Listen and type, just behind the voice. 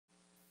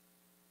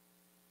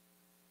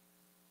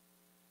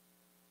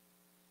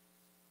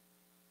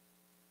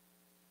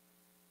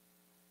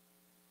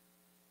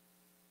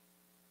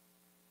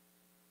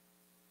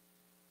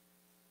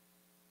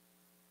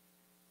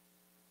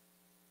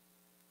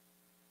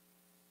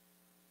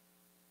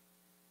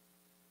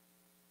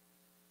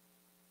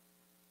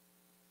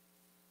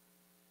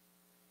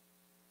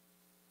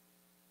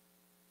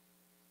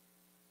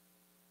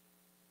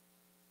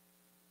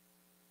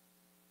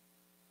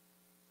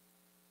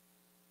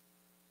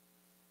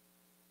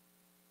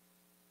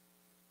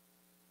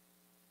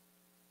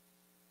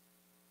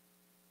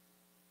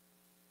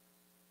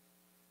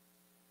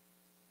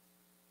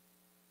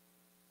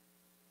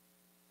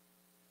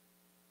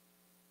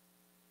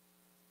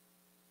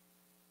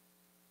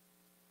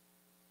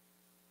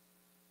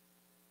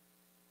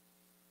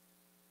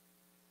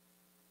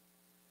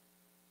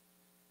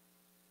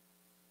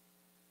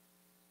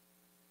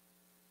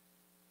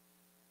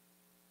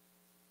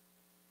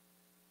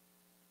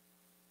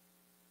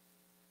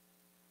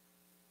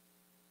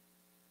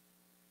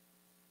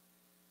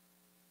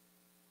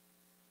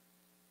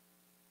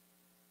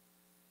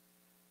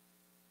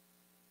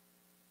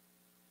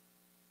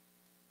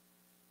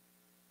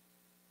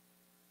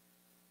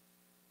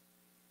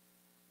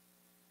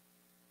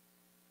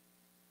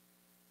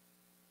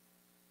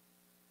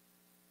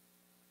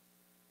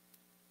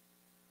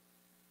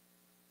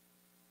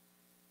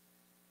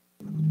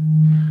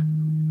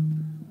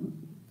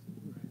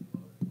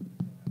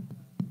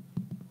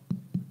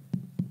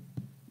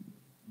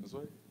This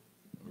way?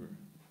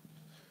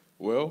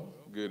 Well,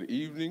 good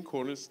evening,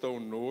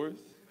 Cornerstone North.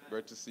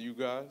 Great to see you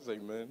guys.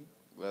 Amen.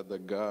 Glad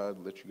that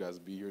God let you guys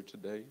be here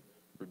today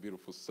for a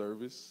beautiful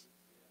service.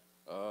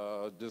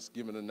 Just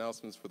giving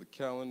announcements for the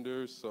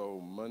calendar. So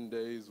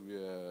Mondays we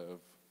have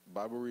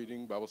Bible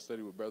reading, Bible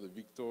study with Brother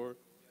Victor.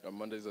 On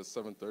Mondays at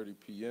 7:30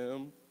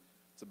 p.m.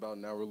 It's about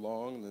an hour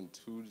long. And then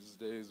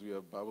Tuesdays we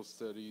have Bible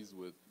studies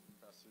with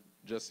Pastor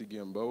Jesse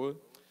Gamboa.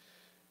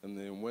 And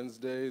then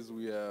Wednesdays,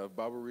 we have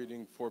Bible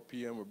reading, 4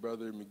 p.m. with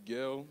Brother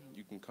Miguel.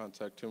 You can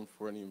contact him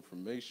for any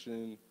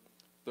information.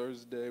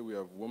 Thursday, we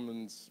have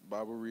Women's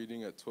Bible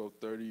reading at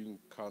 12:30. You can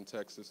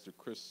contact Sister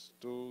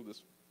Crystal.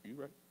 You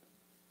right?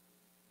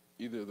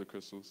 Either of the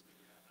Crystals.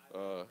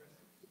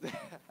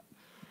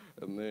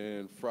 And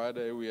then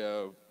Friday, we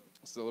have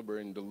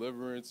Celebrating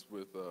Deliverance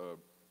with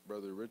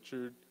Brother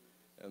Richard.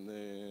 And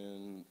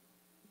then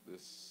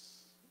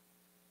this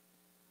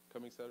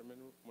coming Saturday, Men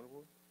of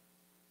War?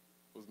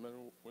 When's Men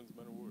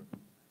of War?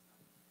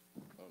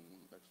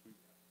 Next week?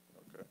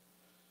 Okay.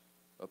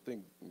 I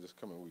think this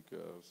coming week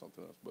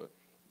something else. But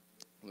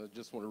I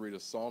just want to read a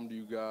psalm to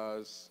you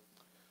guys.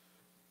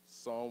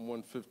 Psalm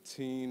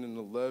 115 and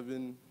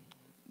 11.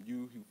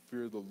 You who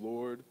fear the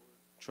Lord,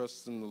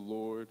 trust in the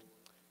Lord.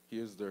 He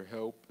is their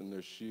help and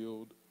their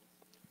shield.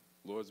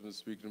 The Lord's been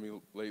speaking to me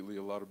lately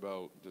a lot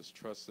about just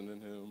trusting in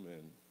him.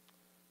 And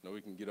I know we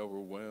can get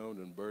overwhelmed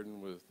and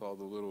burdened with all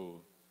the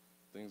little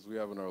things we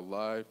have in our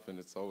life, and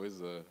it's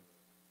always a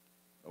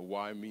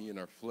why me in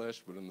our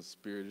flesh, but in the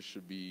spirit it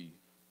should be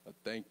a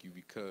thank you,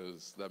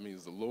 because that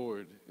means the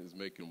Lord is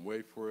making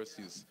way for us.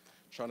 He's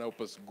trying to help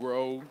us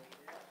grow.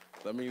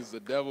 That means the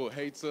devil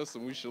hates us,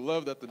 and we should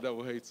love that the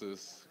devil hates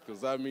us,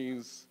 because that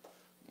means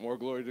more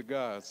glory to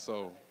God.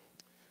 So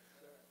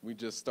we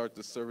just start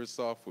the service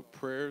off with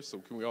prayer. So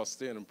can we all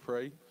stand and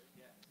pray?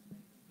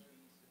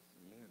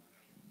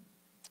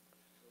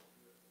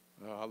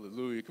 Oh,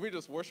 hallelujah. Can we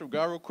just worship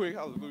God real quick?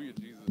 Hallelujah,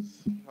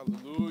 Jesus.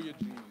 Hallelujah,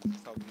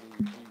 Jesus.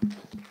 Hallelujah, Jesus.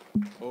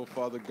 Oh,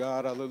 Father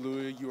God,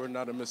 hallelujah. You are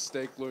not a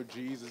mistake, Lord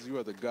Jesus. You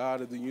are the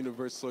God of the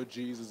universe, Lord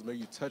Jesus. May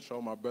you touch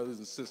all my brothers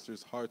and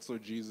sisters' hearts,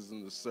 Lord Jesus,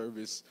 in the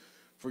service.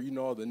 For you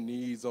know all the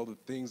needs, all the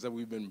things that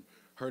we've been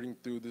hurting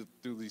through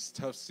these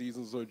tough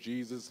seasons, Lord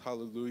Jesus.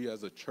 Hallelujah.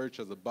 As a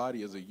church, as a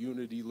body, as a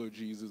unity, Lord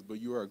Jesus.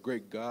 But you are a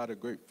great God, a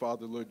great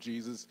Father, Lord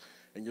Jesus.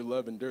 And your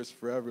love endures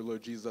forever,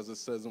 Lord Jesus, as it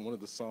says in one of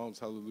the Psalms.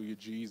 Hallelujah,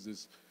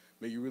 Jesus.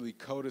 May you really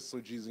coat us,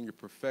 Lord Jesus, in your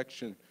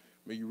perfection.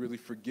 May you really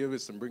forgive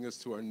us and bring us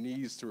to our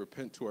knees to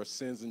repent to our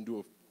sins and do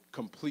a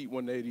complete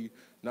 180,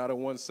 not a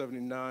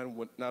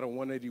 179, not a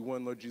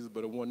 181, Lord Jesus,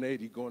 but a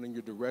 180 going in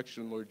your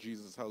direction, Lord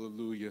Jesus.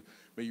 Hallelujah.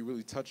 May you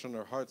really touch on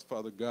our hearts,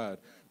 Father God.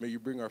 May you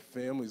bring our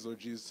families, Lord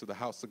Jesus, to the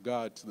house of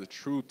God, to the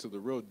truth, to the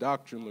real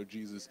doctrine, Lord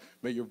Jesus.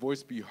 May your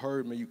voice be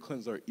heard. May you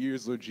cleanse our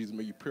ears, Lord Jesus.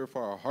 May you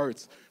purify our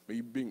hearts. May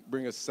you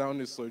bring us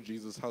soundness, Lord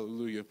Jesus.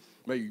 Hallelujah.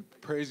 May you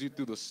praise you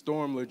through the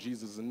storm, Lord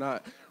Jesus, and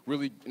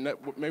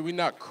may we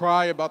not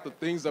cry about the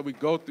things that we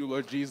go through,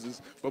 Lord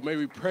Jesus, but may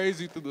we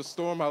praise you through the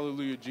storm,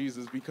 hallelujah,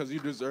 Jesus, because you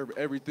deserve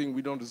everything.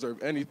 We don't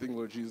deserve anything,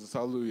 Lord Jesus,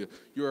 hallelujah.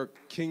 You are a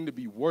king to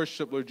be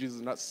worshipped, Lord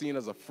Jesus, not seen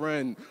as a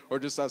friend or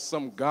just as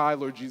some guy,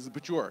 Lord Jesus,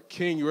 but you are a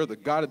king. You are the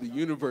God of the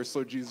universe,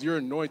 Lord Jesus. Your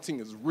anointing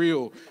is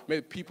real.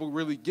 May people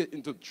really get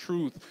into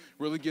truth,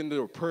 really get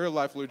into a prayer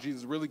life, Lord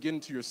Jesus, really get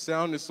into your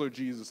soundness, Lord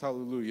Jesus,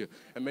 hallelujah.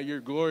 And may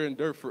your glory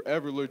endure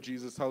forever, Lord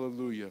Jesus,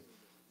 hallelujah.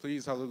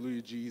 Please,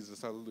 hallelujah,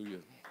 Jesus, hallelujah.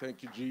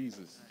 Thank you,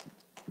 Jesus.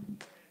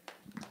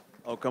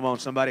 Oh, come on,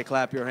 somebody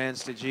clap your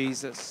hands to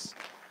Jesus.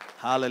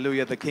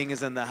 Hallelujah, the King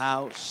is in the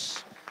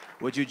house.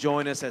 Would you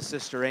join us as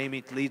Sister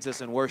Amy leads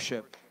us in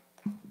worship?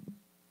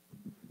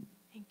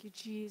 Thank you,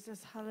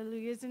 Jesus.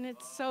 Hallelujah. Isn't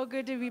it so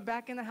good to be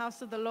back in the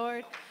house of the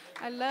Lord?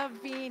 I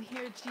love being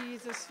here,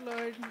 Jesus,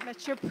 Lord.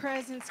 Let your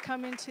presence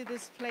come into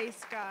this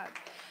place, God.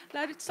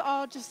 Let's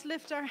all just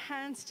lift our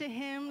hands to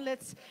him.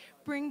 Let's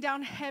bring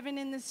down heaven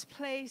in this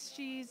place,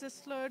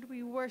 Jesus, Lord.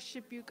 We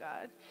worship you,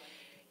 God.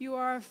 You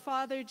are our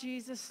Father,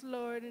 Jesus,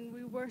 Lord, and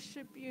we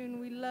worship you and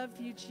we love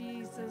you,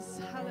 Jesus.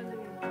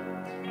 Hallelujah.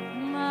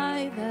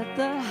 My, that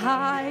the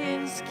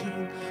highest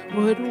King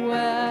would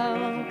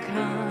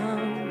welcome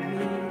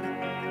me.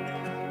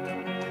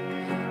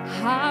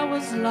 I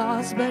was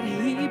lost, but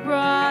he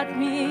brought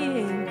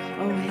me in.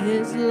 Oh,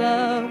 his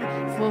love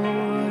for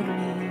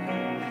me.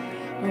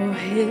 Oh,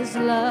 his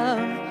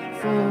love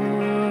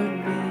for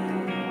me.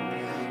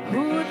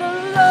 Who the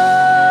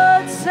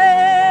Lord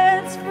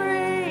sets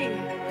free,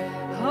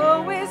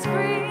 oh, is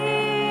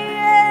free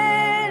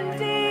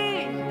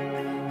indeed.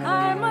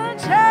 I'm a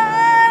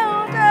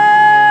child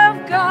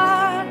of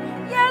God,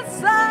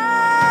 yes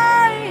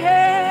I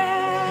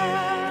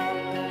am.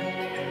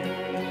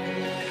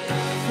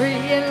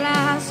 Free at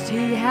last,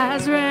 he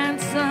has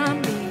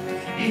ransomed me,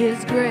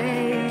 his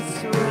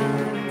grace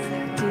runs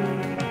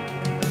deep.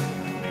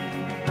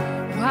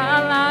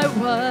 While I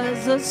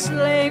was a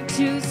slave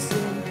to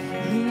sin,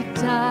 he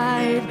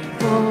died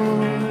for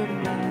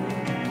me.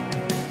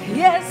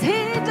 Yes,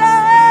 he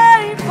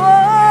died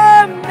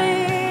for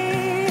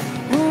me.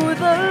 Who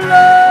the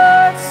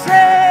Lord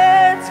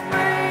sets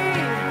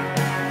free,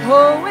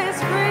 who is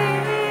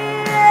free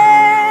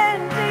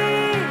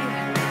indeed.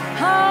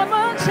 I'm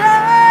a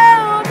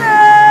child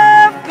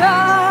of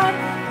God.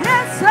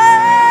 Yes,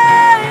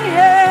 I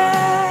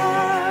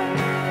am.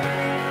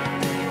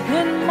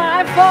 In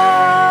my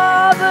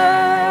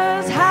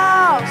Father's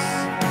house,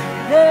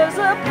 there's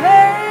a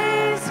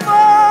place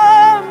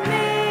for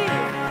me.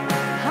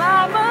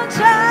 I'm a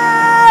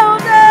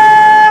child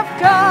of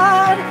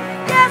God.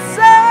 Yes,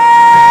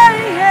 I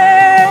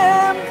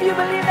am. If you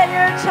believe that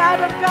you're a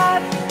child of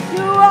God,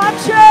 you are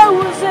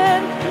chosen,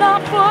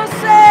 not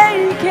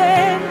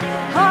forsaken.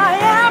 I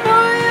am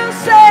who you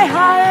say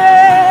I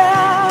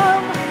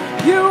am.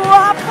 You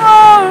are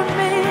for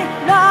me,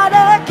 not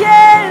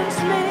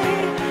against me.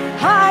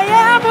 I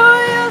am who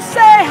you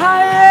say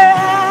I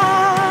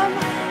am.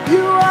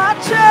 You are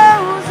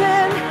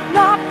chosen,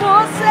 not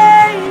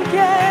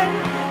forsaken.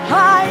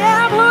 I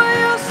am who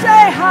you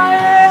say I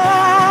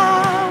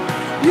am.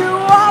 You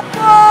are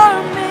for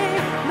me,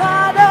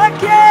 not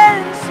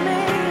against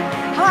me.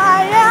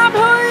 I am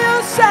who you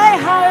say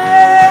I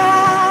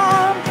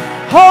am.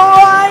 Oh,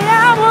 I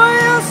am who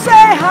you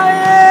say I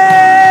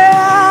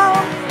am.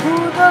 Who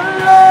the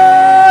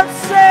Lord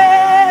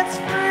sets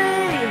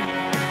free.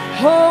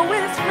 Who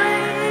is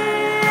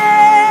free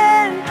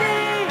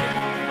indeed.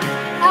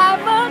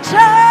 I'm a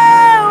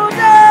child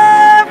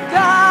of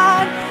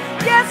God.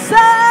 Yes, I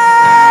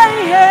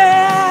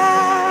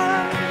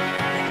am.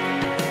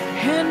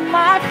 In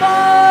my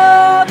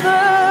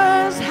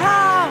Father's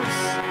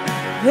house,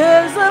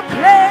 there's a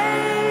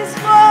place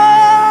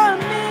for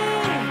me.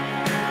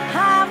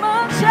 I'm a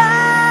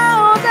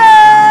child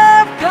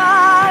of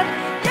God.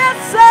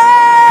 Yes, I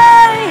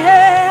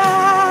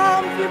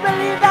am. If you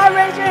believe that,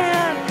 raise your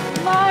hand.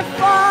 My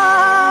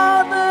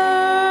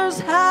Father's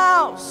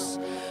house,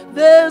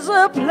 there's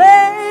a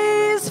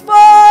place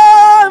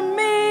for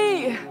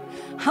me.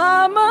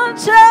 I'm a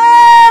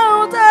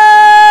child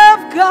of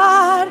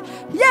God.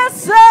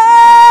 Yes, I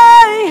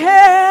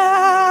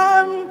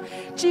am.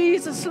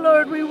 Jesus,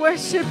 Lord, we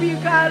worship you,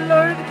 God,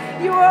 Lord.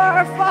 You are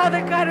our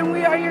Father, God, and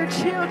we are your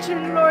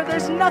children, Lord.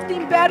 There's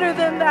nothing better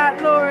than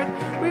that, Lord.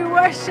 We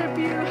worship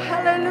you.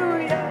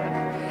 Hallelujah.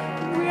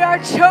 We are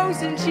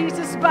chosen,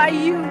 Jesus, by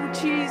you,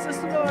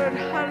 Jesus, Lord.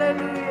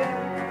 Hallelujah.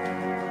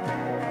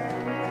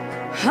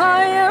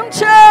 I am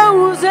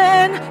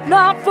chosen,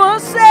 not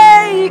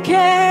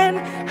forsaken.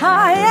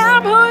 I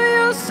am who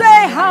you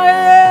say I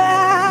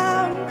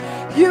am.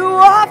 You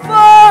are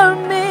for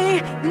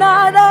me,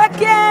 not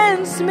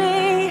against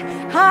me.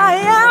 I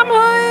am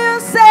who you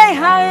say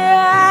I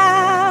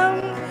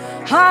am.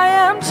 I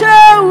am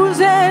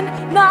chosen,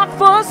 not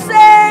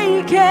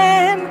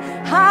forsaken.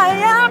 I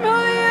am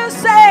who you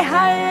say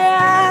I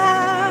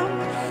am.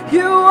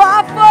 You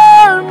are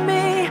for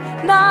me,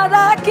 not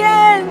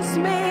against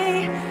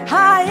me.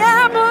 I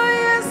am who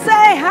you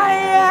say I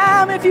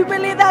am. If you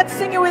believe that,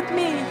 sing it with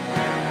me.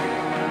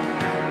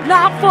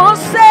 Not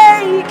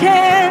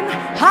forsaken.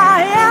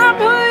 I am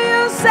who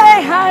you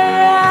say I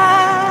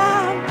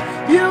am.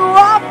 You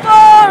are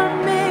for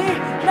me,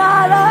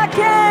 not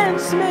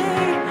against me.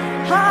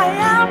 I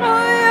am who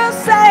you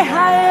say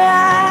I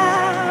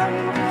am.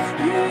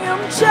 You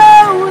am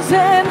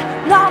chosen,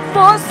 not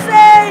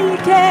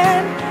forsaken.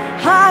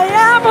 I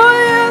am who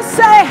you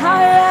say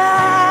I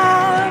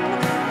am.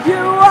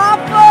 You are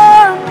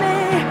for me,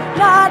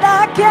 not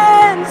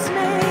against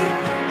me.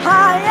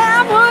 I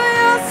am who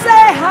you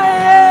say I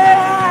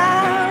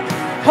am.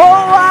 Oh,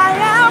 I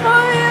am who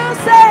you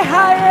say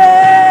I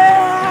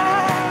am.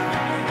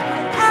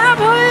 I am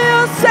who you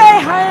say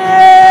I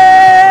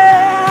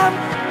am.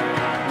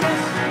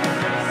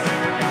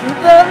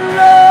 The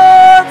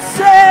Lord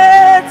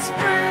sets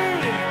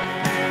free.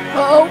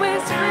 Oh,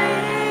 it's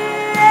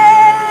free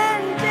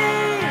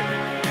indeed.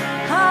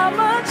 I'm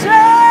a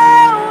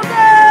child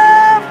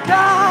of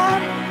God.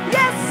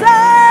 Yes,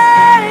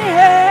 I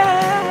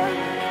am.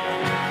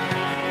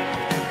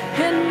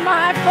 In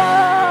my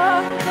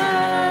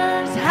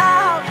Father's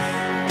house,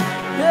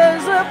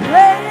 there's a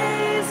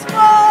place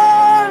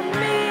for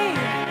me.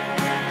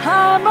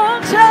 I'm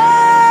a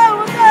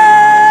child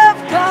of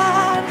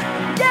God.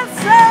 Yes,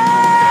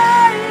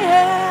 I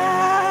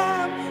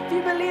am. If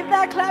you believe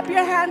that, clap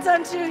your hands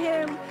unto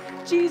him.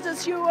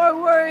 Jesus, you are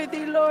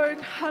worthy, Lord.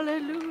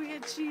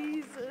 Hallelujah,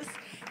 Jesus.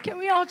 Can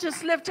we all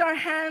just lift our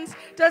hands?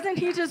 Doesn't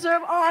he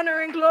deserve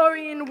honor and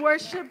glory and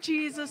worship,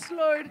 Jesus,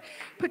 Lord?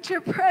 Put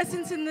your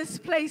presence in this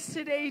place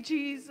today,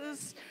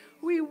 Jesus.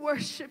 We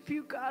worship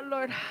you, God,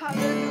 Lord.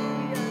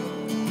 Hallelujah.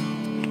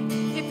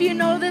 If you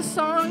know this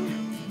song,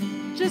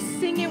 just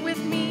sing it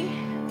with me.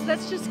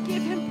 Let's just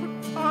give him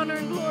honor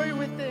and glory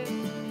with it.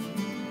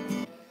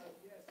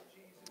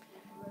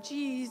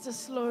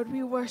 Jesus, Lord,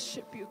 we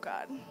worship you,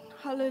 God.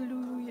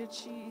 Hallelujah,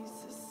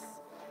 Jesus.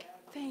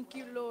 Thank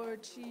you,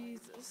 Lord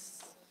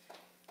Jesus.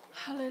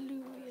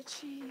 Hallelujah,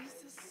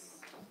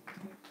 Jesus.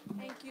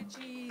 Thank you,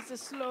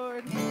 Jesus,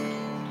 Lord.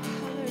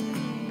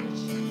 Hallelujah,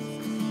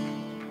 Jesus.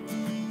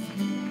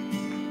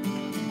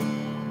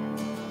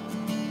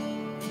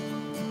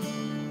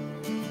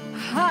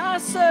 I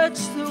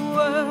searched the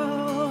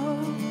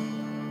world,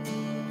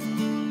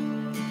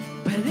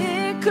 but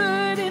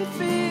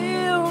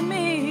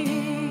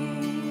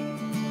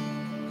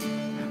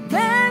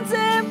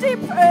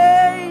beauty,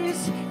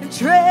 praise, and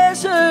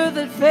treasure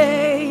that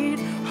fade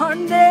are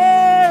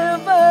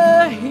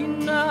never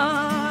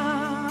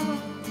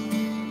enough.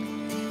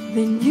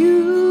 Then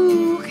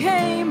you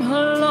came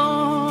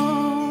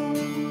along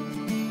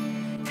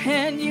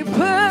and you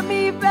put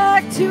me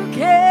back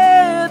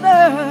together,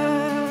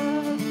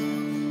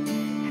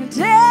 and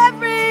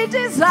every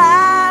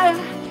desire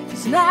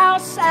is now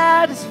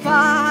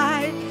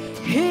satisfied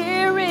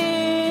here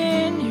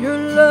in your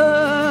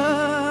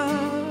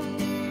love.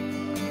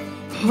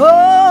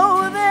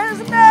 Oh, there's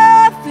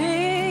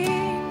nothing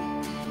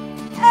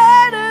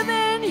better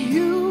than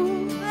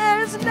you.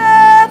 There's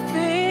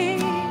nothing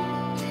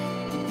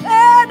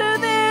better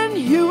than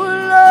you,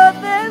 Lord.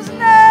 There's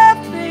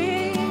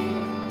nothing.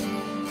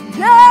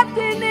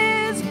 Nothing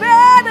is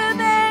better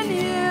than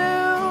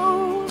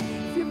you.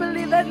 If you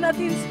believe that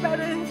nothing's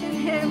better than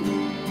Him,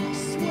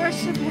 just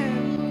worship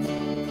Him.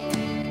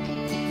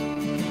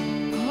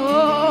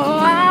 Oh,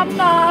 I'm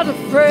not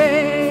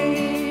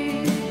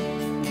afraid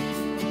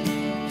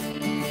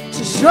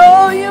to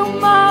show you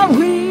my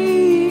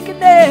weakness,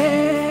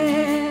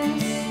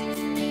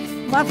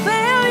 my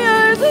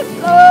failures and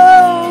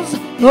flaws.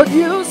 Lord,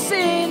 you've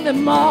seen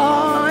them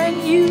all,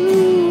 and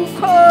you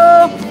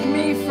call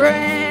me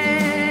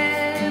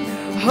friend.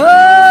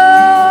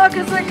 Oh,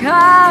 'cause the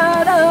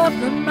God of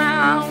the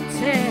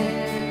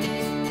mountain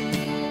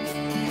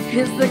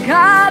is the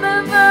God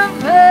of the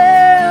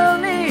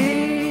valley.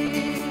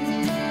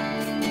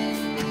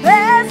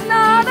 There's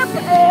not a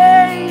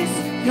place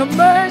your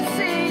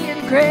mercy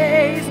and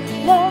grace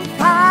won't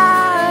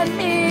find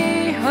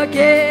me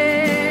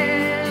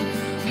again.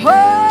 Oh,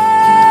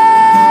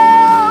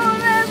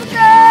 there's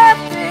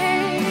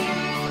nothing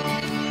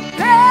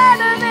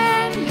better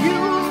than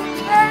you.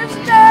 There's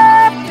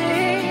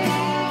nothing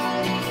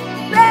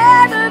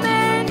better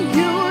than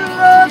you,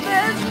 Lord.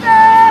 There's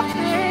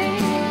nothing.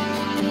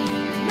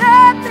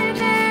 Nothing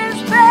is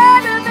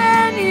better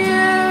than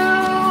you.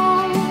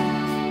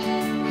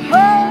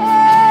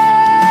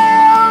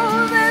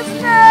 Oh, there's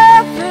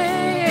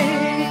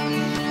nothing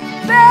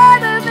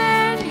better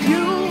than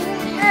you.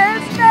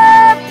 There's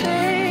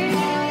nothing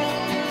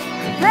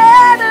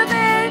better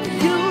than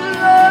you,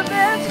 Lord.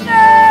 There's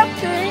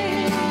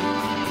nothing.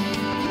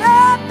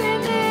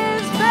 Nothing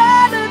is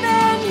better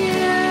than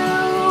you.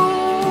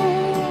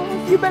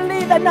 If you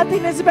believe that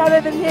nothing is better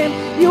than Him,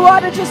 you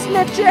ought to just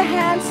lift your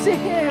hands to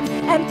Him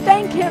and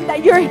thank Him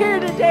that you're here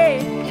today.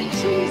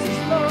 Jesus,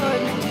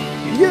 Lord.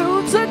 You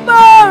took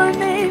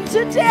mourning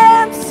to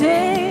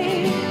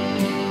dancing.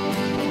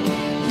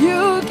 You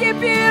give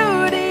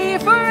beauty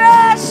for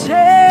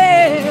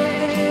ashes.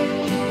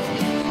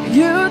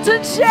 You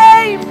took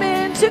shame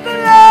into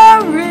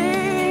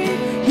glory.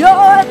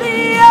 You're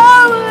the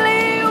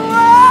only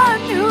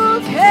one who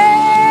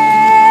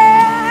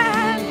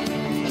can.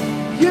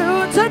 You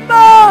took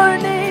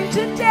mourning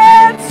to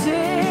dancing.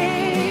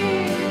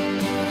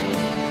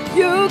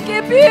 You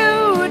give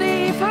beauty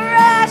for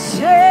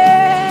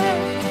ashes.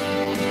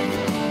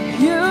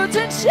 You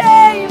took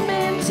shame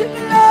into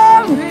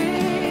glory.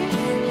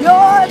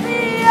 You're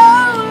the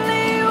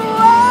only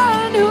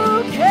one who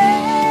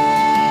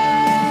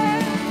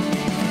can.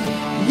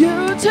 You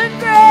took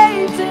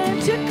graves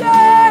into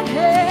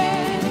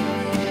gardens.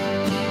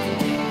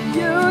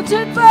 You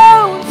took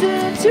bones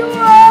into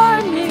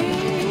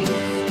armies.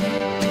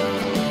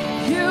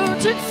 You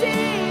took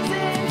seas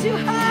into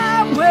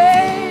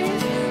highways.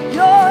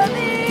 You're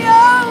the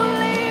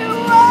only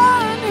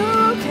one who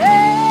can.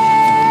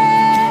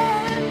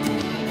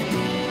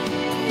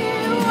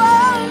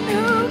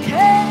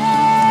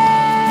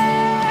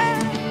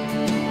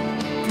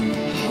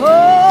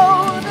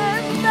 Oh,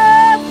 there's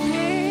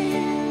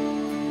nothing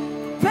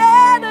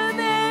better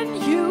than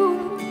you.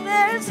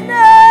 There's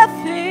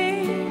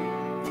nothing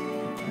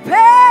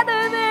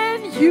better than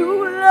you,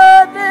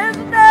 Lord. There's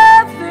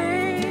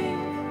nothing.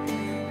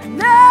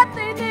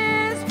 Nothing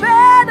is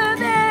better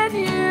than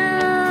you.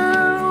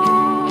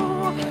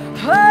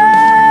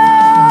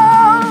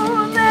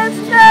 Oh, there's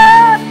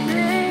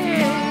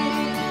nothing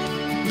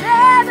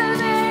better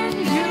than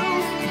you.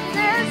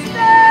 There's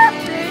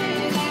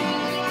nothing.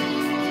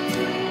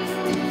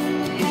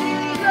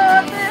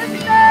 Lord, there's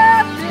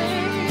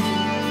nothing.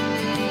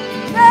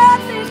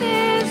 Nothing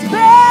is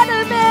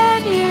better than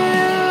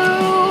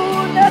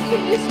you.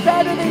 Nothing is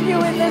better than you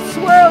in this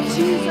world,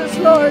 Jesus,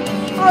 Lord.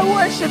 Our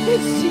worship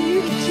is to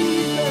you,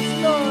 Jesus,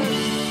 Lord.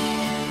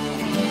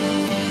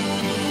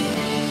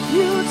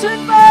 You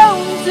took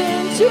bones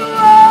into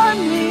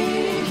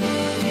armies.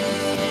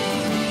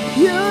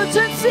 You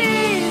took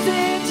seas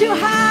into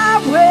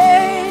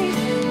highways.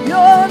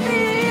 You're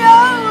the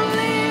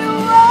only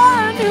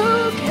one who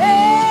can.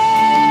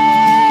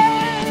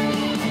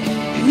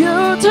 You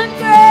took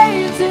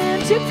graves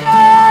into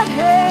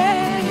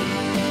gardens.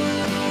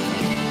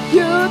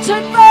 You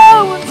took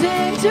bones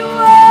into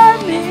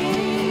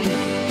armies.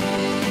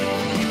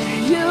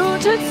 You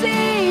took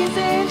seas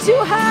into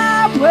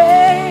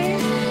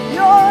highways.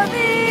 You're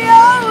the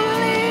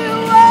only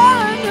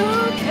one who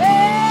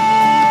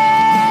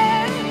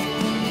can.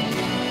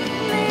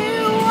 The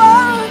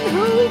one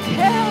who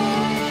can.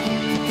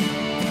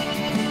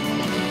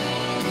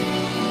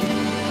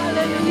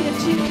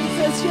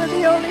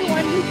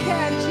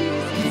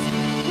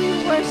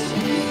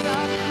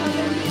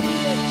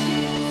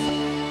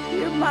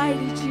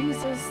 mighty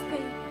Jesus.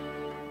 Thank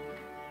you.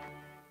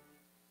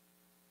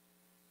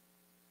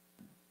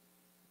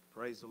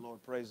 Praise the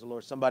Lord, praise the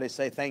Lord. Somebody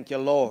say, thank you,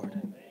 Lord.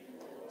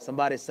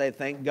 Somebody say,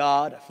 thank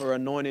God for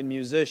anointed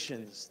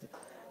musicians.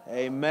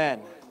 Amen.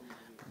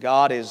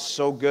 God is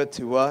so good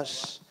to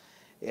us.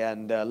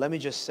 And let me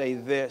just say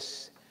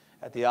this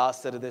at the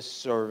outset of this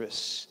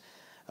service.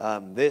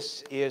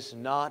 This is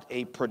not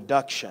a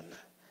production.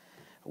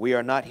 We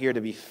are not here to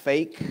be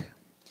fake.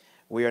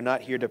 We are not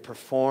here to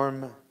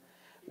perform.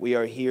 We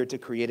are here to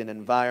create an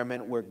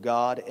environment where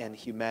God and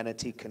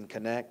humanity can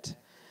connect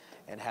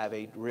and have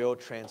a real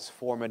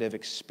transformative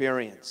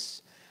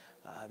experience.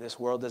 This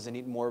world doesn't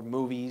need more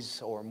movies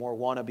or more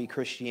wannabe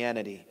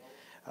Christianity.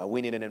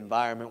 We need an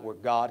environment where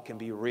God can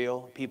be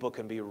real, people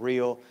can be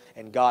real,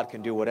 and God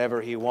can do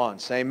whatever He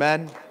wants.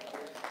 Amen?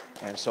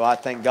 And so I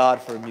thank God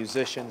for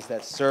musicians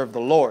that serve the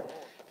Lord.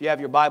 If you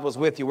have your Bibles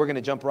with you, we're going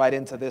to jump right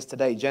into this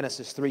today.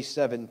 Genesis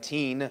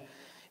 3:17.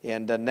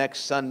 And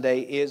next Sunday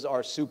is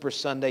our Super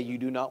Sunday you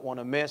do not want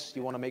to miss.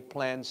 You want to make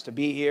plans to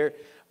be here,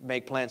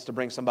 make plans to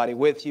bring somebody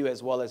with you,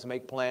 as well as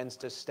make plans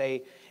to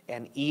stay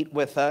and eat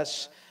with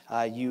us.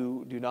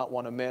 You do not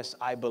want to miss.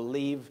 I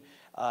believe,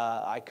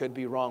 I could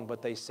be wrong,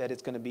 but they said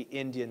it's going to be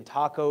Indian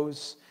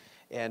tacos.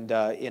 And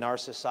in our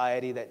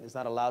society that is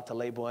not allowed to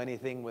label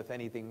anything with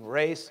anything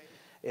race,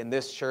 in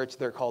this church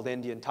they're called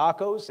Indian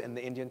tacos, and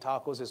the Indian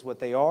tacos is what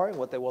they are and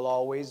what they will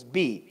always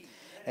be.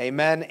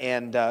 Amen.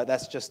 And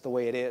that's just the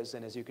way it is.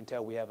 And as you can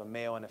tell, we have a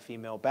male and a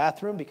female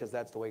bathroom because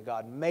that's the way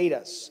God made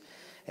us.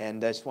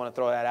 And I just want to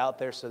throw that out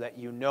there so that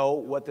you know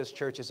what this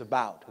church is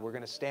about. We're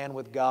going to stand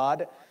with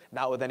God,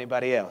 not with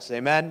anybody else.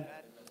 Amen.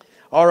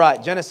 All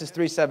right, Genesis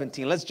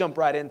 3:17. Let's jump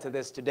right into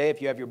this today.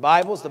 If you have your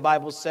Bibles, the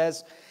Bible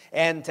says,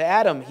 and to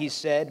Adam he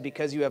said,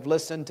 because you have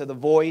listened to the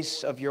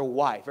voice of your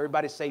wife.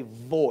 Everybody say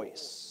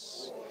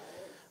voice.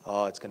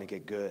 Oh, it's going to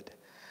get good.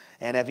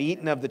 And have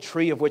eaten of the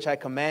tree of which I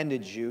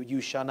commanded you, you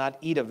shall not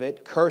eat of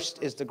it.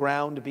 Cursed is the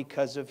ground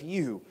because of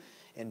you.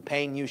 In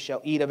pain you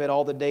shall eat of it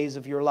all the days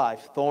of your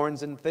life.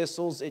 Thorns and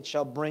thistles it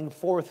shall bring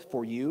forth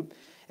for you,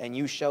 and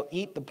you shall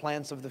eat the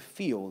plants of the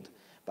field.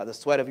 By the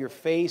sweat of your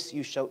face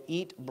you shall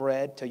eat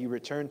bread till you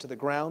return to the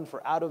ground,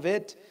 for out of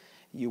it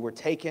you were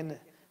taken,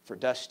 for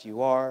dust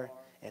you are,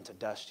 and to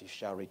dust you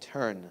shall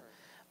return.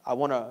 I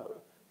want to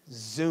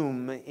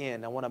zoom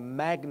in. I want to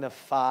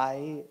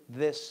magnify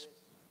this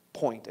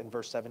point in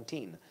verse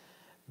 17.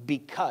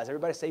 Because,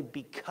 everybody say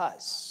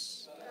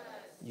because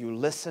you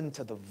listen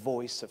to the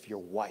voice of your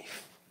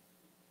wife.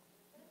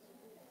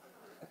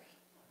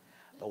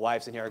 The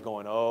wives in here are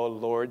going, oh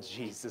Lord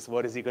Jesus,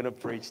 what is he going to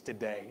preach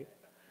today?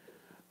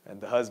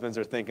 And the husbands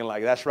are thinking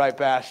like, that's right,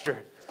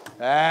 Pastor.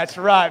 That's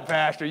right,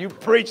 Pastor. You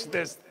preach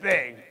this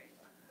thing.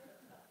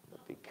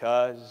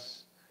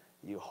 Because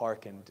you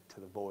hearkened to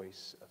the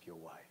voice of your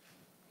wife.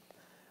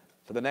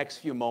 For the next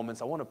few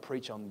moments, I want to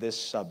preach on this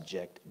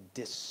subject,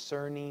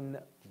 discerning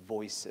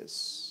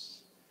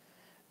voices.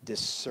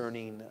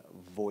 Discerning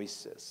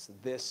voices.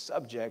 This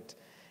subject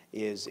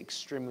is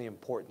extremely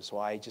important, so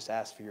I just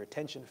ask for your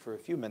attention for a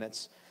few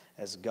minutes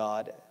as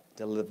God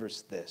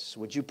delivers this.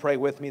 Would you pray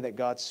with me that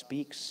God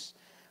speaks?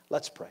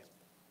 Let's pray.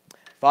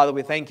 Father,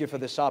 we thank you for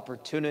this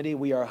opportunity.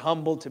 We are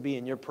humbled to be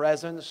in your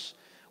presence.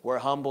 We're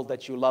humbled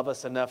that you love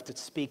us enough to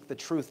speak the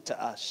truth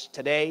to us.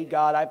 Today,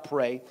 God, I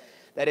pray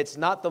that it's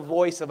not the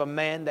voice of a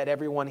man that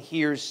everyone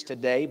hears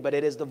today, but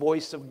it is the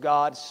voice of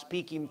God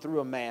speaking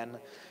through a man.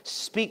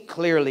 Speak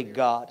clearly,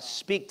 God.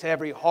 Speak to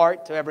every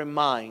heart, to every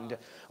mind.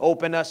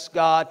 Open us,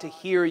 God, to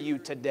hear you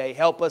today.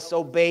 Help us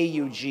obey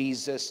you,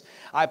 Jesus.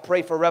 I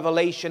pray for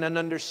revelation and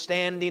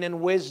understanding and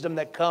wisdom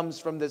that comes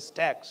from this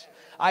text.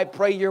 I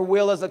pray your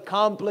will is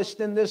accomplished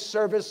in this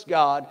service,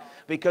 God,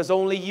 because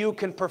only you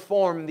can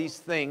perform these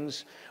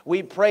things.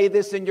 We pray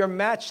this in your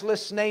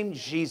matchless name,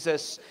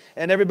 Jesus.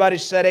 And everybody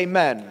said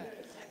amen.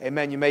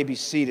 Amen. You may be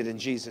seated in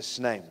Jesus'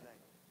 name.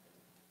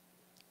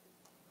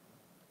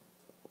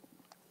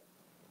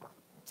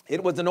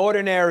 It was an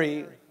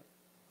ordinary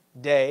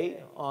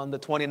day on the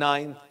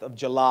 29th of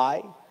July,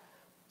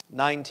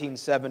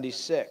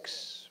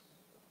 1976.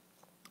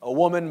 A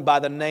woman by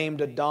the name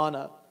of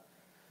Donna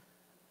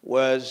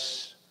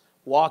was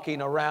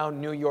walking around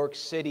New York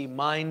City,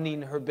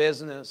 minding her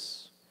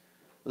business,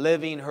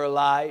 living her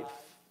life,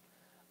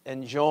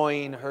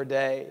 enjoying her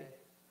day,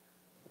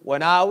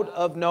 when out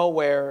of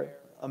nowhere,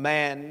 a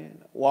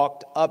man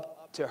walked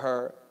up to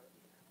her,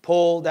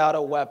 pulled out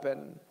a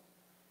weapon,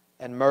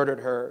 and murdered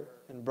her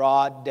in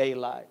broad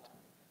daylight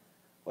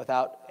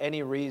without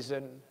any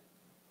reason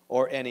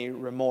or any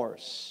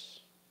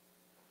remorse.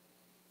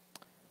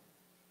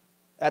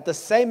 At the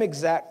same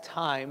exact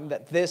time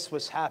that this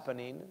was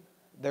happening,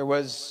 there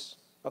was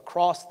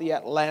across the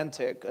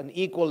Atlantic an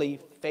equally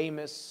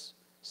famous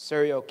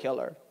serial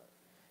killer.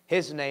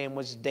 His name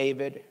was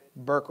David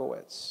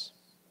Berkowitz.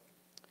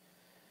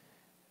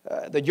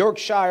 The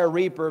Yorkshire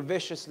Reaper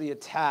viciously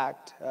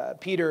attacked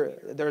Peter.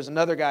 There's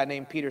another guy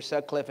named Peter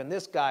Sutcliffe, and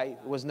this guy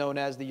was known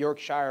as the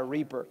Yorkshire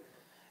Reaper.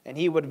 And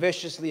he would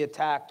viciously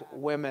attack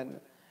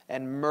women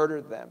and murder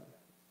them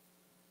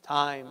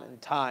time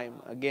and time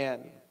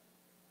again.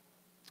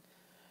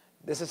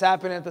 This is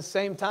happening at the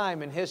same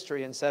time in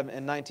history in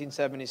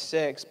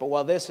 1976. But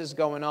while this is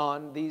going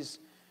on,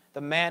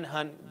 the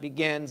manhunt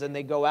begins, and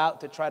they go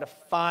out to try to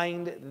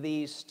find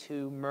these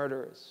two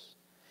murderers.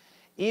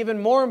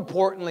 Even more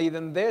importantly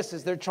than this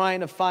is they're trying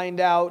to find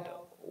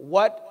out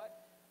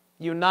what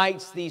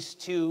unites these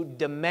two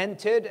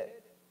demented,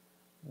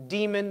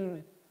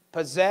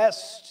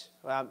 demon-possessed.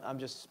 Well, I'm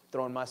just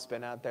throwing my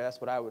spin out there.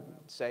 That's what I would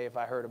say if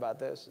I heard about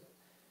this.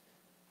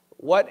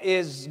 What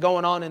is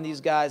going on in these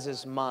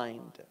guys'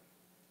 mind?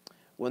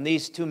 When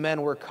these two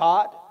men were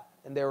caught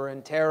and they were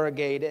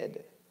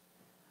interrogated,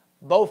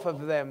 both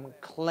of them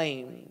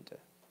claimed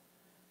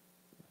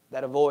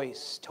that a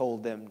voice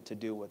told them to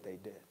do what they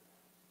did.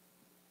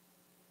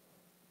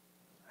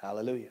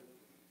 Hallelujah.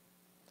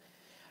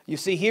 You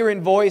see,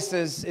 hearing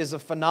voices is a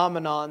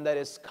phenomenon that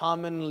is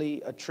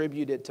commonly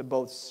attributed to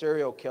both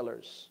serial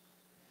killers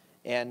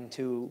and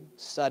to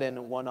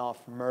sudden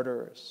one-off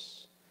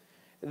murderers.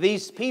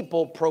 These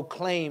people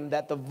proclaim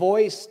that the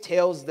voice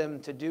tells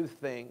them to do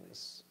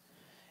things,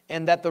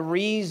 and that the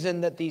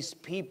reason that these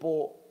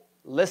people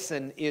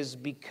listen is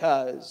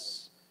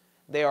because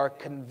they are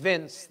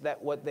convinced that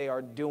what they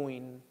are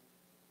doing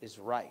is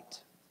right.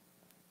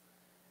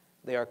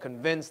 They are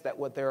convinced that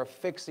what they're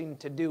fixing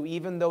to do,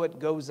 even though it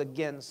goes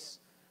against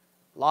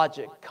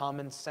logic,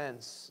 common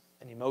sense,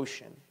 and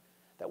emotion,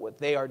 that what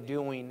they are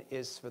doing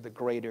is for the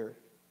greater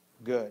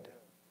good.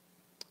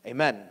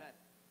 Amen.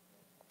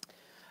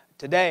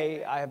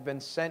 Today, I have been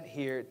sent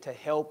here to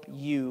help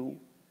you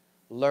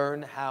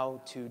learn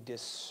how to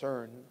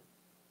discern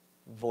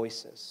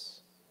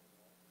voices.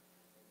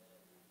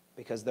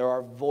 Because there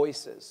are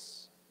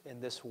voices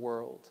in this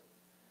world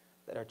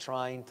that are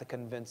trying to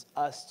convince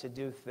us to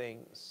do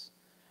things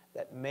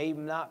that may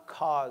not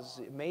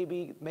cause,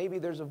 maybe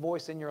there's a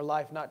voice in your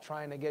life not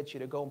trying to get you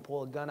to go and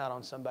pull a gun out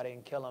on somebody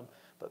and kill them,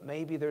 but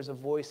maybe there's a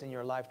voice in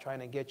your life trying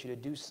to get you to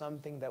do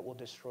something that will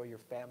destroy your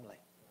family.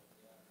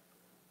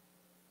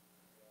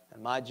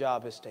 And my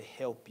job is to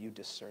help you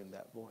discern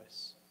that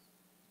voice.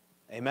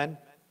 Amen?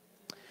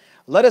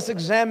 Let us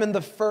examine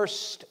the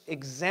first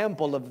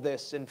example of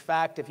this. In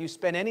fact, if you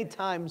spend any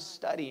time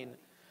studying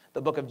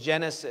the book of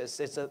Genesis,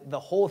 the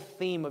whole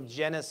theme of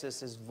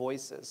Genesis is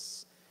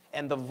voices.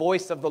 And the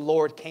voice of the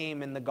Lord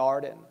came in the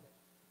garden.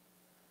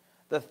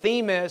 The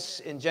theme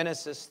is, in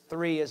Genesis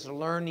 3, is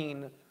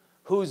learning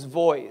whose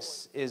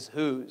voice is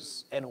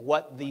whose and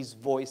what these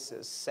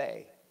voices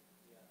say.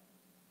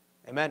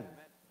 Amen.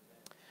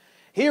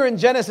 Here in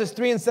Genesis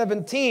 3 and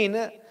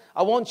 17,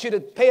 I want you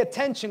to pay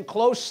attention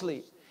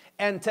closely.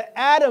 And to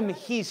Adam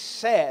he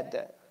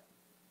said,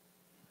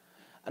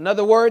 in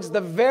other words,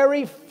 the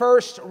very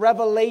first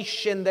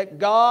revelation that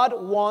God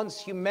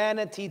wants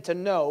humanity to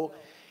know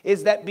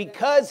is that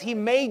because He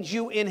made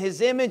you in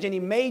His image and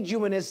He made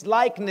you in His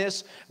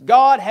likeness,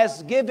 God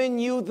has given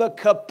you the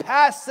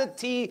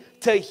capacity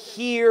to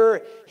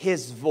hear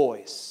His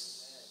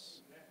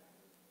voice.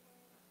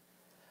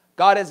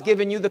 God has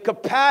given you the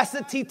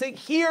capacity to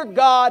hear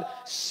God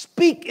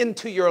speak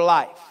into your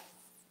life.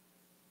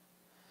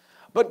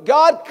 But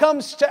God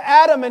comes to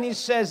Adam and He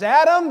says,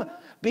 Adam,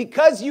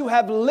 because you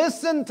have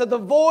listened to the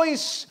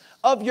voice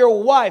of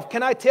your wife,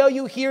 can I tell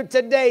you here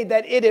today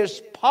that it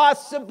is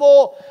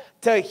possible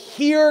to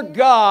hear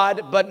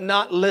God but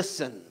not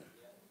listen?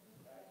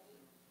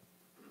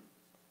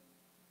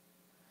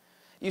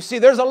 You see,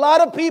 there's a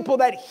lot of people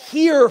that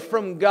hear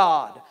from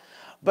God,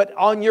 but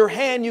on your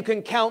hand you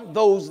can count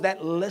those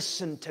that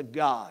listen to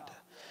God.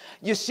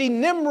 You see,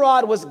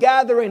 Nimrod was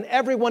gathering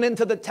everyone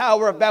into the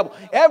Tower of Babel.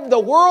 The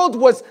world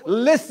was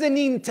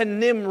listening to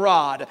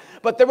Nimrod,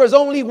 but there was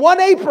only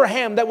one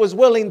Abraham that was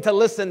willing to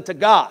listen to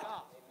God.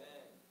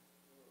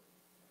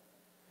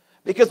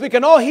 Because we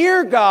can all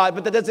hear God,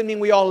 but that doesn't mean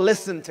we all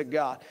listen to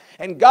God.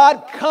 And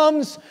God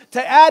comes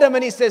to Adam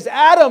and He says,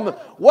 Adam,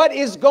 what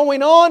is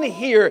going on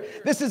here?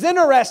 This is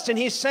interesting.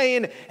 He's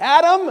saying,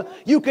 Adam,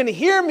 you can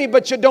hear me,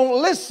 but you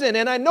don't listen.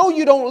 And I know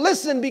you don't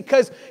listen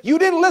because you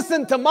didn't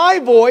listen to my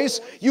voice.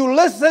 You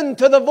listened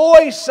to the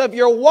voice of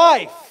your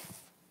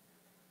wife.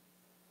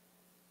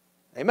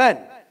 Amen.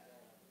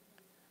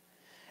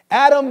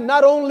 Adam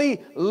not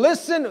only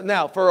listened.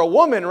 Now, for a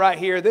woman right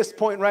here, this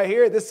point right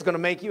here, this is going to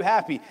make you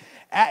happy.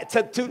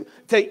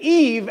 To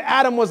Eve,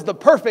 Adam was the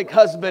perfect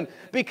husband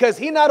because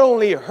he not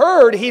only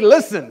heard, he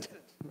listened.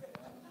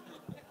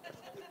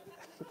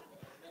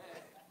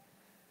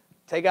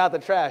 Take out the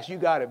trash. You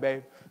got it,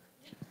 babe.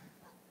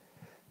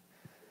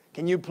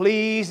 Can you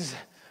please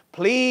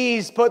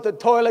put the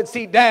toilet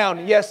seat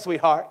down? Yes,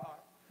 sweetheart.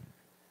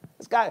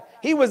 This guy,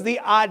 he was the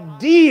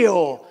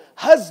ideal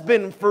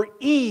husband for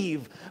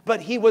Eve,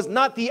 but he was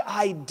not the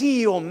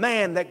ideal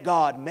man that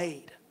God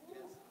made.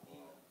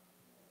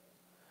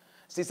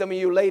 See, some of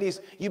you ladies,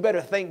 you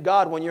better thank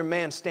God when your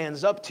man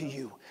stands up to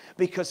you.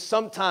 Because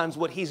sometimes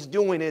what he's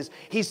doing is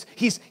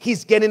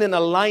he's getting in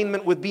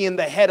alignment with being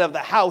the head of the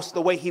house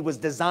the way he was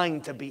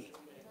designed to be.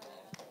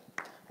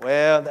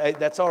 Well,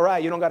 that's all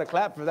right. You don't got to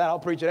clap for that. I'll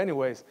preach it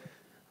anyways.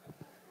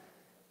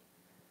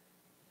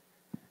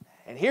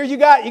 And here you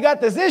got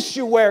this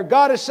issue where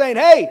God is saying,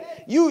 hey,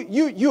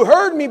 you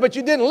heard me, but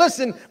you didn't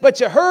listen, but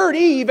you heard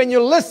Eve and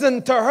you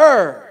listened to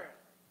her.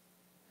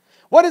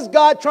 What is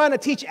God trying to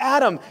teach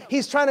Adam?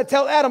 He's trying to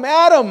tell Adam,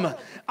 Adam,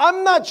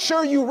 I'm not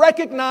sure you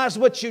recognize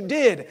what you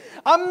did.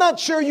 I'm not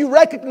sure you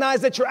recognize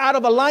that you're out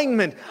of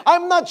alignment.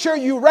 I'm not sure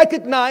you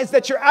recognize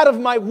that you're out of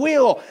my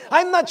will.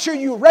 I'm not sure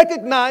you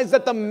recognize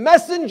that the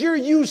messenger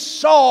you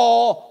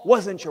saw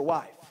wasn't your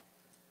wife.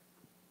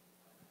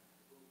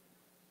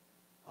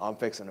 I'm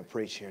fixing to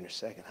preach here in a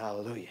second.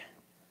 Hallelujah.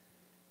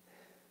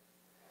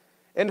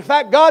 In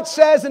fact, God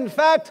says,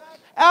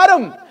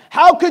 Adam,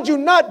 how could you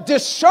not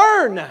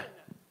discern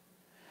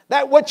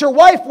that what your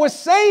wife was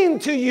saying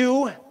to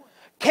you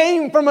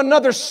came from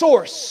another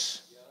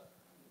source?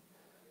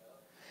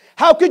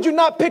 How could you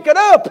not pick it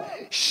up?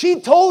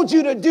 She told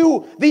you to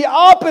do the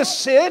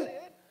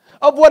opposite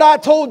of what I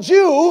told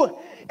you,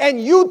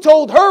 and you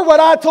told her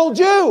what I told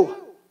you.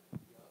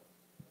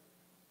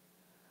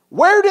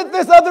 Where did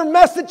this other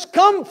message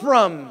come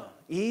from,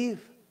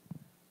 Eve?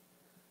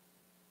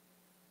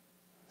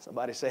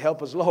 Somebody say,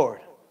 help us,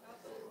 Lord.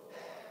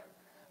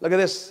 Look at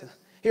this.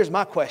 Here's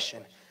my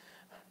question.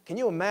 Can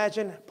you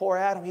imagine poor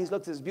Adam? He's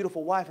looked at his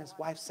beautiful wife, and his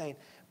wife's saying,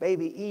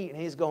 baby, eat.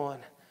 And he's going,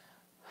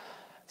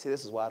 see,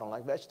 this is why I don't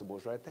like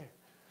vegetables right there.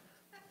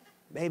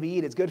 Baby,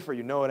 eat. It's good for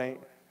you. No, it ain't.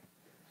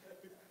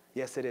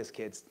 Yes, it is,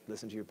 kids.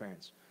 Listen to your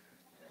parents.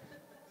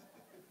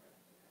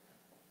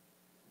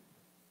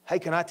 Hey,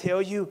 can I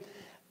tell you,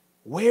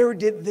 where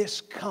did this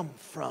come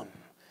from?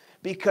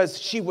 Because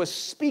she was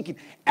speaking.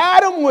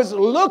 Adam was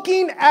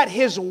looking at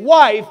his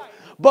wife,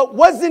 but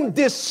wasn't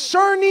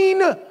discerning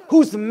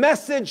whose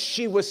message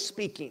she was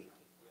speaking.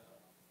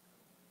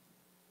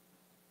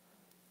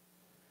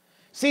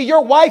 See,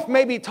 your wife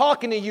may be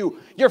talking to you.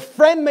 Your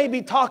friend may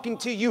be talking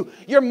to you.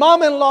 Your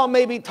mom-in-law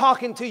may be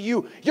talking to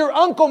you. Your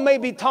uncle may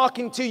be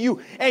talking to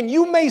you. And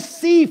you may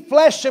see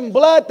flesh and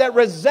blood that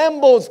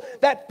resembles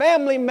that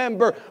family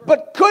member.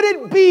 But could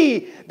it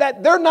be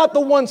that they're not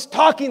the ones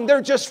talking?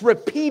 They're just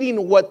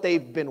repeating what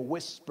they've been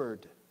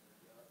whispered.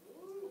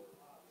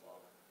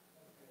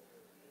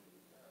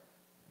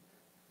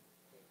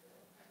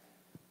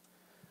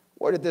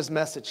 Where did this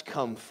message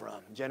come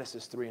from?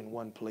 Genesis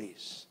 3:1,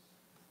 please.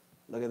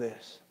 Look at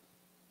this.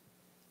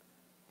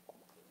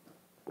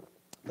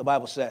 The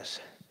Bible says,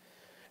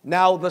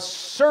 now the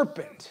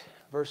serpent,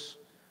 verse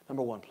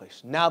number 1,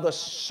 please. Now the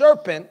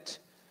serpent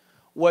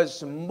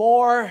was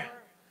more,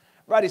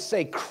 right,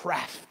 say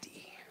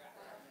crafty.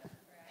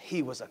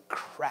 He was a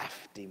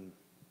crafty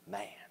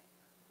man.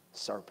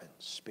 Serpent,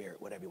 spirit,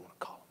 whatever you want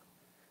to call him.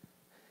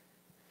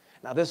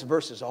 Now this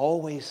verse has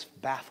always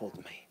baffled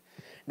me.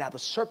 Now the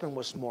serpent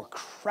was more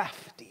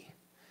crafty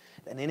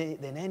than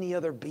any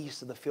other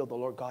beast of the field the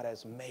Lord God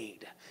has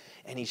made.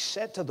 And he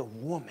said to the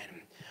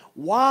woman,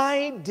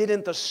 why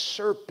didn't the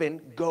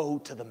serpent go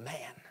to the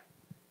man?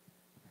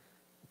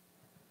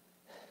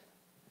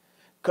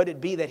 Could it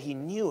be that he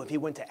knew if he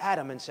went to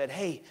Adam and said,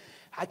 hey,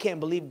 I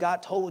can't believe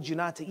God told you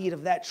not to eat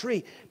of that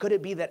tree. Could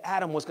it be that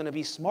Adam was going to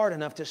be smart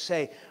enough to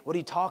say, what are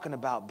you talking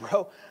about,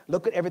 bro?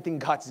 Look at everything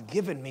God's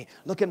given me.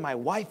 Look at my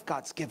wife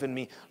God's given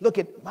me. Look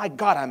at, my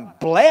God, I'm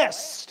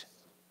blessed.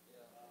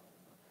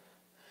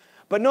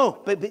 But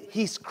no, but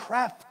he's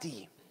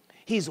crafty.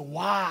 He's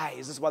wise.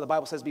 This is why the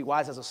Bible says be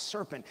wise as a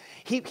serpent.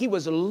 He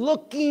was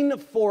looking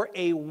for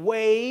a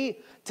way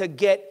to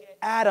get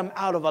Adam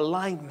out of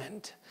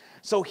alignment.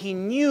 So he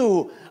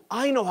knew,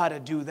 I know how to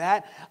do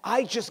that.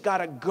 I just got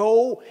to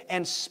go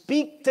and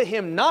speak to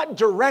him, not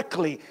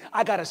directly.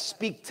 I got to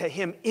speak to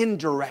him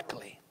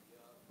indirectly.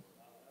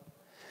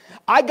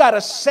 I got to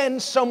send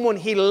someone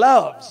he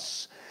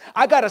loves.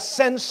 I got to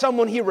send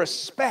someone he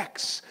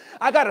respects.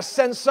 I got to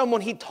send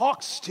someone he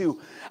talks to.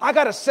 I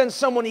got to send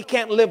someone he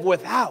can't live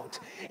without.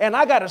 And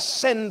I got to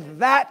send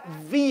that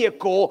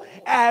vehicle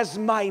as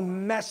my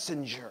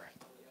messenger.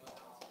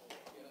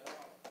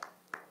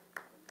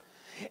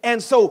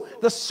 And so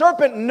the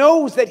serpent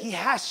knows that he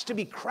has to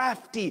be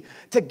crafty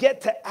to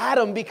get to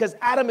Adam because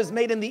Adam is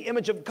made in the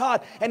image of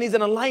God and he's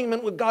in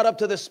alignment with God up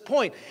to this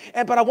point.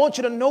 But I want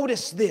you to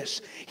notice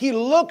this. He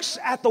looks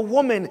at the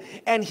woman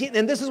and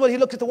this is what he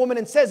looks at the woman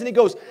and says, and he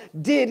goes,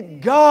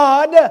 did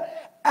God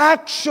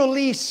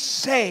actually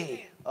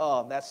say?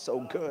 Oh, that's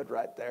so good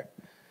right there.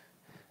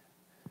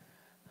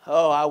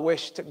 Oh, I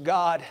wish to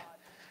God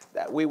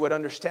that we would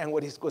understand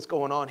what's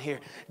going on here.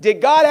 Did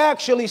God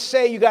actually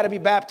say you got to be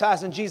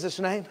baptized in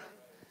Jesus' name?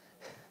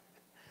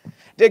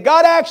 Did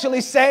God actually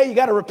say you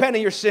got to repent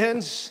of your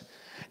sins?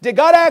 Did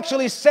God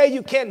actually say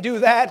you can't do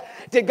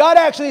that? Did God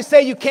actually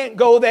say you can't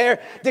go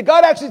there? Did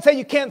God actually say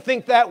you can't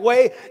think that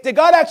way? Did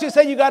God actually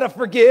say you got to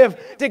forgive?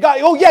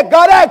 Oh yeah,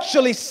 God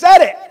actually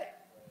said it.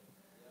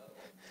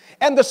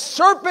 And the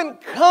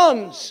serpent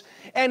comes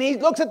and he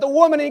looks at the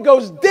woman and he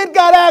goes, did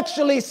God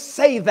actually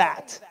say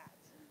that?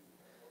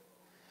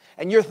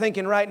 And you're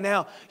thinking right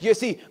now, you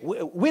see,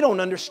 we don't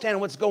understand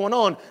what's going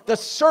on. The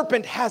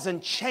serpent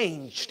hasn't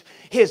changed.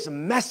 His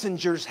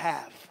messengers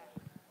have.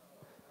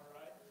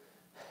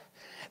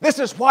 This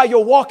is why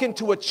you'll walk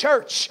into a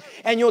church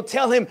and you'll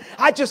tell him,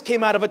 I just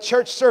came out of a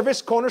church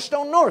service,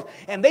 Cornerstone North,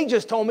 and they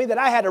just told me that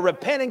I had to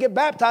repent and get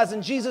baptized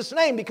in Jesus'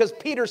 name because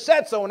Peter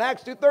said so in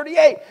Acts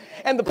 2:38.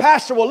 And the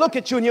pastor will look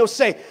at you and you'll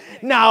say,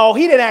 no,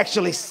 he didn't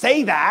actually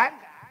say that.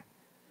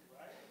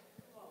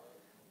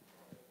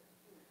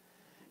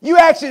 You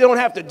actually don't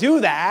have to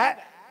do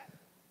that.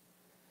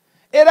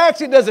 It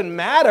actually doesn't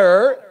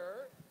matter.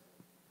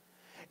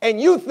 And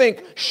you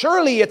think,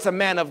 surely it's a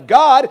man of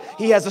God.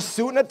 He has a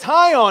suit and a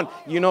tie on.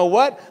 You know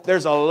what?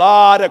 There's a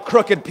lot of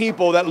crooked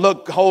people that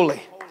look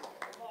holy.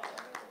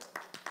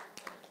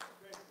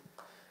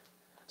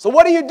 So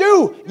what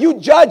do? You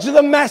judge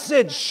the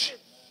message.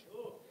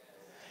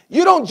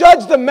 You don't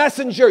judge the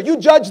messenger. You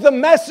judge the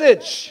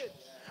message.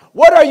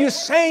 What are you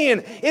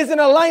saying? Is it in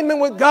alignment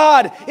with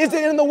God? Is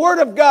it in the Word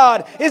of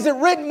God? Is it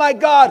written by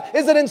God?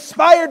 Is it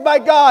inspired by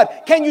God?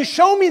 Can you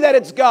show me that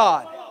it's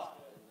God?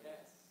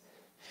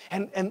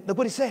 And look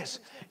what he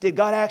says. Did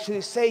God actually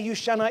say you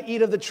shall not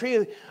eat of the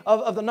tree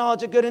of the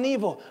knowledge of good and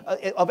evil,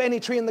 of any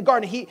tree in the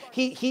garden?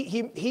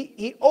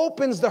 He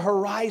opens the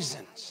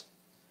horizons.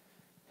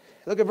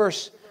 Look at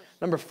verse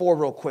number 4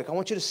 real quick. I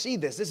want you to see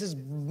this. This is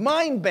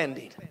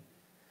mind-bending.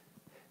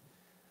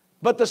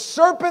 But the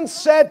serpent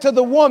said to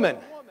the woman,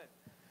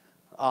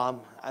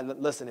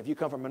 listen, if you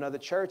come from another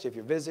church, if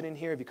you're visiting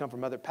here, if you come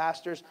from other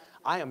pastors,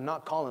 I am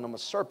not calling them a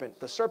serpent.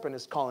 The serpent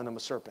is calling them a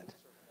serpent.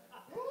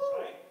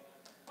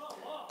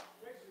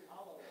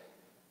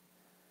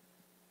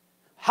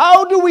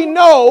 How do we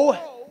know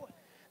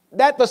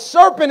that the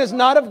serpent is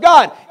not of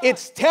God?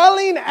 It's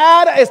telling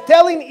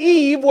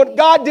Eve what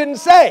God didn't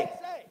say.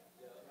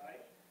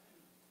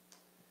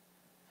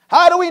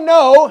 How do we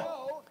know?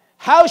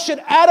 How should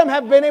Adam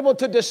have been able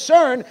to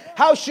discern?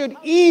 How should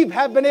Eve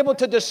have been able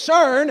to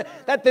discern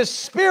that this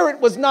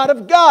spirit was not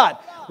of God?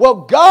 Well,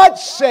 God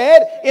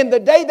said, in the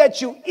day that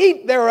you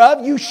eat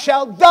thereof, you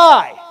shall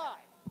die.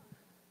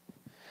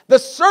 The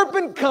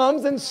serpent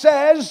comes and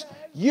says,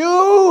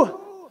 you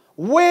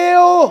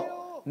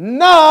will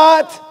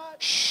not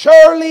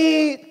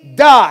surely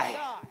die.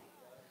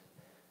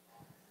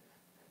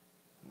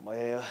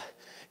 Well,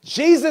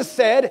 Jesus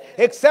said,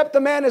 except a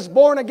man is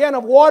born again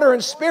of water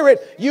and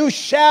spirit, you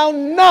shall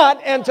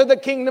not enter the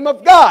kingdom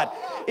of God.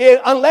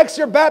 Unless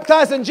you're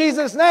baptized in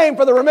Jesus' name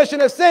for the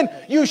remission of sin,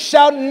 you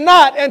shall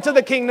not enter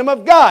the kingdom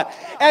of God.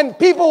 And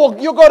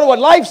you'll go to a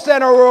Life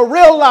Center or a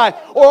Real Life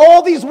or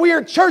all these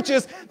weird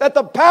churches that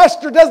the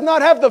pastor does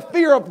not have the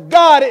fear of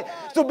God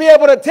to be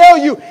able to tell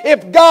you,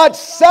 if God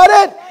said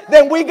it,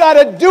 then we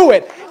got to do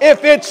it.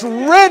 If it's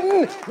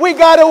written, we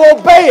got to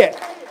obey it.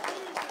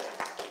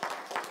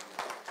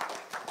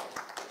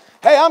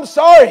 Hey, I'm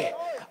sorry.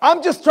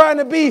 I'm just trying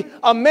to be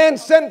a man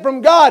sent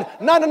from God,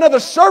 not another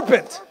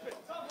serpent.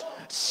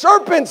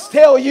 Serpents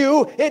tell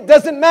you it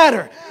doesn't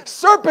matter.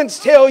 Serpents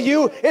tell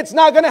you it's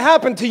not going to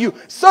happen to you.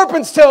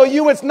 Serpents tell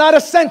you it's not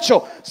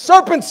essential.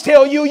 Serpents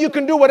tell you you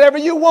can do whatever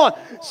you want.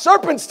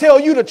 Serpents tell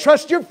you to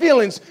trust your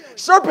feelings.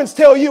 Serpents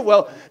tell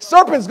you,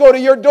 serpents go to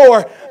your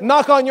door,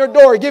 knock on your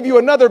door, give you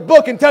another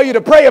book and tell you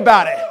to pray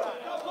about it.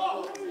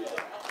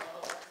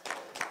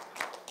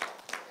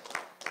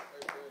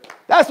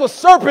 That's what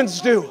serpents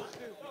do.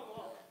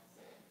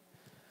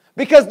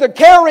 Because they're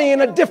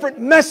carrying a different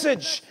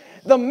message.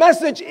 The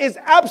message is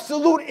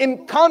absolute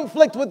in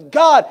conflict with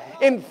God.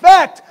 In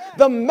fact,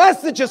 the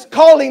message is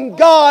calling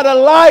God a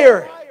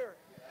liar.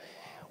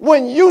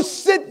 When you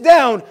sit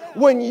down,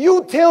 when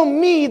you tell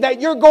me that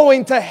you're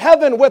going to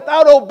heaven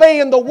without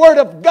obeying the word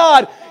of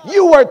God,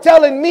 you are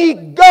telling me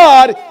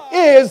God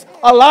is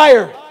a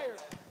liar.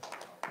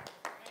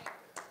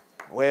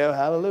 Well,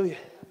 hallelujah.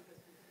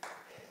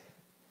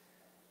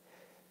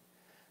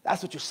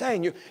 That's what you're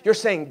saying. You're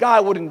saying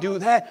God wouldn't do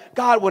that.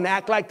 God wouldn't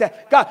act like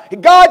that.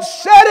 God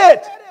said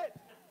it.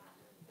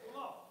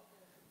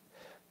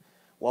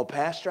 Well,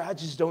 Pastor, I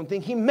just don't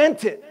think he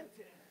meant it.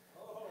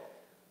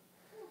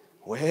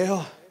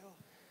 Well,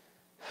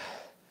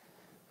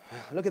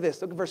 look at this.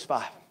 Look at verse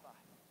 5.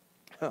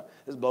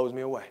 This blows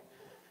me away.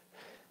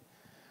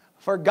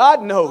 For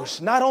God knows,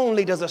 not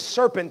only does a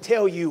serpent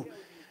tell you,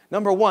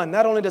 number one,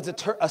 not only does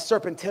a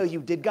serpent tell you,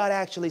 did God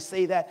actually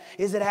say that?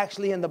 Is it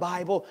actually in the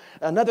Bible?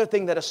 Another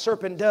thing that a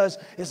serpent does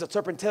is a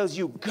serpent tells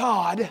you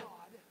God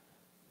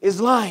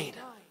is lying.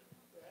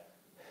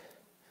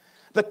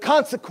 The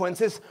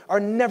consequences are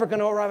never going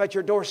to arrive at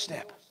your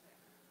doorstep.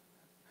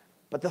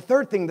 But the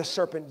third thing the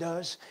serpent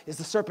does is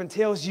the serpent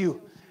tells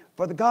you,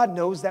 for the God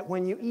knows that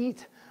when you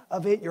eat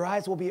of it, your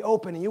eyes will be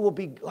open and you will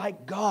be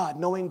like God,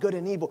 knowing good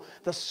and evil.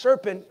 The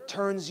serpent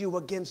turns you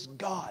against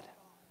God.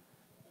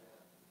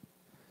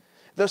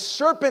 The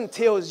serpent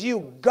tells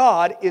you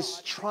God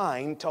is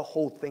trying to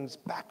hold things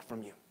back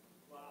from you.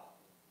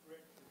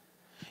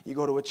 You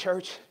go to a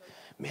church,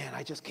 man,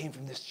 I just came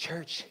from this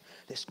church,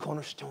 this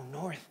Cornerstone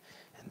North,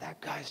 and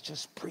that guy's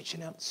just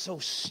preaching out so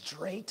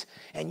straight.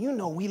 And you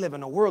know we live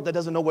in a world that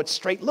doesn't know what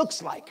straight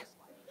looks like.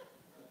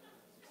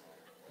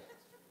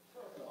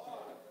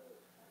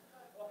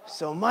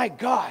 So my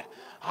God,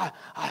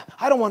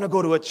 I don't want to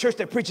go to a church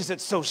that preaches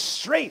it so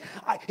straight.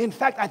 In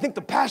fact, I think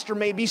the pastor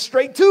may be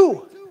straight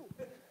too.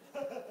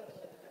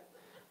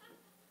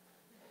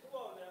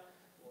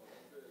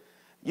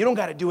 You don't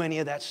got to do any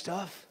of that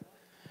stuff.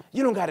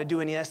 You don't got to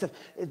do any of that stuff.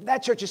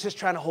 That church is just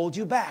trying to hold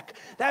you back.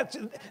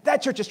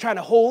 That church is trying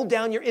to hold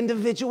down your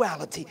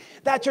individuality.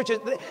 That church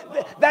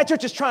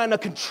is trying to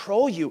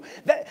control you.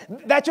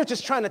 That church is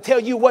trying to tell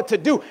you what to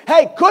do.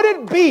 Hey, could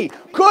it be,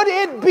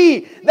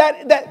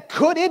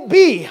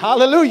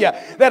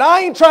 hallelujah, that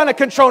I ain't trying to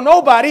control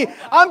nobody.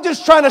 I'm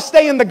just trying to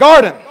stay in the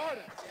garden.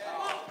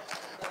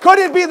 Could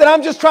it be that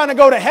I'm just trying to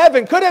go to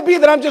heaven? Could it be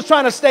that I'm just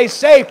trying to stay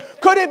safe?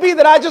 Could it be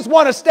that I just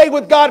want to stay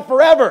with God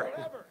forever?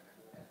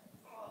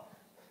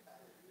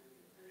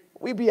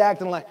 We be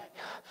acting like,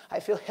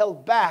 I feel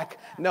held back.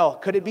 No,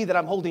 could it be that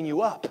I'm holding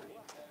you up?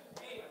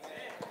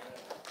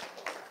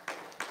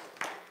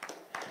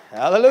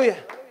 Hallelujah.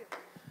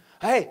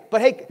 Hey,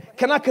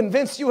 can I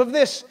convince you of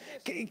this?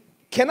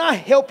 Can I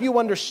help you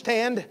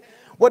understand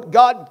what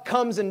God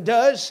comes and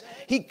does?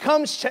 He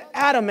comes to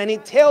Adam and he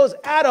tells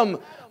Adam,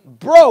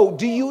 bro,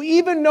 do you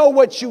even know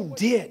what you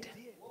did?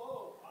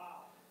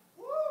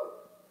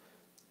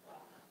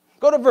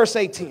 Go to verse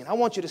 18. I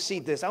want you to see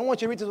this. I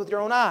want you to read this with your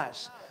own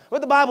eyes. What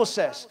the Bible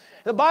says.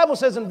 The Bible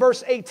says in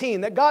verse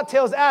 18 that God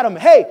tells Adam,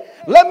 hey,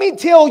 let me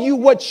tell you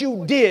what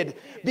you did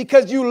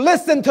because you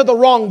listened to the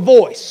wrong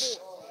voice.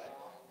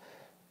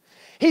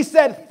 He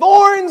said,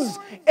 thorns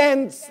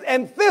and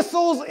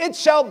thistles it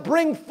shall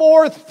bring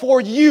forth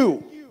for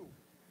you.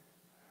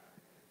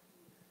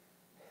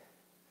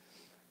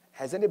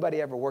 Has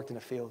anybody ever worked in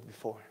a field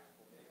before?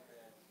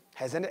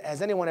 Has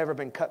anyone ever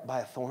been cut by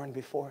a thorn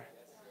before?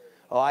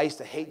 Oh, I used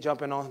to hate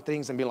jumping on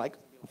things and be like,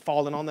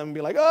 falling on them and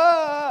be like,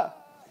 ah!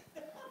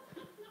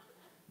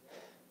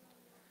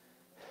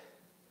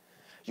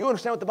 You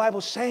understand what the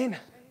Bible's saying?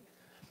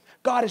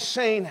 God is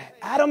saying,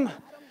 Adam,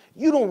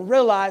 you don't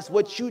realize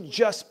what you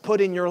just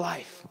put in your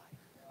life.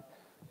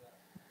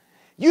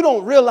 You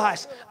don't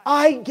realize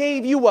I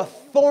gave you a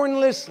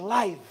thornless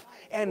life,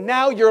 and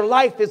now your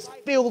life is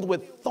filled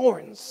with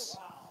thorns.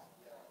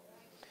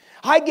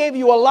 I gave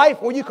you a life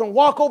where you can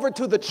walk over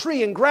to the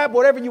tree and grab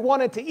whatever you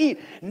wanted to eat.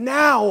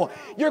 Now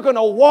you're going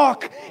to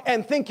walk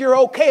and think you're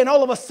okay. And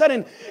all of a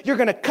sudden you're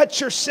going to cut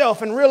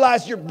yourself and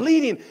realize you're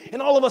bleeding.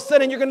 And all of a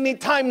sudden you're going to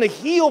need time to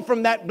heal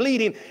from that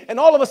bleeding. And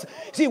all of us,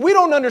 see, we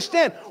don't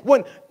understand.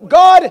 When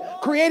God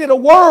created a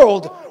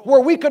world where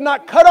we could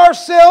not cut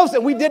ourselves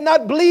and we did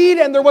not bleed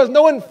and there was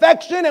no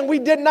infection and we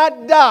did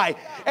not die.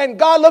 And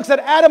God looks at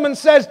Adam and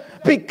says,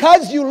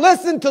 because you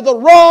listened to the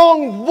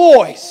wrong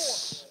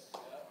voice.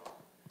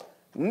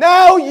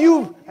 Now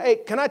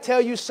hey, can I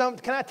tell you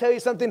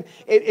something?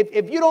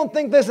 If you don't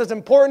think this is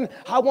important,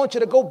 I want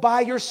you to go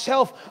buy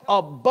yourself a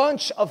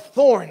bunch of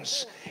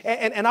thorns.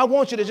 And I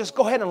want you to just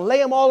go ahead and lay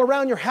them all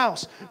around your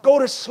house. Go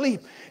to sleep.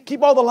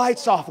 Keep all the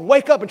lights off.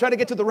 Wake up and try to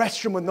get to the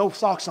restroom with no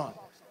socks on.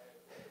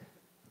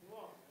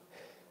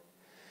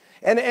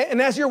 And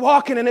as you're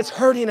walking and it's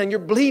hurting and you're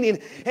bleeding,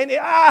 and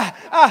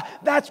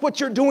that's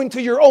what you're doing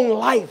to your own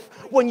life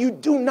when you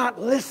do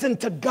not listen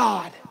to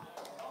God.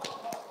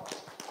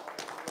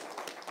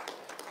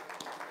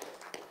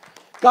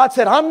 God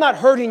said, I'm not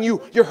hurting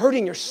you, you're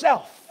hurting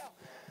yourself.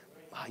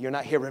 You're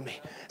not hearing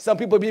me. Some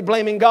people be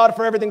blaming God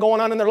for everything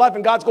going on in their life,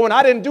 and God's going,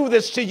 I didn't do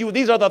this to you.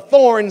 These are the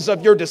thorns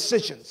of your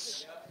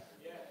decisions.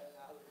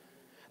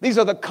 These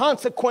are the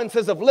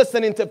consequences of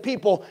listening to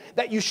people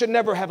that you should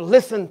never have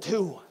listened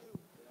to.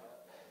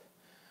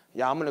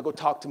 Yeah, I'm gonna go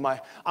talk to my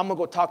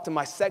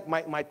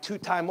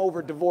two-time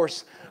over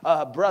divorce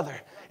brother,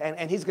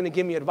 and he's gonna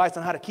give me advice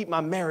on how to keep my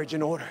marriage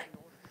in order.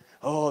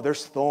 Oh,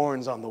 there's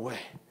thorns on the way.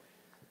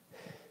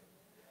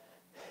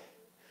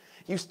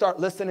 You start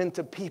listening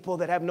to people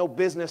that have no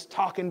business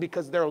talking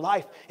because their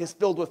life is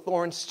filled with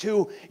thorns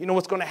too. You know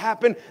what's going to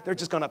happen? They're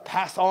just going to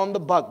pass on the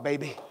buck,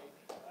 baby.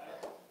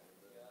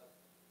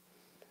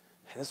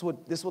 And this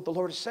is what the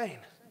Lord is saying.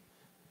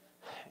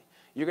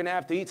 You're going to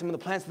have to eat some of the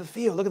plants of the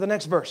field. Look at the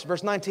next verse,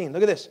 verse 19.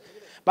 Look at this.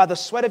 By the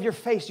sweat of your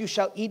face you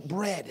shall eat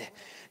bread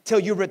till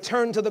you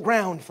return to the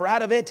ground. For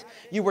out of it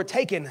you were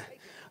taken.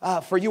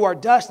 For you are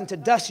dust, and to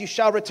dust you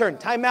shall return.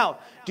 Time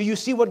out. Do you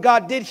see what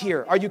God did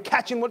here? Are you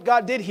catching what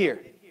God did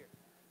here?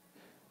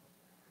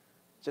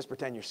 Just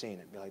pretend you're seeing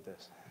it. Be like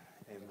this.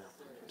 Amen.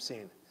 I'm seeing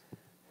it.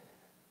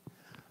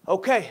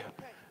 Okay.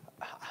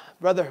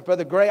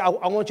 Brother Gray, I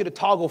want you to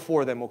toggle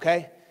for them,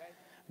 okay?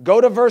 Go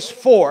to verse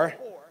 4.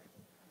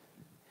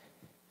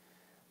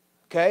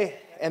 Okay?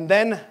 And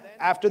then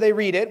after they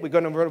read it, we're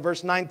going to go to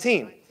verse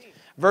 19.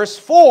 Verse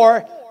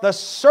 4, the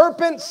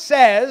serpent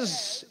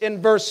says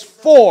in verse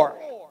 4,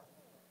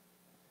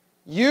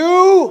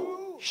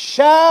 you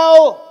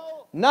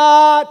shall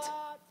not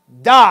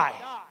die.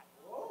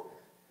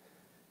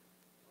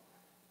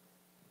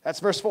 That's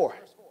verse 4.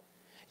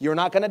 You're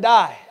not going to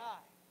die.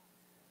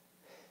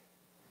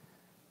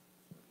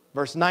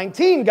 Verse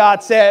 19,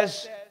 God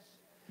says,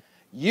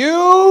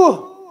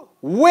 you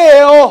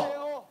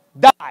will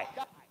die.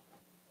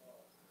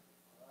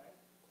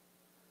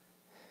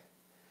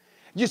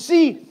 You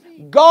see,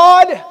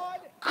 God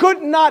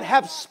could not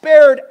have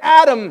spared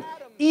Adam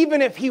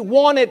even if he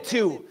wanted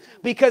to,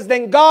 because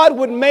then God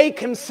would make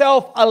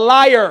himself a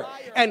liar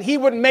and he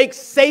would make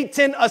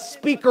Satan a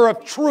speaker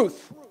of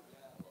truth.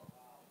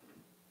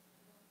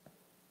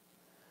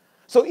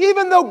 So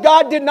even though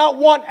God did not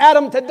want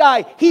Adam to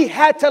die, he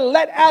had to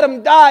let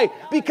Adam die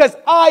because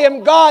I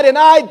am God and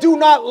I do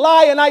not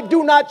lie and I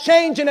do not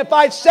change. And if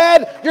I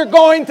said you're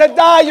going to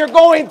die, you're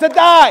going to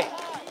die.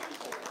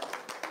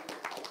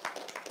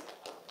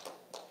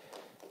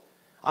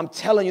 I'm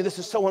telling you, this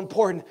is so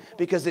important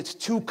because it's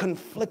two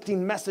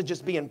conflicting messages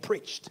being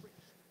preached.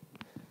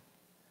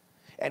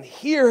 And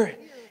here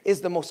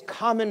is the most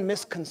common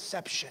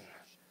misconception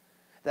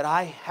that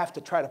I have to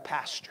try to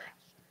pastor.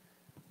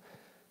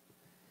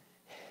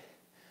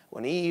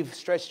 When Eve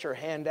stretched her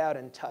hand out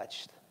and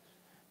touched,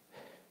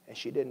 and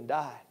she didn't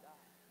die,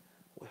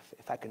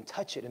 if I can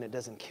touch it and it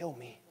doesn't kill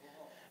me,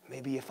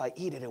 maybe if I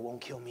eat it, it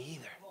won't kill me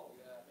either.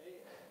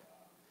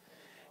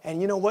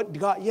 And you know what?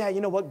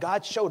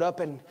 God showed up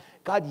and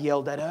God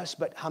yelled at us,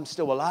 but I'm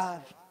still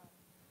alive.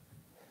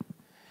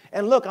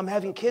 And look, I'm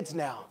having kids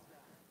now.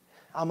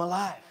 I'm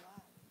alive.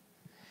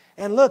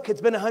 And look,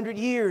 it's been 100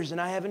 years and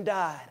I haven't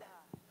died.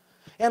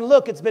 And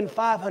look, it's been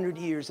 500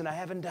 years and I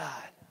haven't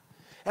died.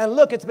 And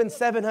look, it's been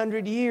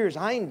 700 years.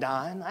 I ain't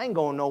dying. I ain't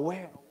going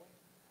nowhere.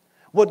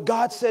 What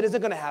God said isn't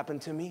going to happen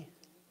to me.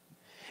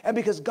 And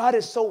because God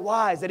is so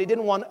wise that he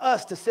didn't want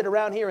us to sit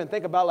around here and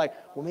think about like,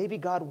 well, maybe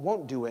God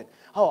won't do it.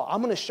 Oh,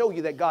 I'm going to show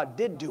you that God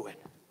did do it.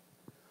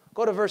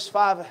 Go to verse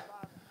 5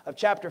 of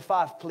chapter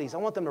 5, please. I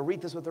want them to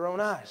read this with their own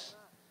eyes.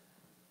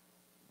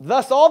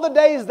 Thus all the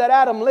days that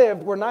Adam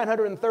lived were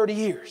 930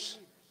 years.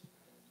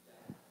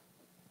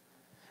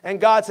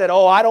 And God said,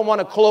 oh, I don't want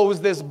to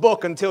close this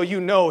book until you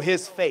know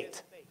his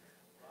fate.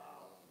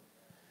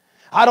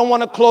 I don't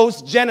want to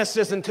close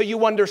Genesis until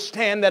you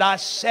understand that I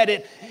said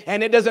it.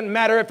 And it doesn't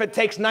matter if it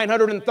takes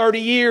 930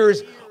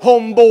 years.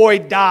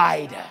 Homeboy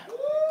died.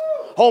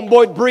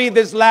 Homeboy breathed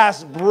his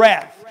last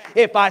breath.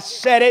 If I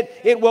said it,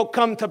 it will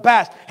come to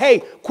pass.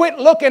 Hey, quit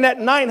looking at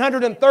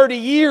 930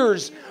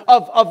 years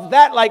of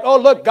that like, oh,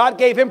 look, God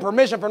gave him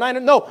permission for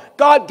 900. No,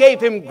 God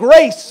gave him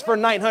grace for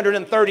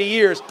 930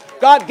 years.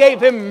 God gave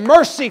him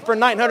mercy for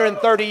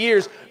 930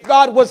 years.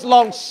 God was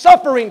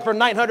long-suffering for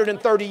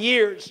 930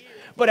 years.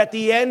 But at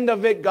the end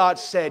of it, God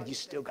said, you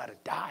still got to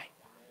die.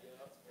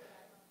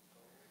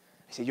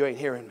 He said, you ain't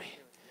hearing me.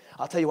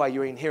 I'll tell you why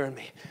you ain't hearing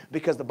me.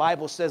 Because the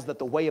Bible says that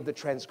the way of the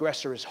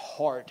transgressor is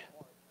hard.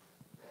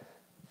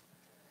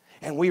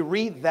 And we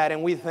read that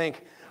and we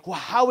think, well,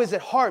 how is it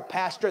hard,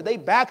 Pastor? They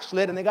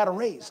backslid and they got a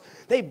raise.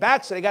 They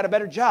backslid, they got a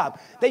better job.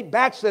 They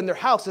backslid and their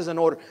house is in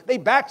order. They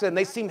backslid and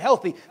they seem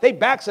healthy. They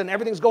backslid and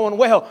everything's going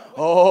well.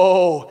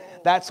 Oh,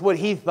 that's what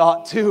he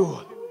thought too.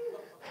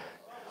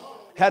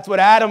 That's what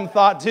Adam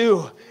thought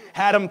too.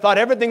 Adam thought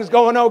everything's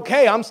going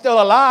okay. I'm still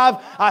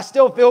alive. I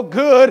still feel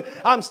good.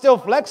 I'm still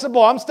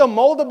flexible. I'm still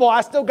moldable.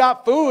 I still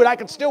got food. I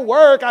can still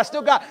work. I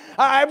still got,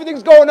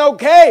 everything's going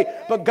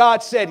okay. But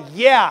God said,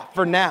 yeah,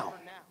 for now.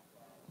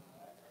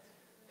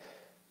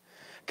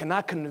 Can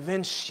I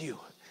convince you?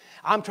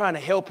 I'm trying to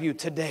help you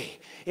today.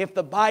 If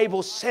the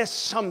Bible says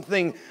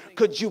something,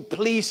 could you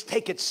please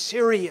take it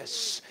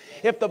serious?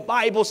 If the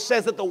Bible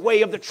says that the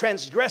way of the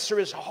transgressor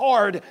is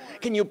hard,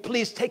 can you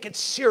please take it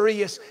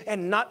serious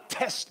and not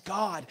test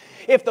God?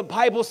 If the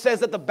Bible says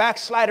that the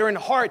backslider in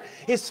heart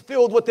is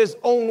filled with his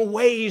own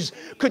ways,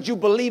 could you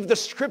believe the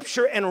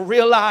scripture and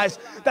realize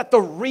that the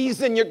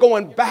reason you're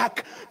going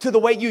back to the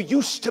way you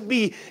used to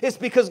be is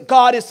because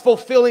God is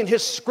fulfilling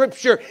his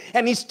scripture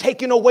and he's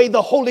taking away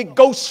the Holy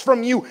Ghost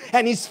from you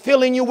and he's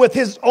filling you with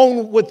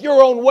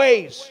your own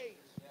ways.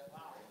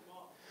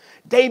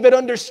 David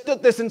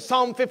understood this in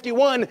Psalm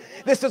 51.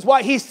 This is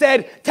why he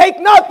said, take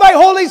not thy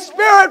Holy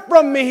Spirit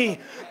from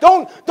me.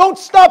 Don't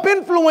stop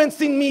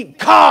influencing me,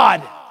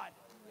 God.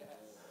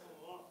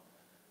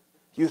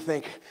 You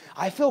think,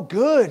 I feel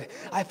good.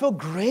 I feel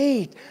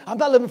great. I'm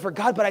not living for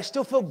God, but I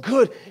still feel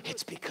good.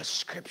 It's because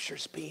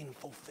Scripture's being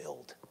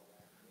fulfilled.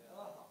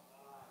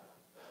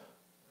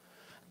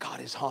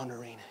 God is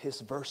honoring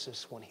his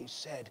verses when he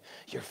said,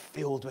 you're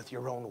filled with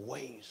your own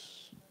ways.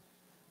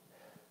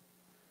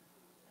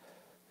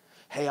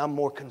 Hey, I'm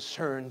more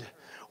concerned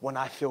when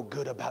I feel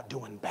good about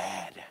doing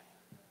bad.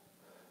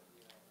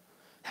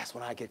 That's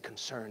when I get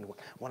concerned.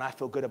 When I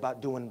feel good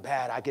about doing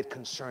bad, I get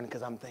concerned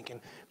because I'm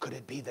thinking, could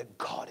it be that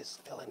God is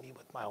filling me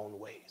with my own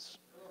ways?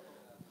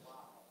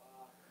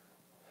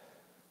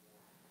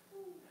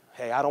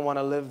 Hey, I don't want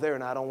to live there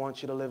and I don't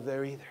want you to live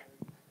there either.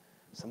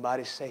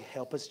 Somebody say,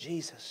 help us,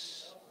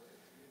 Jesus.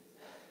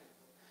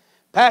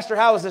 Pastor,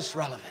 how is this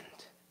relevant?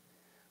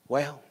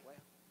 Well,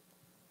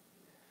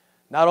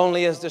 not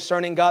only is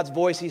discerning God's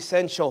voice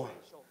essential,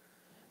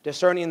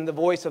 discerning the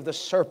voice of the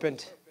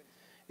serpent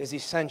is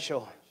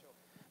essential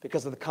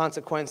because of the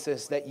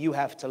consequences that you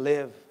have to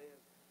live.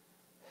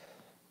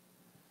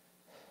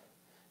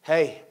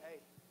 Hey,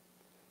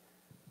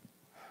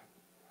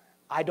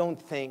 I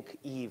don't think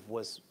Eve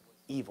was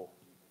evil.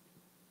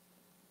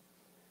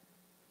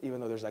 Even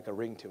though there's like a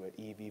ring to it,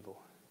 Eve,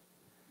 evil.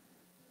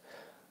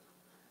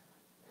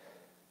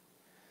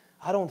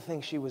 I don't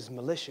think she was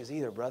malicious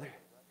either, brother.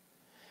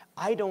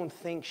 I don't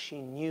think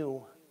she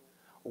knew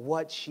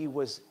what she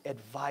was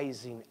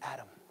advising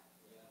Adam.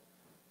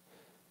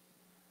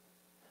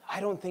 I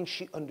don't think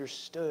she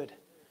understood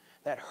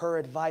that her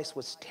advice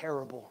was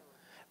terrible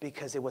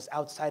because it was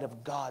outside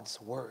of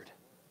God's word.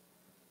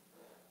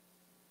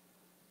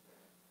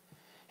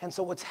 And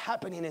so what's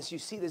happening is you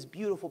see this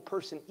beautiful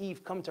person,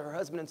 Eve, come to her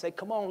husband and say,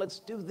 come on, let's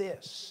do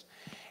this.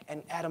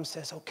 And Adam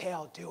says, okay,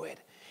 I'll do it.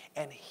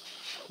 And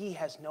he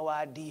has no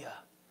idea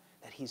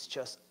that he's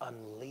just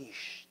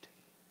unleashed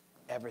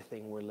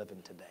everything we're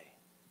living today.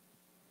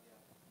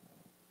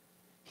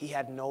 He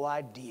had no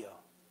idea.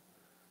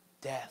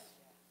 Death,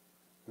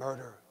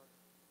 murder,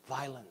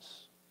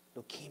 violence,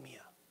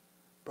 leukemia,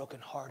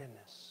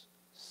 brokenheartedness,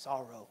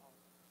 sorrow.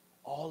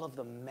 All of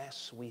the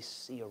mess we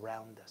see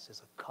around us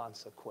is a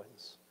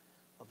consequence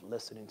of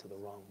listening to the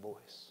wrong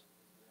voice.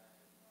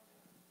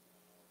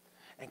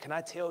 And can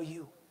I tell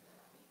you,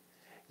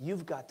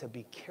 you've got to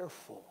be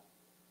careful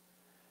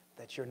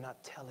that you're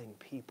not telling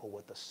people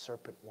what the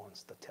serpent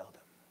wants to tell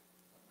them.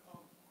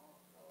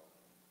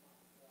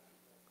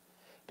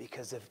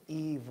 Because if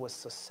Eve was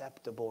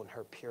susceptible in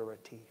her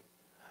purity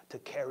to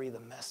carry the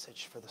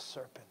message for the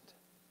serpent,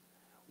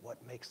 what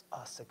makes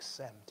us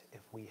exempt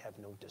if we have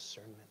no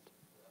discernment?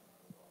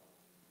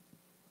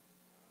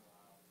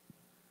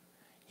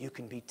 You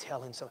can be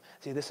telling some.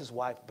 See, this is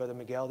why, Brother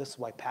Miguel, this is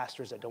why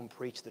pastors that don't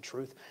preach the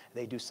truth,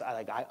 they do,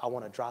 like, I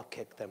want to drop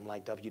kick them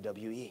like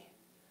WWE.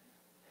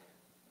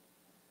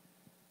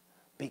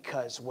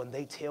 Because when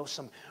they tell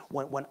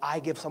when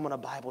I give someone a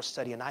Bible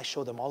study and I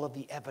show them all of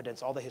the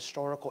evidence, all the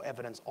historical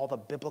evidence, all the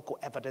biblical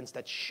evidence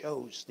that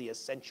shows the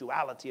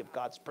essentiality of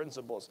God's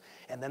principles,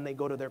 and then they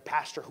go to their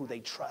pastor who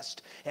they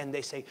trust and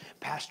they say,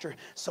 Pastor,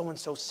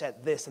 so-and-so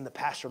said this, and the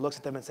pastor looks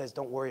at them and says,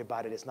 don't worry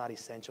about it, it's not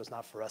essential, it's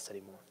not for us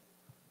anymore.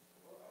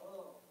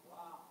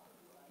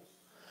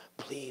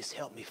 Please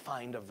help me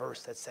find a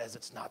verse that says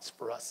it's not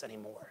for us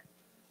anymore.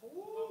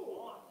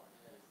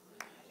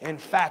 In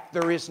fact,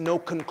 there is no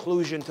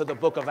conclusion to the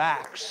book of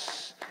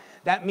Acts.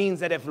 That means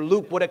that if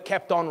Luke would have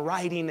kept on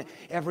writing,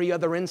 every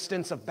other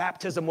instance of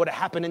baptism would have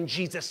happened in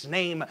Jesus'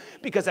 name,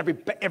 because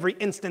every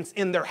instance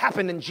in there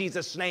happened in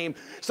Jesus' name.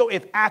 So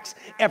if Acts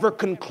ever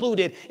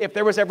concluded, if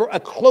there was ever a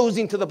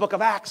closing to the book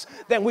of Acts,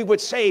 then we would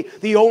say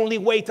the only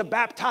way to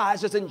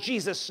baptize is in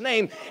Jesus'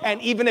 name.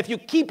 And even if you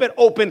keep it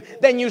open,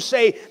 then you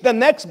say the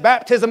next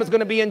baptism is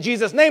going to be in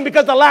Jesus' name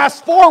because the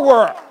last four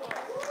were.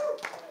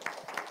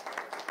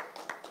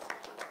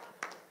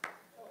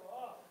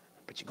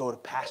 But you go to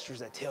pastors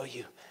that tell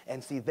you,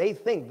 and see, they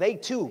think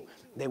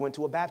they went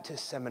to a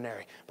Baptist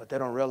seminary, but they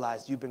don't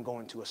realize you've been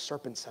going to a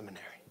serpent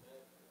seminary.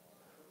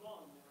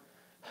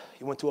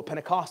 You went to a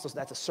Pentecostal,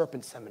 that's a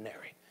serpent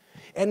seminary.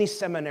 Any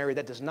seminary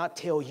that does not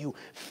tell you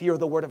fear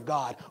the word of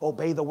God,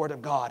 obey the word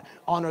of God,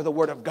 honor the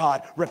word of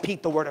God,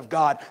 repeat the word of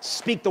God,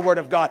 speak the word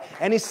of God.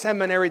 Any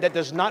seminary that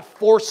does not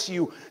force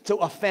you to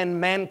offend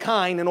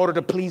mankind in order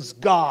to please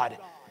God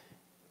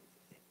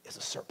is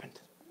a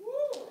serpent.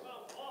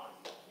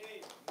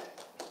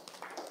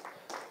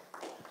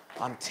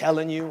 I'm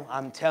telling you,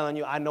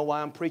 I know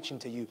why I'm preaching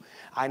to you.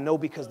 I know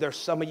because there's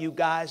some of you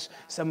guys,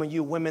 some of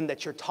you women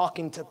that you're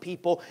talking to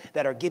people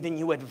that are giving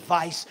you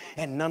advice,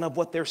 and none of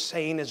what they're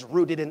saying is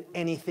rooted in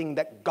anything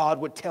that God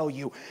would tell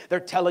you. They're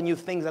telling you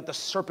things that the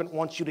serpent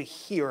wants you to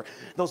hear.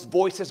 Those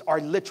voices are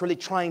literally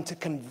trying to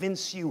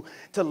convince you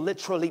to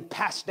literally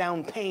pass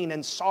down pain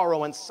and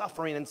sorrow and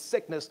suffering and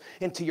sickness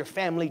into your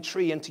family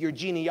tree, into your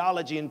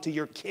genealogy, into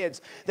your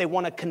kids. They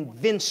want to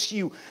convince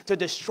you to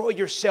destroy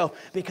yourself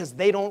because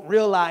they don't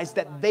realize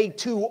that they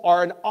too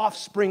are an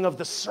offspring of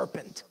the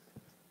serpent.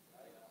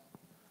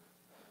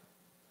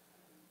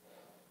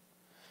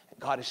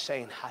 God is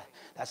saying,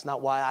 that's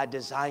not why I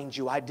designed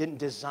you. I didn't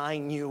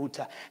design you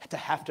to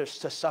have to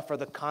suffer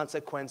the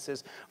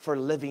consequences for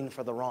living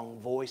for the wrong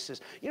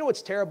voices. You know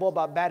what's terrible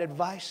about bad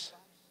advice?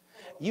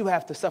 You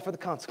have to suffer the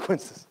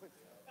consequences.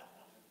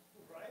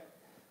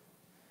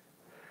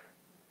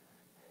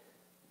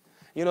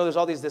 You know, there's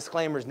all these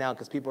disclaimers now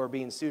because people are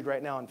being sued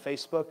right now on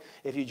Facebook.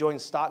 If you join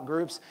stock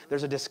groups,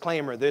 there's a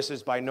disclaimer. This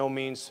is by no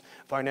means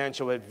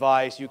financial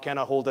advice. You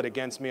cannot hold it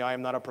against me. I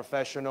am not a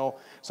professional,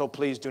 so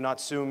please do not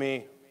sue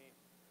me.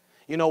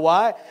 You know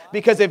why?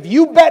 Because if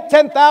you bet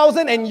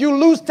 10,000 and you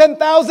lose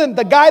 10,000,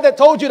 the guy that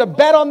told you to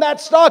bet on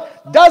that stock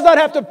does not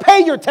have to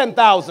pay your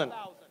 10,000.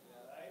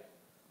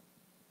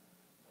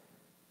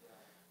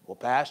 Well,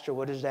 Pastor,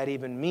 what does that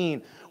even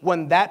mean?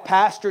 When that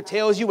pastor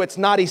tells you it's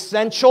not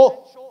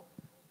essential,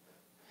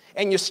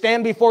 and you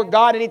stand before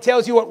God and He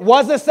tells you it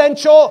was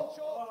essential,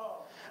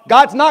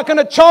 God's not going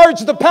to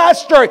charge the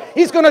pastor.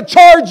 He's going to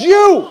charge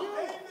you.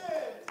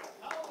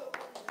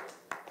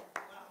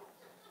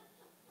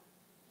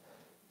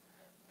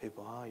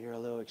 People, oh, you're a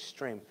little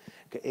extreme.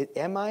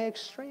 Am I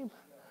extreme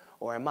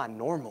or am I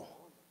normal?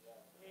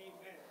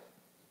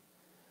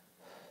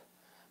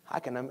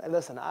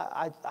 Listen,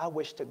 I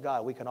wish to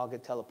God we can all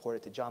get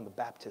teleported to John the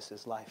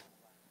Baptist's life.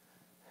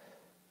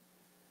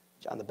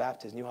 John the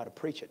Baptist knew how to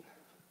preach it.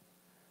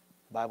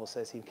 The Bible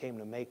says he came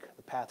to make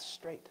the path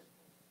straight.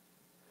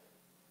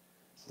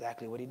 That's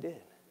exactly what he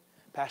did.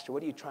 Pastor,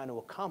 what are you trying to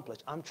accomplish?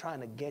 I'm trying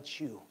to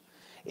get you.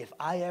 If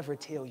I ever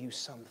tell you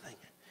something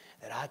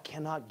that I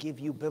cannot give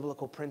you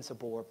biblical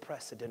principle or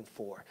precedent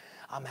for.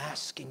 I'm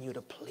asking you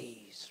to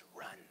please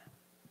run.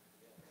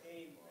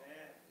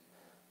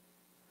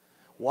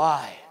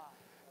 Why?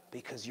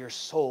 Because your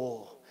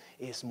soul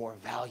is more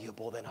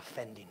valuable than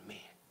offending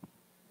me.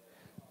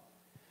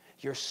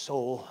 Your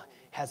soul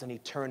has an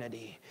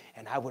eternity,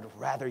 and I would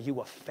rather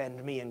you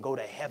offend me and go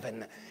to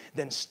heaven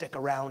than stick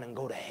around and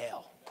go to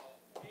hell.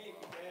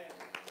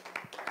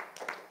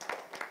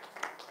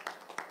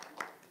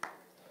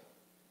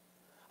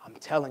 I'm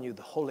telling you,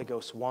 the Holy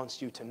Ghost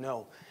wants you to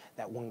know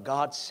that when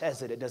God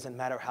says it, it doesn't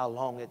matter how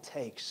long it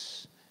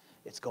takes,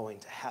 it's going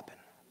to happen.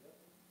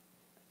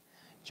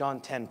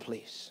 John 10,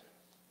 please.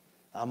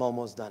 I'm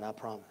almost done, I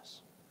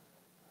promise.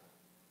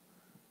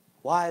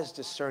 Why is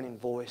discerning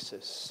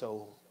voices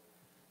so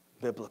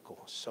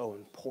biblical, so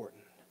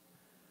important,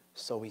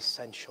 so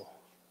essential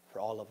for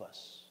all of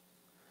us?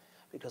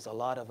 Because a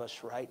lot of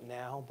us right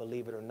now,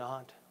 believe it or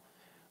not,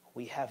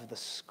 we have the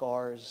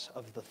scars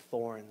of the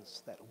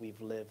thorns that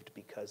we've lived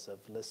because of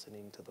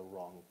listening to the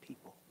wrong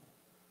people.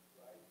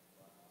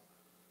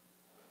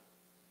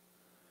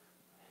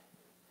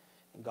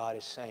 And God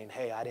is saying,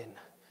 hey, I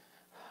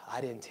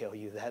didn't tell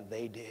you that,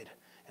 they did.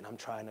 And I'm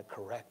trying to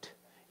correct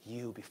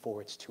you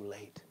before it's too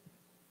late.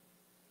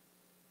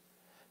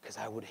 Because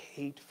I would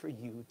hate for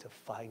you to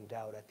find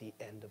out at the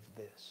end of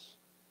this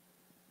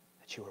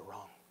that you were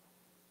wrong.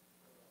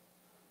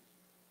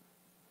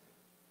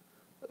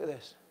 Look at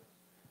this.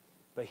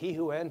 But he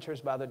who enters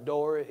by the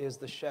door is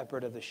the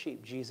shepherd of the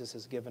sheep. Jesus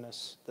has given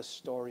us the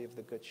story of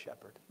the good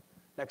shepherd.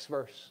 Next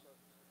verse.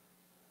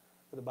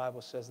 The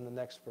Bible says in the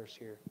next verse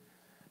here,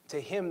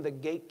 to him the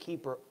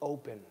gatekeeper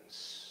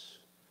opens.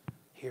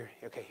 Here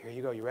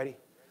you go. You ready?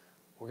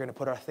 We're going to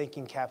put our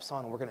thinking caps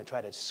on and we're going to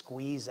try to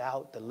squeeze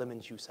out the lemon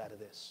juice out of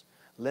this.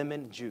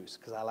 Lemon juice,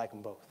 because I like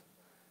them both.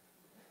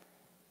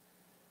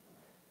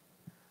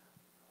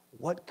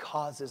 What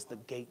causes the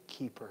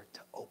gatekeeper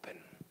to open?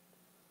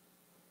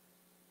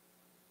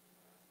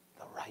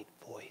 The right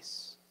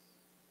voice.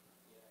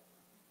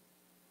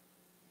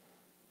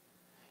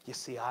 You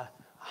see,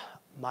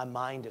 my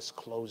mind is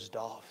closed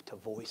off to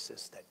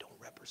voices that don't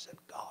represent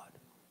God.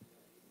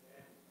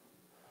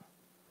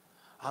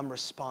 I'm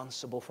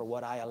responsible for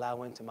what I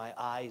allow into my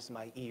eyes,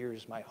 my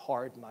ears, my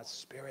heart, my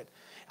spirit.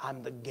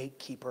 I'm the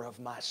gatekeeper of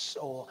my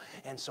soul,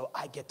 and so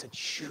I get to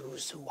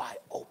choose who I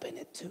open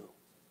it to.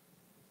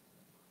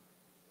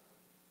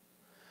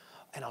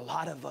 And a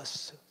lot of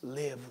us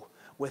live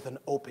with an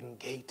open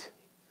gate,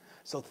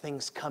 so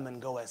things come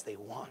and go as they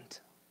want.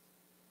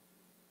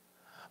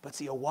 But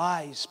see, a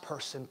wise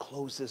person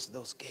closes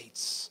those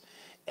gates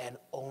and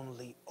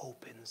only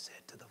opens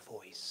it to the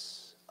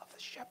voice of the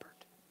shepherd.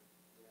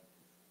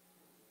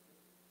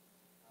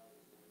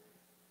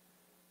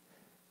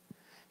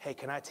 Hey,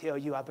 can I tell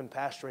you, I've been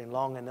pastoring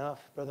long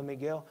enough, Brother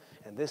Miguel,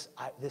 and this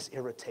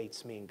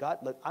irritates me. And God,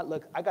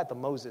 I got the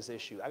Moses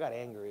issue. I got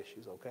anger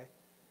issues, okay?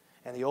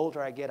 And the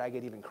older I get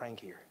even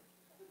crankier.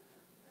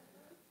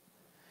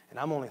 And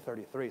I'm only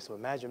 33, so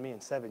imagine me in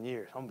 7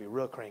 years. I'm going to be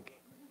real cranky.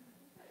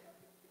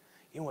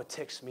 You know what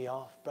ticks me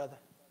off, brother?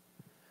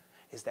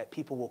 Is that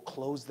people will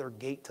close their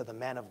gate to the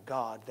man of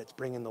God that's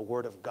bringing the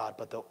word of God,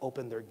 but they'll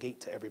open their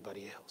gate to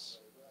everybody else.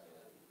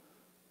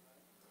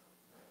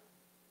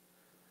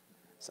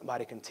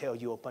 Somebody can tell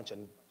you a bunch of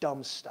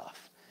dumb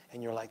stuff,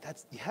 and you're like,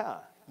 yeah,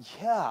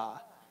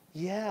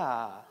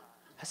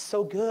 that's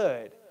so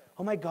good.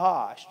 Oh my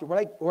gosh,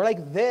 we're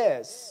like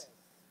this.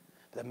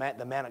 The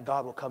man of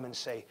God will come and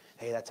say,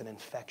 hey, that's an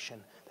infection.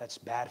 That's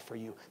bad for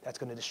you. That's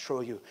going to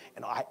destroy you.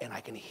 And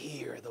I can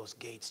hear those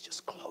gates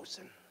just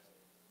closing.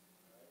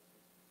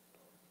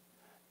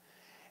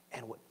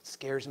 And what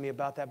scares me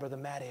about that, Brother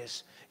Matt,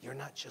 is you're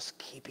not just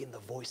keeping the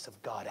voice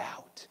of God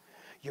out.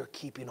 You're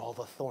keeping all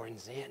the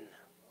thorns in.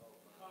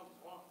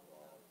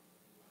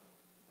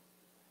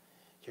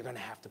 You're going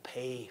to have to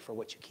pay for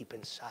what you keep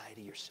inside of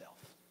yourself.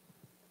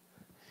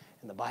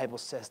 And the Bible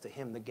says to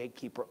him, the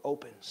gatekeeper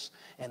opens,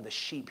 and the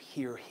sheep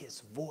hear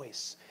his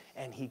voice,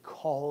 and he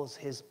calls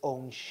his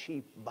own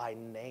sheep by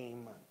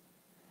name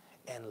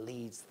and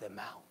leads them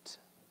out.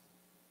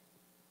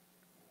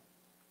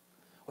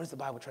 What is the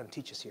Bible trying to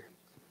teach us here?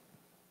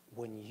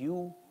 When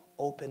you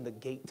open the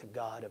gate to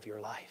God of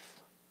your life,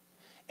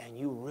 and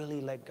you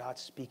really let God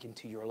speak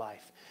into your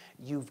life,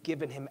 you've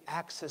given him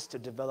access to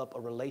develop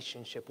a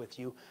relationship with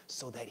you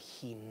so that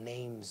he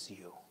names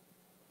you.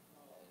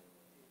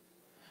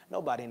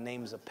 Nobody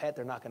names a pet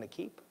they're not going to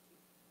keep.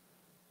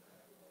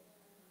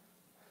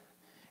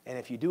 And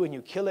if you do and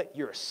you kill it,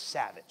 you're a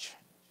savage.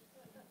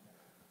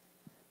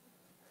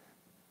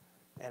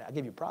 And I'll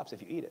give you props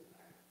if you eat it.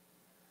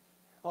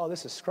 Oh,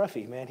 this is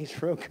Scruffy, man. He's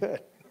real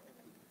good.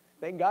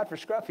 Thank God for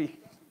Scruffy.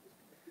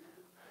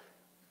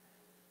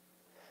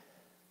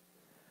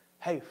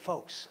 Hey,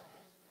 folks,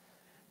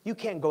 you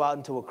can't go out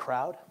into a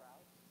crowd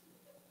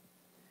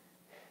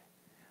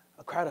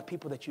of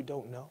people that you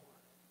don't know,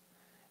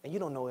 and you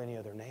don't know any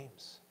of their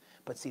names.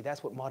 But see,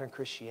 that's what modern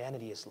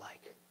Christianity is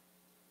like.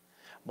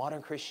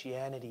 Modern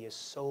Christianity is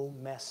so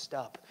messed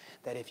up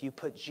that if you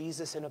put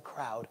Jesus in a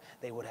crowd,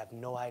 they would have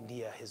no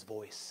idea his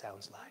voice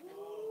sounds like.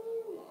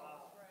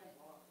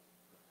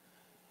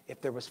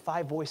 If there was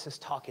 5 voices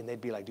talking,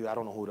 they'd be like, dude, I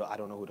don't know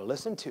who to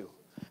listen to.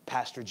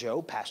 Pastor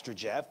Joe, Pastor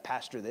Jeff,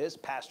 Pastor this,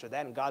 Pastor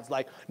that. And God's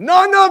like,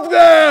 none of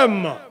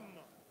them!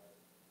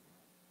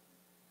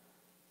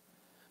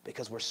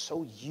 Because we're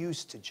so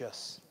used to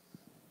just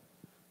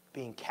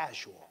being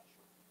casual.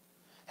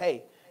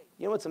 Hey,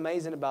 you know what's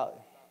amazing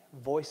about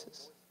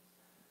voices?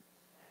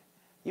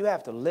 You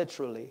have to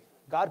literally,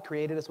 God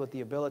created us with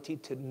the ability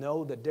to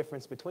know the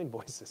difference between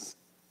voices.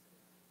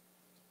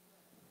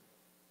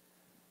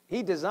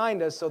 He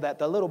designed us so that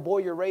the little boy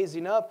you're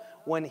raising up,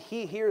 when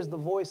he hears the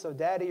voice of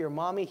daddy or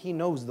mommy, he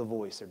knows the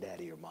voice of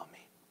daddy or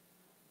mommy.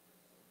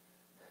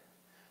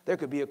 There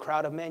could be a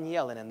crowd of men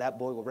yelling, and that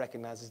boy will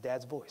recognize his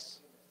dad's voice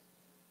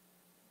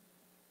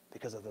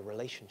because of the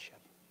relationship.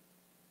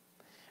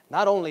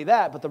 Not only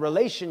that, but the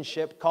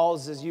relationship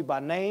calls you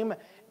by name,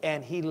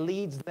 and he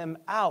leads them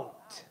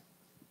out.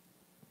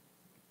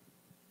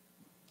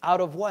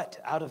 Out of what?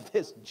 Out of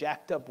this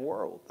jacked up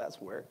world.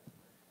 That's where.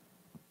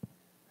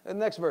 The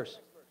next verse.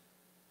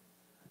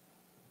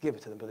 Give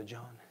it to them, Brother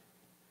John.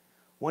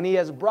 When he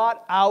has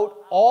brought out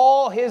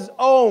all his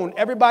own.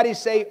 Everybody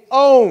say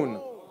own.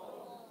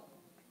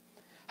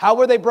 How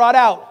were they brought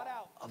out?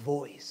 A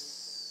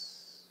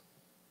voice.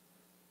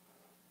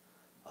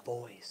 A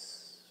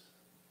voice.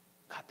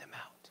 Got them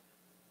out.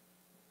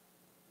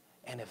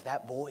 And if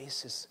that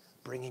voice is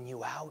bringing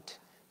you out,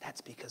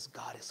 that's because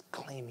God is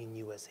claiming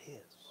you as his.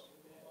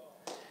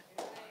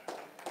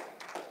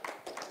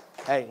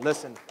 Hey,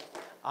 listen,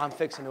 I'm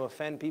fixing to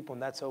offend people,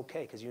 and that's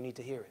okay, because you need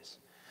to hear this.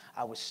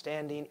 I was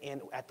standing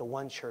at the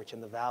one church in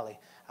the valley.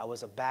 I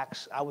was a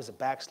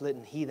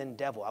backslidden heathen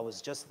devil. I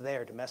was just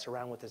there to mess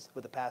around with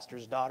the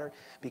pastor's daughter,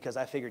 because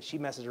I figured she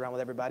messes around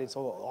with everybody, and so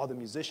all the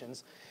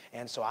musicians.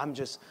 And so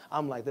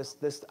I'm like this.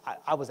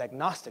 I was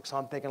agnostic, so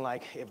I'm thinking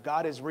like, if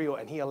God is real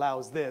and he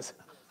allows this,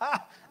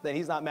 then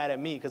he's not mad at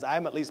me, because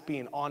I'm at least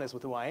being honest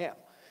with who I am.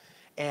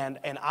 And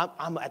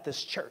I'm at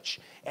this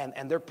church,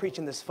 and they're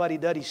preaching this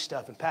fuddy-duddy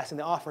stuff and passing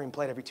the offering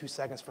plate every 2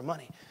 seconds for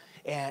money.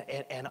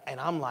 And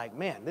I'm like,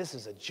 man, this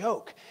is a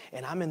joke.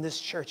 And I'm in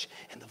this church,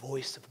 and the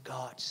voice of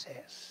God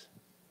says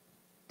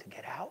to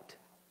get out.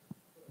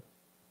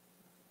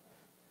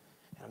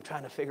 And I'm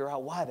trying to figure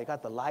out why. They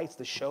got the lights,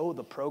 the show,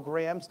 the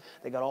programs.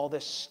 They got all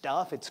this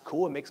stuff. It's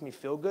cool. It makes me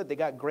feel good. They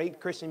got great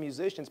Christian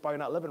musicians. Probably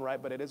not living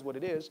right, but it is what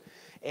it is.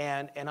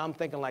 And I'm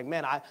thinking like,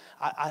 man,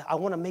 I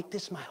want to make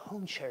this my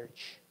home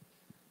church.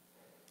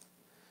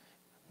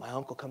 My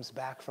uncle comes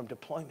back from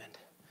deployment,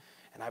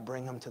 and I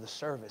bring him to the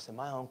service. And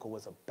my uncle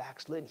was a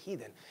backslidden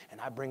heathen, and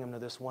I bring him to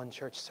this one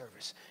church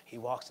service. He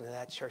walks into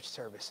that church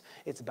service.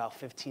 It's about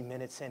 15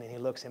 minutes in, and he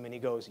looks at him and he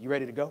goes, you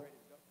ready to go?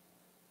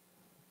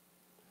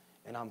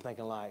 And I'm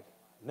thinking like,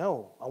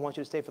 no, I want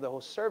you to stay for the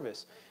whole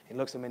service. He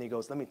looks at me and he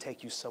goes, let me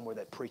take you somewhere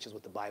that preaches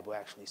what the Bible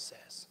actually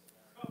says.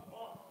 And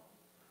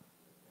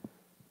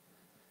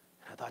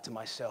I thought to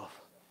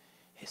myself,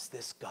 is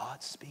this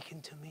God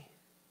speaking to me?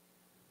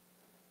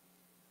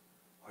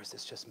 Or is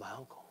this just my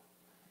uncle?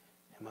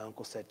 And my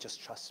uncle said,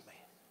 just trust me.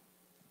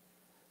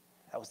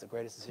 That was the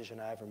greatest decision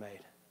I ever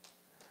made.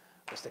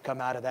 Was to come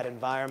out of that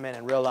environment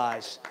and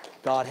realize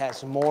God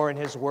has more in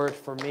his word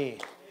for me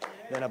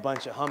than a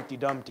bunch of Humpty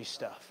Dumpty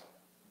stuff.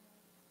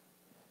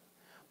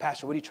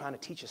 Pastor, what are you trying to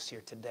teach us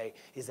here today?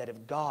 Is that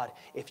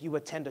if you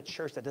attend a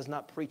church that does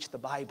not preach the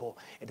Bible,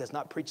 it does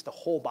not preach the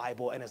whole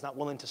Bible, and is not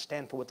willing to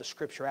stand for what the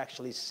scripture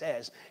actually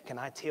says, can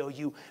I tell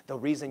you the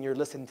reason you're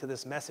listening to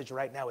this message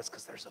right now is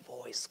because there's a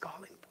voice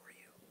calling for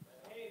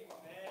you.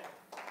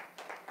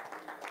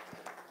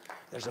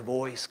 There's a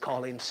voice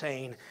calling,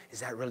 saying, is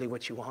that really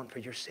what you want for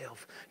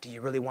yourself? Do you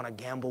really want to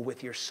gamble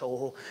with your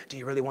soul? Do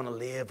you really want to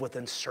live with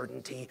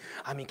uncertainty?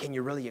 I mean, can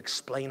you really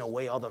explain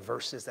away all the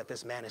verses that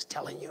this man is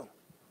telling you?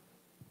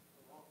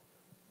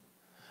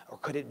 Or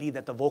could it be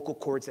that the vocal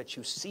cords that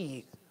you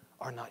see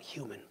are not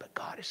human, but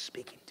God is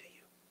speaking to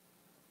you?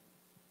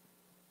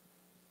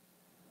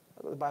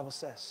 Look what the Bible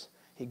says.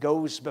 He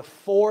goes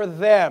before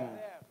them.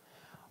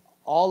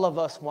 All of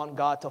us want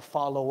God to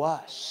follow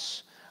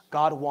us.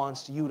 God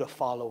wants you to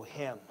follow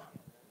him.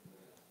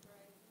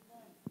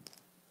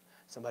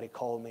 Somebody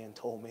called me and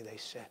told me, they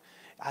said,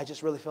 I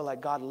just really feel like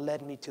God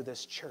led me to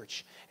this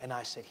church. And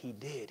I said, he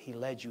did. He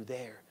led you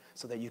there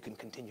so that you can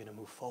continue to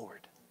move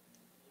forward.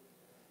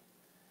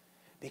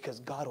 Because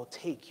God will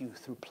take you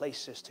through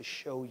places to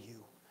show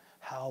you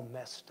how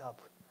messed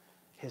up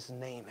his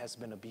name has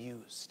been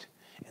abused.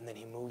 And then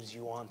he moves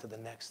you on to the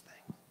next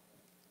thing.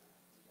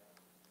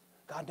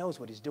 God knows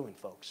what he's doing,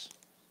 folks.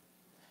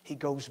 He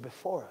goes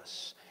before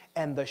us.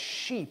 And the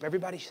sheep,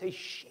 everybody say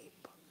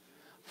sheep,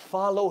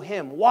 follow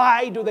him.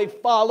 Why do they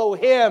follow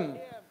him?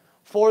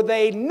 For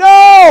they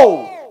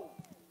know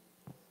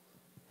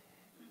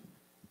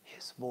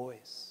his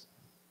voice.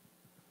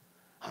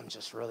 I'm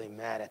just really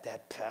mad at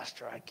that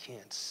pastor. I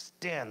can't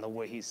stand the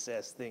way he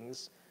says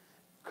things.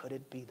 Could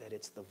it be that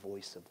it's the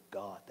voice of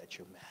God that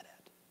you're mad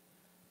at?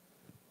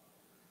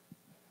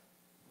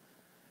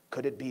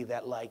 Could it be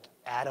that like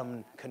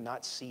Adam could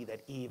not see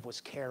that Eve was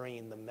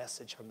carrying the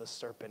message from the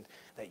serpent,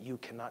 that you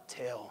cannot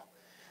tell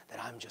that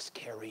I'm just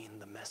carrying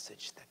the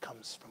message that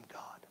comes from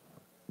God?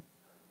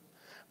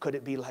 Could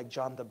it be like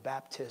John the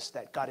Baptist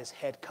that got his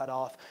head cut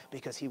off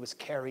because he was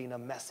carrying a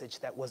message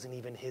that wasn't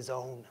even his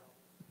own?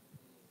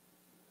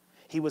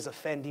 He was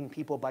offending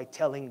people by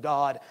telling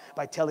God,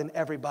 by telling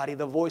everybody,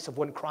 the voice of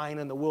one crying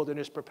in the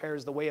wilderness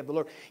prepares the way of the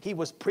Lord. He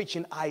was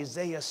preaching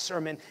Isaiah's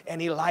sermon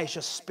and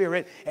Elijah's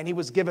spirit, and he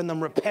was giving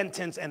them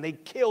repentance, and they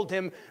killed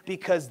him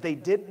because they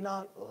did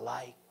not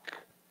like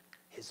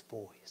his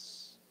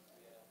voice.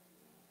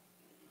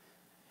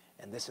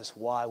 And this is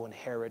why when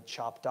Herod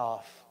chopped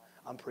off,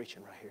 I'm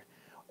preaching right here.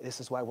 This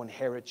is why when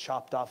Herod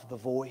chopped off the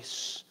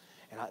voice,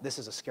 and this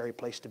is a scary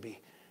place to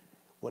be.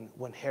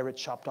 When Herod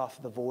chopped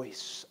off the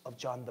voice of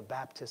John the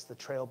Baptist, the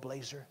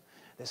trailblazer,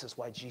 this is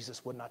why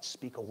Jesus would not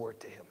speak a word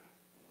to him.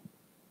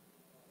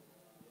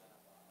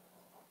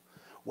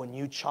 When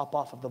you chop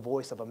off of the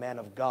voice of a man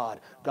of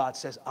God, God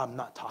says, I'm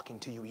not talking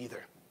to you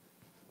either.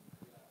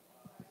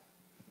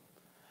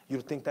 You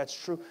think that's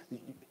true?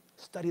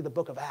 Study the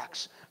book of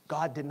Acts.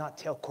 God did not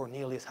tell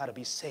Cornelius how to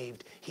be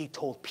saved. He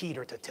told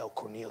Peter to tell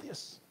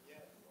Cornelius.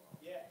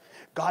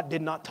 God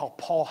did not tell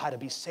Paul how to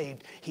be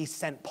saved. He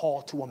sent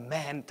Paul to a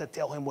man to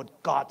tell him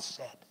what God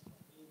said.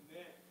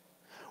 Amen.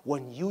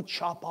 When you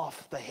chop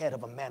off the head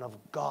of a man of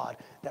God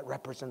that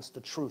represents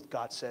the truth,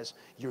 God says,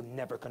 you're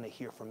never going to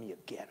hear from me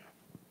again.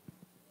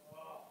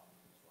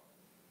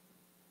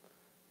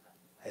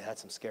 Hey,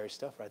 that's some scary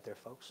stuff right there,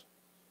 folks.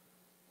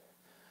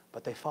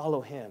 But they follow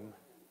him,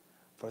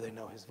 for they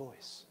know his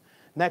voice.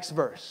 Next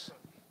verse.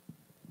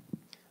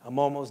 I'm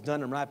almost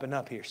done. I'm wrapping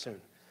up here soon.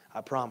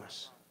 I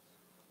promise.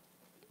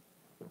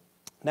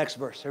 Next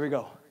verse, here we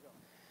go.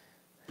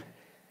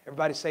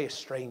 Everybody say a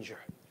stranger.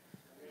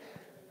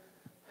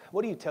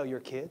 What do you tell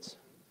your kids?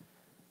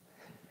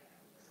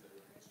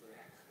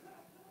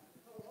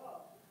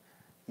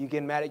 You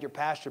get mad at your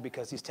pastor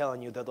because he's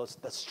telling you that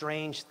the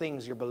strange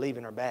things you're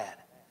believing are bad.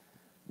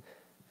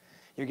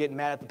 You're getting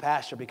mad at the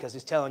pastor because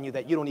he's telling you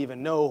that you don't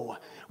even know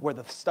where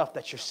the stuff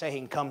that you're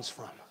saying comes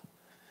from.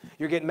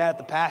 You're getting mad at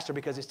the pastor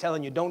because he's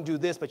telling you don't do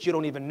this, but you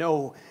don't even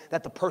know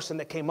that the person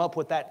that came up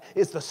with that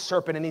is the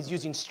serpent and he's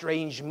using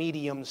strange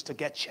mediums to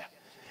get you.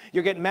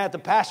 You're getting mad at the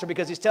pastor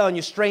because he's telling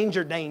you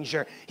stranger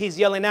danger. He's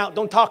yelling out,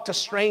 don't talk to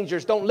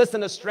strangers. Don't listen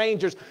to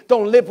strangers.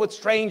 Don't live with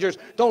strangers.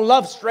 Don't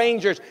love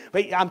strangers.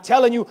 But I'm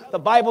telling you, the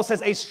Bible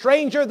says a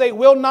stranger they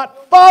will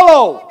not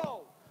follow.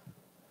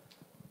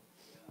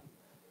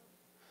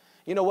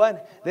 You know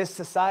what? This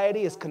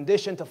society is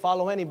conditioned to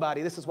follow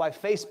anybody. This is why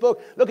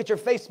Facebook, look at your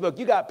Facebook.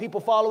 You got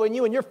people following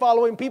you and you're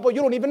following people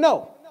you don't even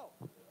know.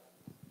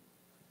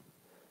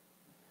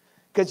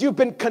 Because you've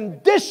been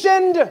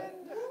conditioned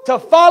to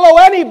follow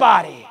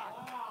anybody.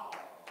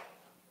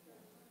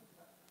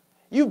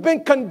 You've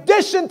been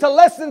conditioned to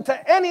listen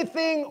to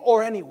anything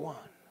or anyone.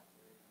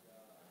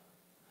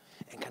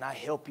 And can I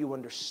help you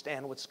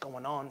understand what's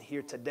going on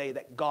here today?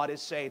 That God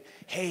is saying,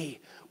 hey,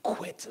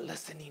 quit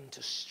listening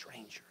to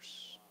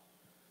strangers.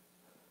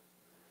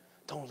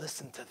 Don't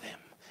listen to them.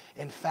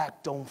 In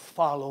fact, don't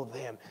follow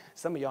them.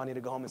 Some of y'all need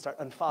to go home and start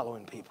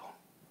unfollowing people.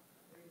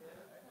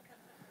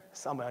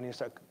 Some of y'all need to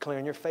start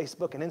clearing your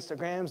Facebook and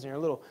Instagrams and your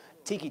little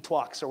tiki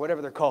twalks or whatever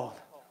they're called.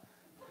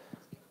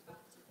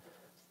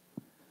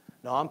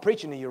 No, I'm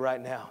preaching to you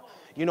right now.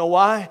 You know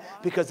why?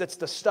 Because it's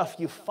the stuff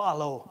you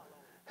follow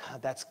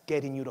that's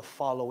getting you to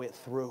follow it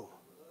through.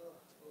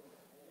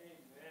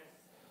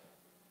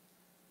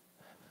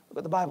 Look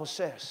what the Bible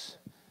says.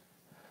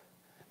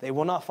 They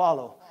will not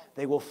follow.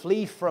 They will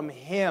flee from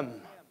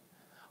him,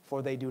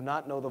 for they do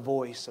not know the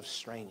voice of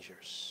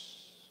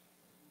strangers.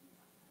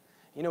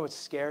 You know what's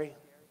scary?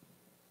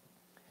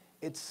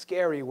 It's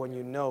scary when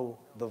you know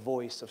the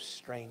voice of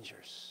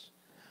strangers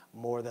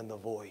more than the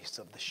voice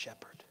of the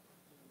shepherd.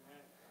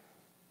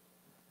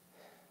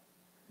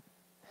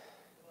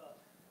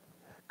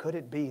 Could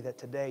it be that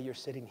today you're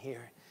sitting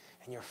here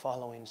and you're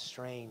following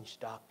strange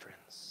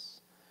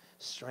doctrines,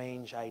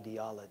 strange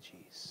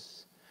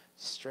ideologies,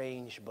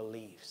 strange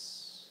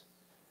beliefs?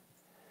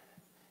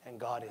 And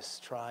God is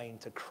trying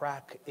to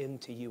crack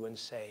into you and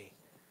say,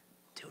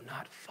 do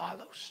not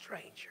follow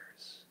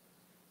strangers.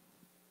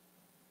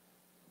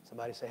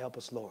 Somebody say, help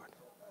us, Lord.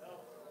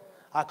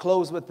 I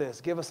close with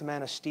this. Give us some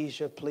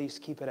anesthesia, please.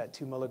 Keep it at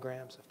 2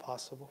 milligrams if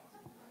possible.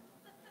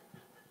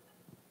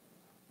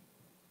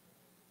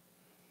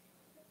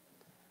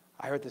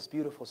 I heard this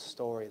beautiful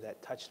story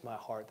that touched my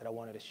heart that I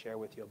wanted to share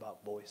with you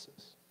about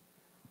voices.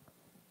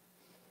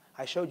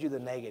 I showed you the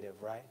negative,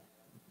 right?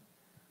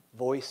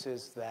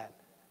 Voices that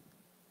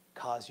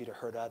cause you to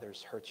hurt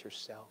others, hurt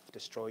yourself,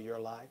 destroy your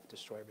life,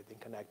 destroy everything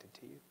connected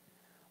to you.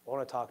 I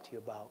want to talk to you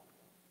about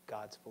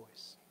God's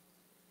voice.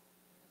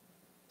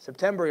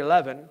 September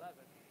 11,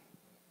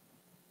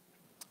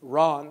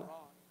 Ron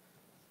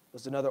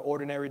was another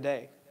ordinary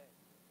day.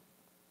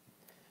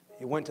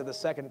 He went to the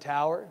second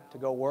tower to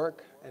go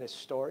work at his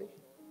story.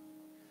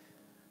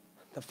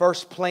 The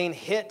first plane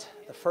hit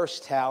the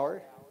first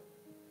tower.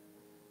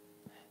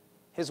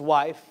 His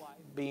wife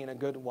being a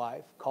good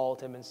wife,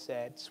 called him and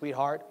said,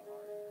 "Sweetheart,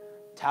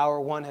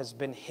 Tower 1 has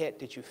been hit.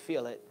 Did you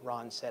feel it?"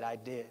 Ron said, "I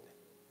did."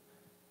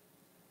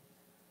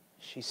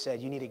 She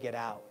said, "You need to get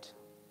out."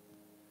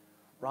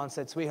 Ron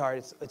said,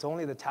 "Sweetheart, it's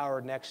only the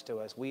tower next to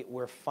us.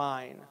 We're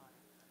fine."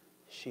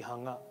 She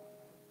hung up.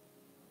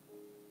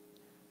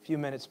 A few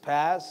minutes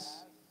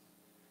pass.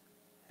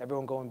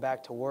 Everyone going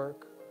back to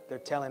work. They're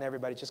telling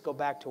everybody, just go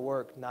back to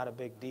work, not a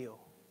big deal.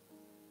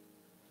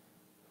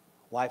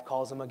 Wife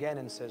calls him again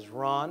and says,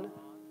 "Ron,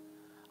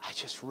 I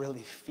just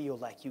really feel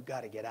like you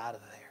got to get out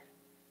of there."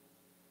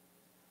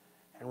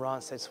 And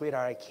Ron said,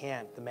 "Sweetheart, I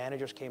can't. The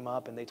managers came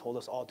up and they told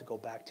us all to go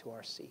back to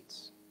our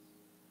seats."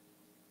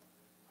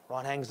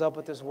 Ron hangs up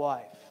with his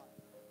wife.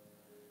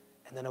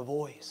 And then a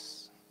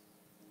voice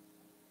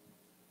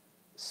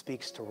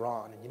speaks to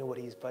Ron. And you know what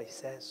he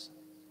says?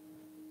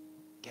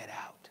 "Get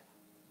out."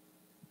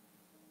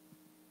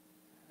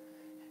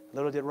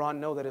 Little did Ron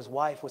know that his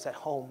wife was at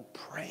home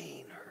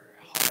praying her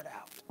heart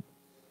out.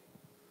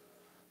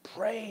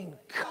 Praying,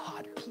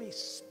 "God, please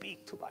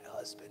speak to my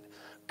husband.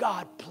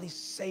 God, please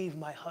save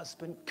my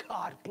husband.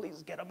 God,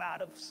 please get him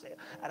out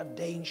of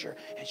danger."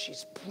 And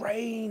she's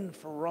praying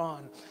for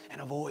Ron. And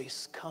a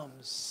voice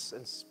comes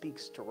and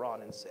speaks to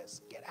Ron and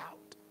says, "Get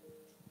out."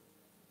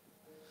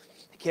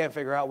 He can't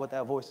figure out what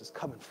that voice is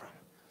coming from.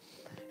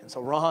 And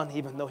so Ron,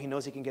 even though he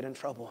knows he can get in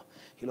trouble,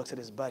 he looks at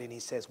his buddy and he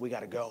says, "We got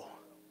to go."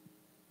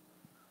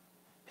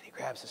 And he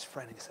grabs his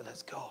friend and he said,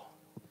 "Let's go."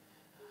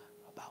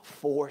 About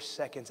 4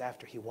 seconds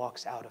after he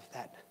walks out of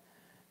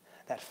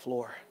that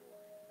floor,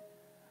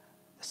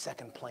 the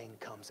second plane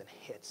comes and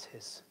hits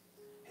his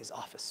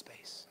office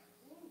space.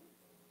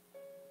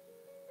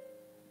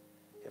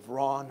 If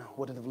Ron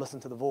wouldn't have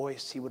listened to the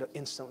voice, he would have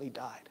instantly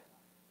died.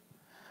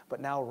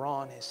 But now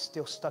Ron is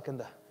still stuck in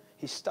the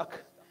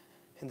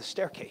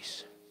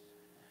staircase.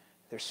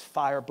 There's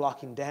fire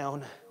blocking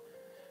down.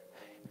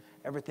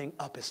 Everything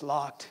up is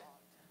locked.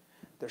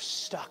 They're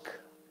stuck.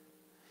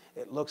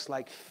 It looks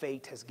like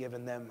fate has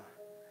given them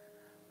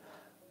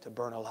to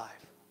burn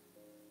alive.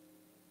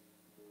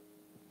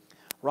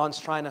 Ron's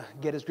trying to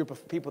get his group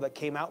of people that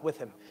came out with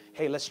him.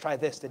 "Hey, let's try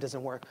this. It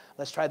doesn't work.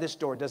 Let's try this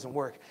door. It doesn't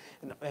work."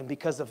 And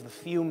because of the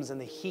fumes and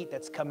the heat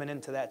that's coming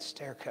into that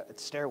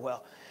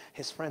stairwell,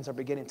 his friends are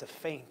beginning to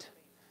faint.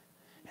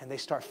 And they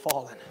start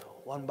falling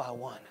one by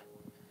one.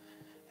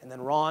 And then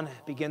Ron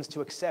begins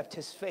to accept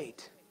his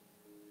fate.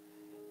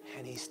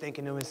 And he's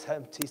thinking to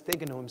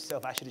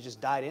himself, "I should have just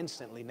died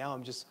instantly. Now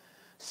I'm just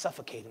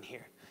suffocating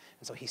here."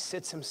 And so he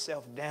sits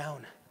himself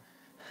down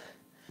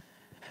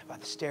by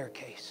the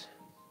staircase.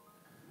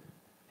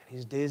 And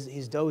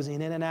he's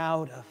dozing in and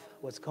out of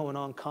what's going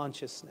on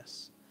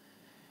consciousness.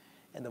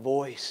 And the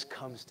voice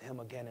comes to him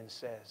again and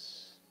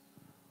says,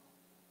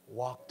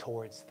 "Walk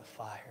towards the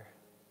fire."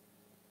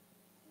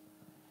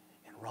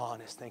 And Ron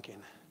is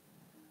thinking,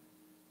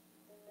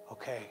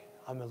 "Okay,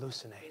 I'm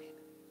hallucinating."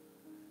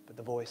 But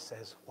the voice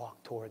says,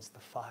 "Walk towards the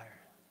fire."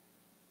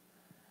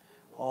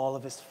 All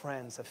of his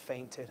friends have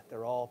fainted.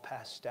 They're all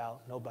passed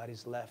out.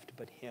 Nobody's left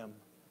but him.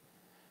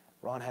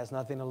 Ron has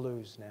nothing to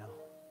lose now.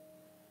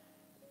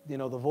 You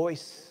know, the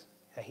voice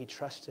that he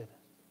trusted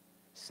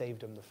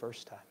saved him the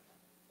first time.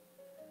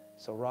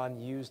 So Ron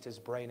used his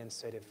brain and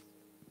said, "If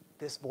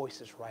this voice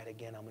is right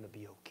again, I'm going to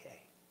be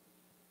okay."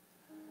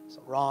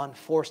 So Ron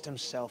forced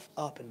himself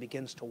up and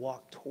begins to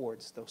walk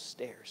towards those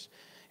stairs.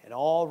 And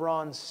all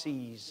Ron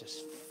sees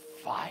is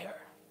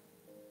fire.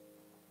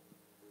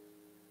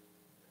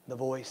 The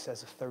voice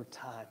says a third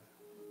time,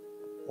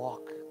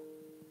 "Walk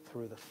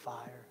through the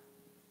fire."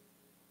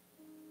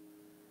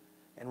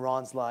 And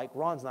Ron's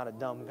not a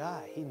dumb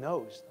guy. He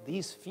knows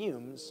these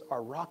fumes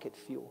are rocket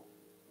fuel.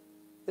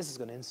 This is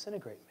going to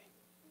incinerate me.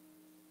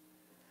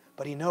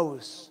 But he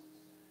knows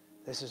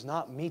this is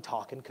not me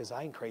talking, because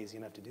I ain't crazy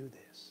enough to do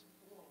this.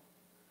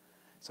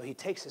 So he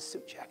takes his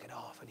suit jacket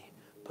off and he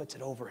puts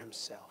it over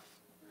himself.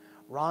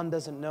 Ron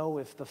doesn't know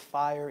if the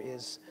fire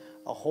is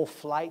a whole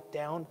flight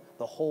down,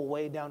 the whole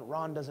way down.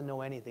 Ron doesn't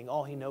know anything.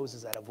 All he knows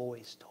is that a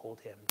voice told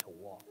him to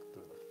walk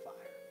through the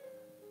fire.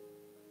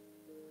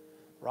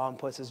 Ron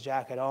puts his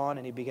jacket on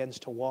and he begins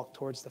to walk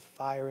towards the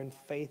fire in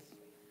faith.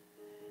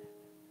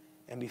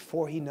 And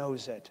before he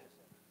knows it,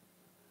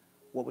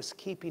 what was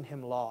keeping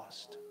him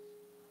lost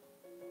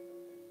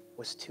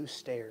was 2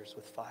 stairs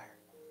with fire.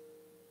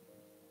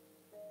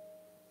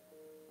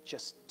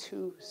 Just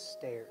 2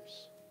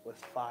 stairs with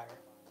fire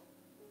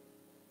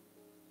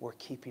were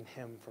keeping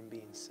him from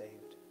being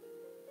saved.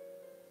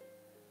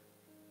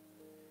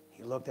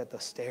 He looked at the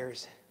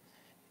stairs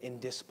in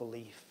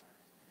disbelief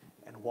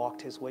and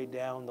walked his way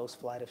down those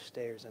flight of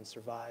stairs and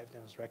survived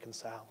and was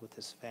reconciled with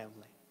his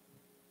family.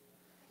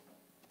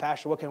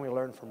 Pastor, what can we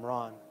learn from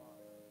Ron?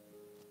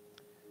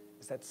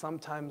 Is that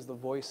sometimes the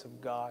voice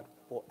of God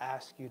will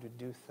ask you to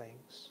do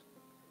things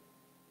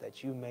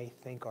that you may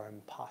think are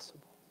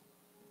impossible.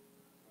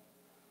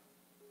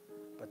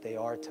 But they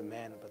are to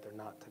man, but they're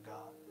not to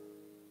God.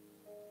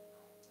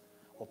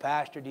 Well,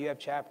 Pastor, do you have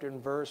chapter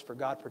and verse for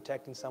God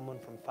protecting someone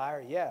from fire?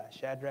 Yeah,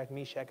 Shadrach,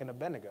 Meshach, and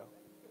Abednego.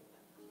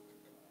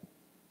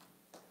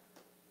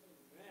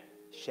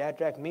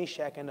 Shadrach,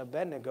 Meshach, and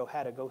Abednego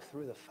had to go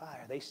through the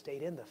fire. They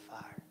stayed in the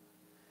fire.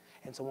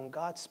 And so when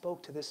God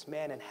spoke to this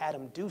man and had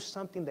him do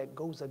something that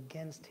goes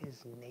against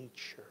his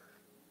nature,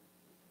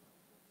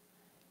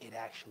 it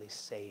actually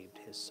saved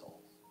his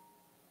soul.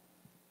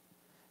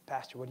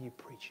 Pastor, what are you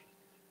preaching?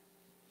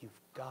 You've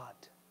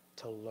got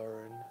to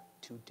learn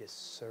to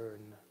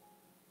discern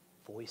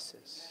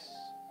voices.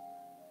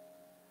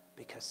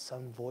 Because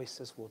some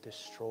voices will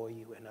destroy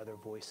you and other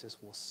voices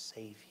will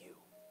save you.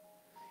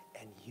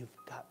 And you've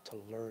got to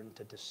learn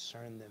to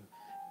discern them.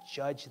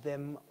 Judge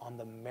them on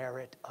the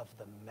merit of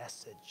the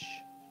message,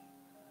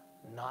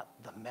 not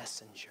the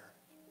messenger.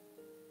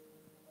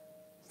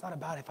 It's not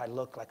about if I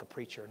look like a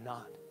preacher or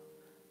not.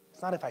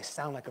 It's not if I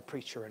sound like a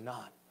preacher or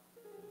not.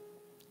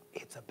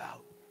 It's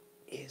about,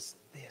 is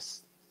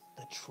this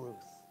the truth?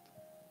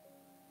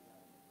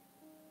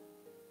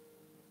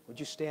 Would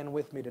you stand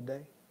with me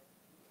today?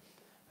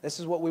 This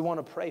is what we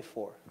want to pray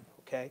for,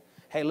 okay?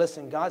 Hey,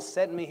 listen, God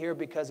sent me here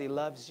because He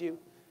loves you.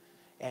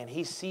 And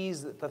He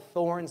sees the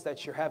thorns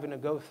that you're having to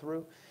go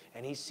through.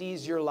 And He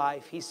sees your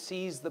life. He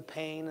sees the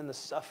pain and the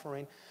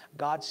suffering.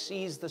 God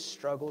sees the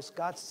struggles.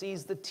 God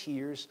sees the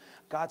tears.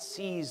 God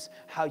sees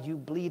how you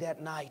bleed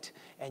at night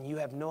and you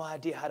have no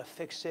idea how to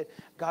fix it.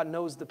 God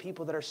knows the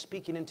people that are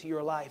speaking into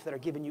your life, that are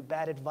giving you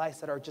bad advice,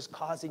 that are just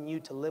causing you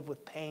to live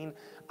with pain.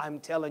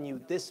 I'm telling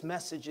you, this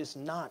message is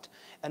not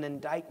an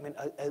indictment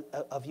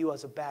of you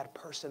as a bad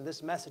person.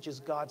 This message is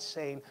God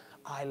saying,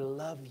 I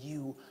love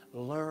you.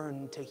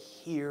 Learn to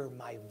hear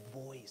my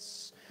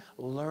voice.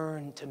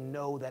 Learn to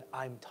know that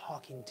I'm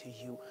talking to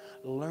you.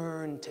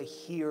 Learn to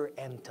hear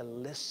and to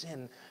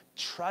listen.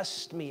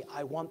 Trust me,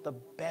 I want the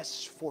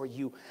best for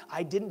you.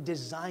 I didn't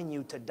design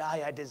you to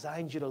die. I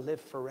designed you to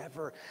live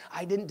forever.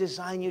 I didn't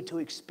design you to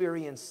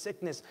experience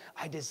sickness.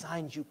 I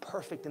designed you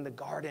perfect in the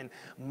garden.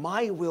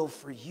 My will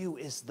for you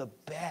is the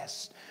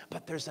best.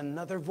 But there's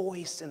another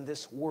voice in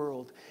this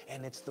world,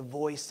 and it's the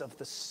voice of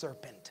the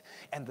serpent.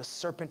 And the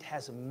serpent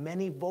has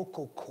many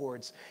vocal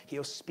cords.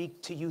 He'll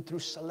speak to you through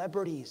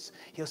celebrities.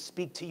 He'll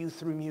speak to you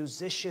through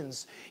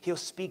musicians. He'll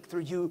speak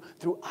through you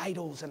through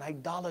idols and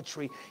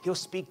idolatry. He'll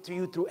speak to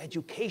you through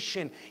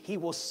education. He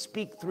will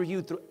speak through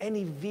you through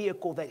any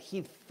vehicle that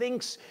he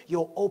thinks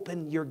you'll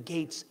open your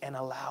gates and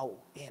allow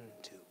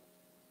into.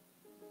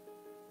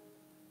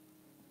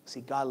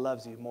 See, God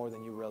loves you more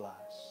than you realize.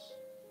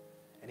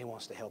 And He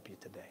wants to help you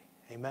today.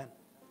 Amen.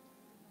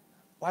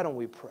 Why don't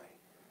we pray?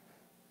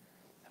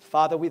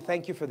 Father, we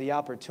thank you for the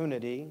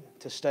opportunity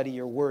to study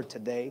your word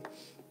today.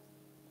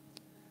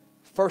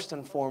 First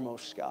and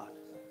foremost, God,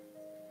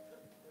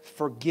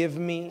 forgive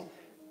me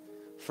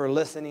for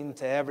listening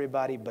to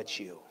everybody but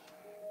you.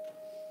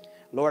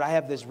 Lord, I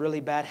have this really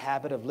bad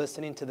habit of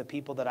listening to the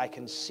people that I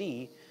can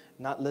see,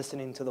 not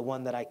listening to the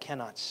one that I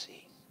cannot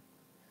see.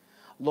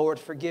 Lord,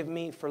 forgive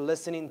me for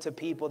listening to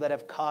people that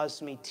have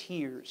caused me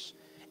tears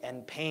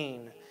and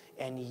pain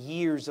and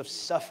years of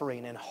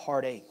suffering and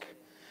heartache.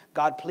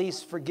 God,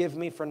 please forgive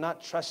me for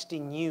not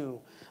trusting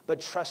you,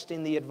 but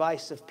trusting the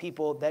advice of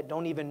people that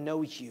don't even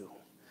know you.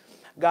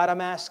 God,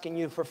 I'm asking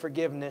you for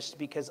forgiveness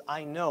because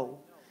I know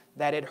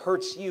that it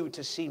hurts you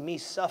to see me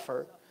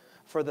suffer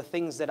for the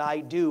things that I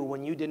do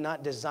when you did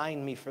not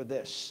design me for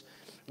this.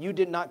 You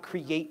did not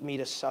create me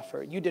to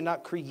suffer. You did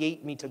not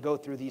create me to go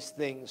through these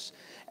things.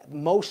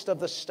 Most of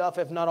the stuff,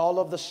 if not all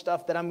of the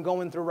stuff that I'm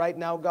going through right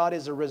now, God,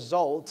 is a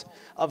result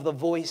of the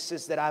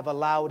voices that I've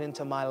allowed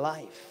into my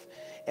life.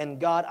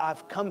 And God,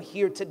 I've come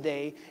here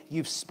today.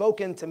 You've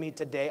spoken to me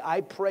today.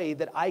 I pray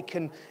that I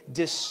can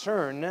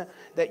discern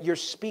that you're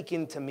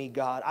speaking to me,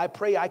 God. I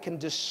pray I can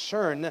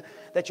discern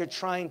that you're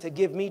trying to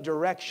give me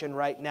direction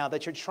right now,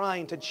 that you're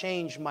trying to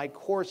change my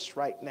course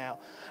right now.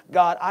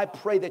 God, I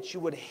pray that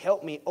you would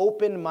help me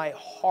open my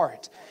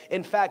heart.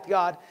 In fact,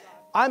 God,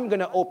 I'm going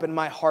to open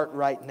my heart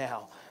right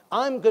now.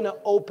 I'm going to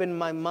open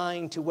my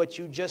mind to what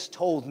you just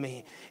told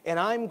me, and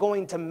I'm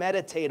going to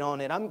meditate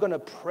on it. I'm going to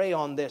pray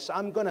on this.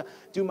 I'm going to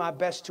do my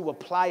best to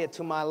apply it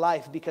to my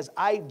life because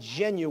I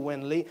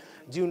genuinely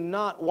do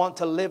not want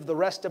to live the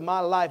rest of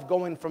my life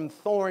going from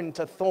thorn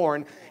to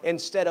thorn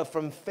instead of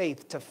from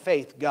faith to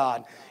faith,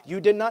 God. You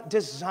did not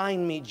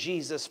design me,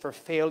 Jesus, for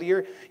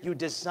failure. You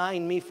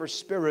designed me for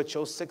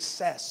spiritual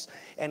success.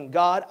 And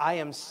God, I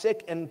am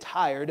sick and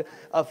tired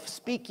of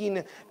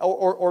speaking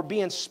or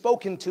being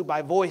spoken to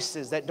by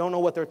voices that don't know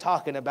what they're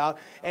talking about.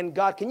 And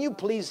God, can you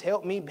please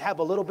help me have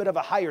a little bit of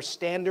a higher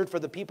standard for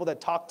the people that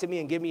talk to me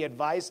and give me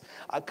advice?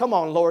 Come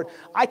on, Lord,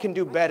 I can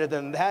do better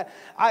than that.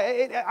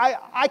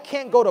 I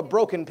can't go to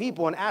broken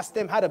people and ask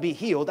them how to be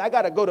healed. I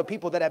got to go to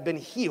people that have been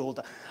healed.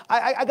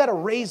 I got to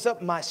raise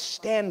up my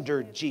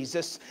standard,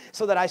 Jesus,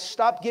 so that I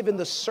stop giving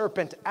the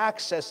serpent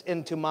access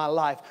into my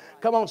life.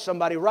 Come on,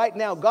 somebody. Right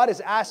now, God is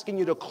asking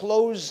you to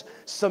close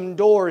some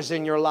doors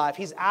in your life.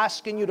 He's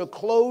asking you to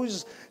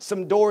close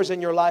some doors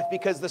in your life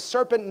because the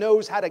serpent serpent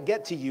knows how to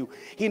get to you.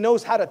 He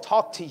knows how to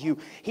talk to you.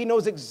 He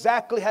knows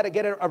exactly how to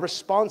get a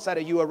response out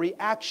of you, a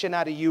reaction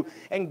out of you.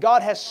 And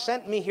God has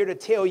sent me here to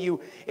tell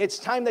you, it's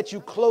time that you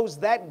close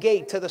that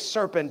gate to the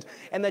serpent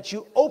and that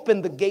you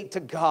open the gate to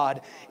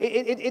God.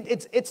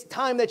 It's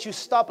time that you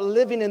stop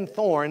living in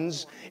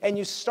thorns and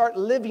you start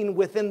living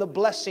within the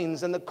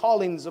blessings and the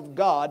callings of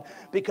God,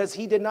 because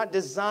He did not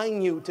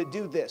design you to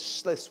do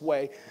this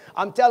way.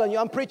 I'm telling you,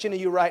 I'm preaching to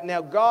you right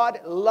now. God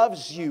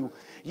loves you.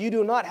 You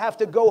do not have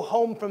to go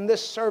home from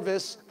this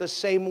service the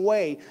same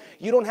way.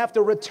 You don't have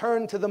to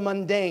return to the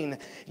mundane.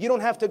 You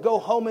don't have to go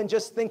home and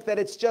just think that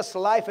it's just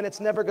life and it's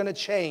never going to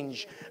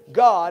change.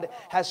 God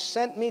has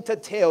sent me to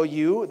tell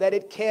you that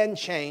it can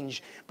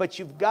change, but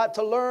you've got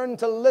to learn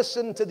to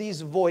listen to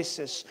these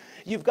voices.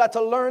 You've got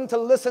to learn to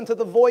listen to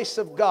the voice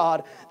of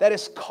God that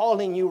is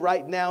calling you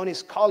right now, and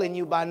He's calling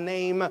you by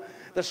name.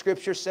 The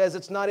scripture says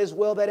it's not His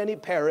will that any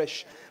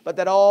perish, but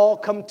that all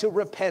come to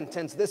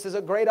repentance. This is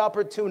a great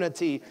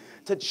opportunity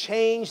to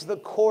change the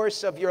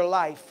course of your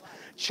life.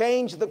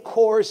 Change the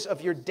course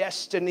of your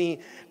destiny.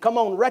 Come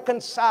on,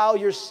 reconcile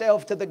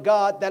yourself to the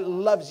God that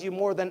loves you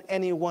more than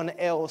anyone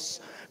else.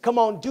 Come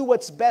on, do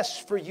what's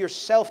best for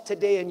yourself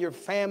today and your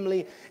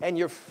family and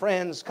your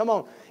friends. Come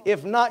on,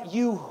 if not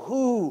you,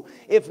 who?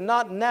 If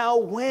not now,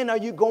 when are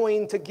you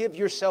going to give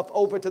yourself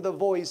over to the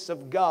voice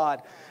of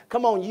God?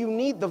 Come on, you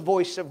need the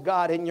voice of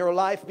God in your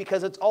life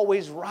because it's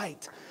always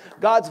right.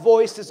 God's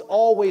voice is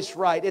always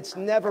right. It's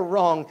never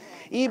wrong.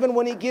 Even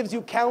when He gives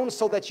you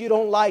counsel that you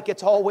don't like,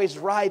 it's always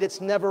right. It's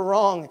never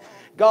wrong.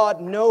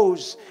 God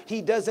knows.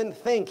 He doesn't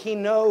think. He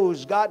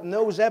knows. God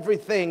knows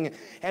everything.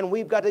 And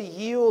we've got to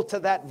yield to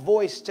that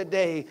voice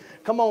today.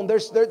 Come on,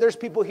 there's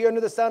people here under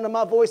the sound of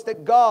my voice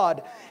that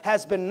God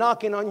has been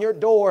knocking on your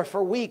door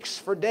for weeks,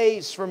 for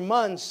days, for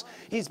months.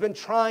 He's been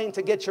trying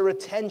to get your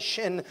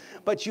attention.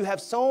 But you have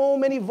so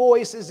many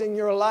voices in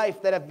your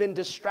life that have been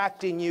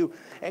distracting you.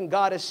 And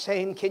God is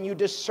saying, can you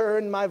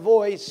discern my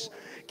voice?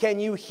 Can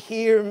you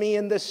hear me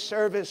in this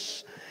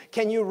service?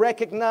 Can you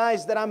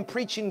recognize that I'm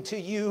preaching to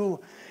you?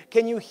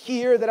 Can you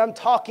hear that I'm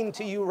talking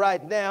to you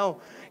right now?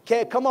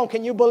 Come on,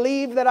 can you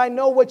believe that I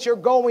know what you're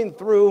going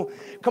through?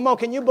 Come on,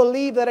 can you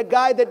believe that a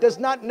guy that does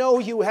not know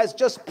you has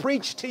just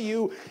preached to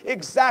you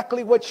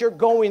exactly what you're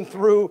going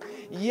through?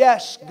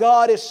 Yes,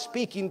 God is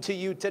speaking to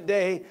you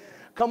today.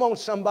 Come on,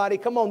 somebody.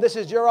 Come on, this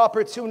is your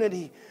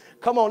opportunity.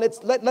 Come on,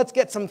 let's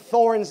get some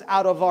thorns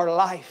out of our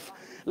life.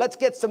 Let's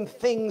get some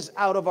things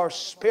out of our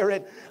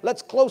spirit.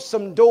 Let's close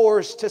some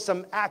doors to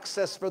some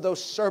access for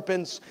those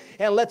serpents.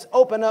 And let's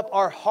open up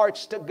our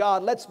hearts to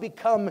God. Let's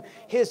become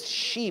His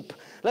sheep.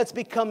 Let's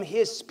become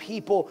His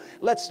people.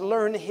 Let's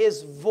learn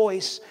His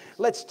voice.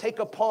 Let's take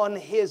upon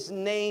His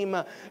name.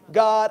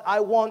 God, I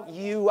want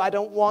you. I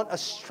don't want a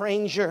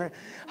stranger.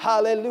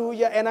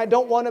 Hallelujah. And I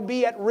don't want to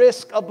be at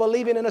risk of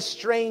believing in a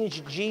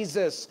strange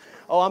Jesus.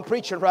 Oh, I'm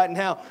preaching right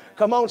now.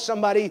 Come on,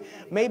 somebody.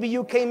 Maybe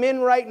you came in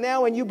right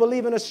now and you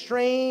believe in a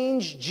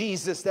strange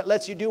Jesus that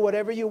lets you do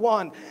whatever you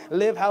want,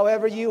 live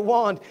however you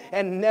want,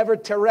 and never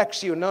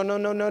directs you.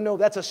 No.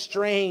 That's a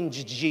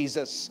strange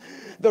Jesus.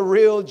 The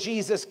real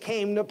Jesus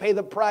came to pay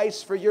the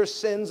price for your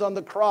sins on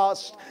the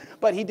cross.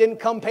 But He didn't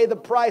come pay the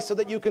price so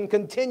that you can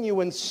continue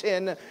in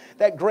sin,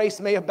 that grace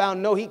may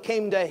abound. No, He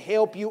came to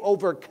help you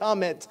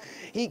overcome it.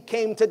 He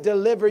came to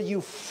deliver you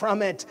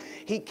from it.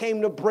 He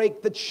came to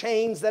break the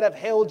chains that have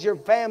held your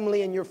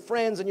family and your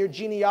friends and your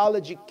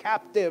genealogy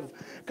captive.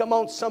 Come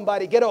on,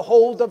 somebody, get a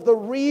hold of the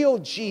real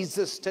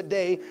Jesus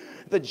today.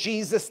 The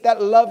Jesus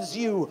that loves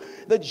you,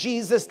 the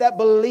Jesus that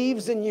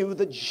believes in you,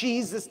 the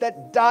Jesus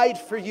that died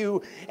for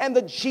you, and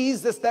the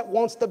Jesus that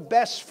wants the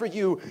best for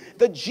you,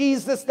 the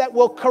Jesus that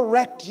will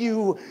correct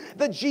you,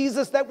 the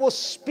Jesus that will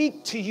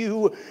speak to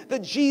you, the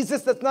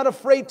Jesus that's not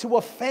afraid to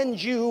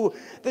offend you,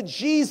 the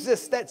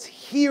Jesus that's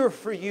here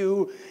for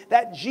you.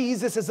 That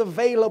Jesus is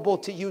available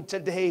to you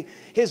today.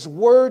 His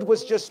word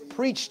was just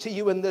preached to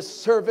you in this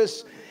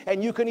service,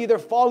 and you can either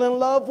fall in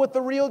love with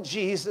the real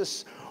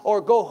Jesus or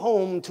go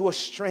home to a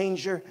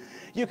stranger.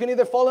 You can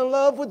either fall in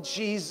love with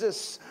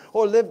Jesus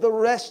or live the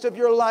rest of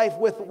your life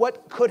with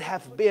what could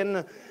have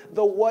been,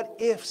 the what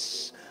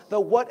ifs, the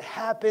what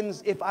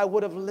happens if I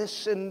would have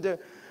listened.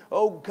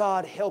 Oh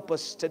God, help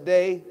us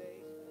today.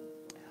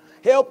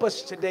 Help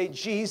us today,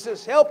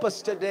 Jesus. Help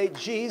us today,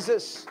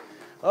 Jesus.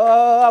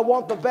 I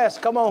want the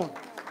best. Come on.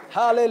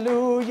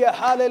 Hallelujah,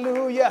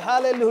 hallelujah,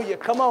 hallelujah.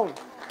 Come on.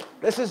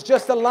 This is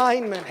just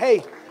alignment.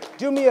 Hey,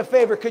 do me a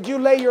favor. Could you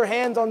lay your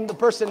hands on the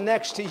person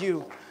next to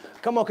you?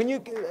 Come on, can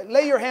you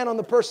lay your hand on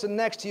the person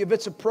next to you if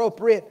it's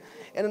appropriate?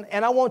 And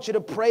I want you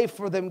to pray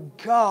for them.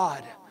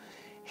 God,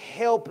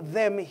 help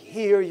them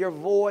hear your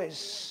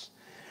voice.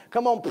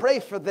 Come on, pray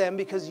for them,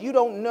 because you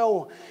don't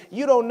know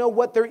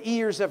what their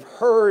ears have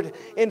heard.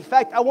 In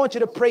fact, I want you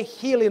to pray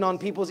healing on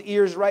people's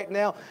ears right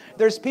now.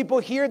 There's people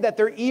here that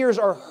their ears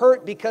are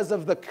hurt because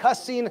of the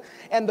cussing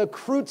and the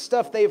crude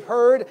stuff they've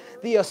heard,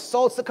 the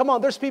assaults. Come on,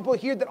 there's people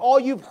here that all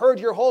you've heard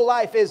your whole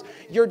life is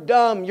you're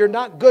dumb, you're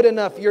not good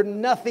enough, you're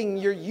nothing,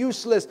 you're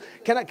useless.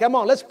 Come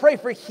on, let's pray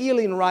for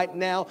healing right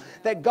now,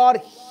 that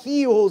God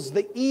heals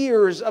the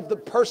ears of the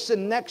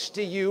person next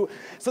to you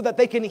so that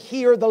they can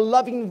hear the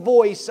loving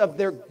voice of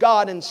their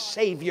God and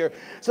Savior,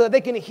 so that they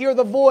can hear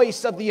the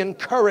voice of the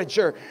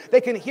encourager. They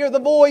can hear the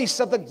voice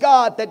of the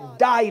God that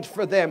died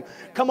for them.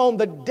 Come on,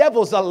 the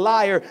devil's a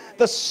liar.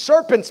 The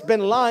serpent's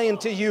been lying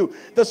to you.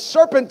 The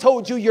serpent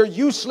told you you're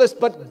useless,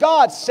 but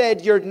God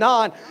said you're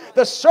not.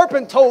 The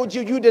serpent told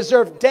you you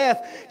deserve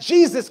death.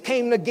 Jesus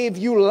came to give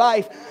you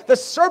life. The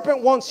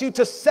serpent wants you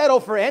to settle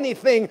for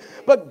anything,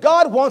 but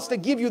God wants to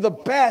give you the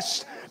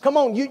best. Come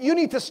on, you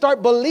need to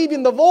start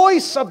believing the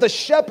voice of the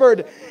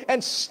shepherd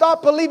and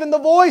stop believing the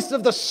voice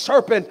of the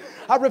serpent.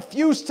 I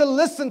refuse to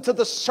listen to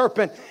the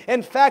serpent.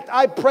 In fact,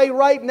 I pray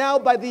right now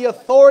by the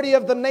authority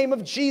of the name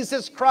of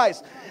Jesus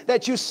Christ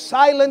that you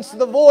silence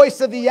the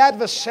voice of the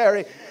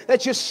adversary,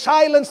 that you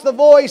silence the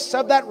voice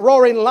of that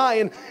roaring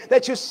lion,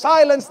 that you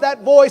silence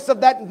that voice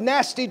of that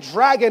nasty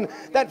dragon,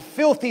 that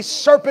filthy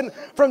serpent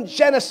from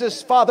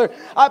Genesis, Father.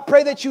 I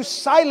pray that you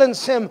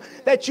silence him,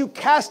 that you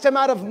cast him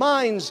out of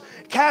minds,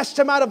 cast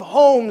him out of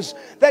homes,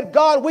 that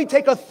God, we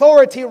take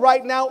authority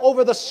right now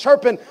over the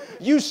serpent.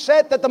 You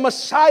said that the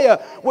Messiah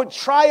would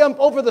triumph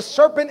over the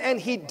serpent, and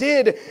he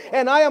did.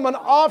 And I am an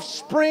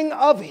offspring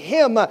of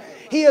him.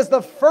 He is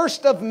the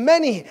first of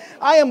many.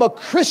 I am a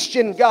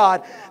Christian,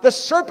 God. The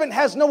serpent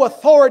has no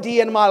authority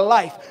in my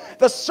life.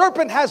 The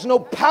serpent has no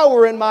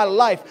power in my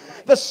life.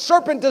 The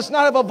serpent does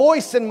not have a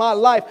voice in my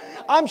life.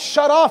 I'm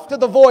shut off to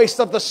the voice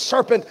of the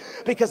serpent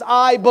because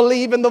I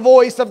believe in the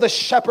voice of the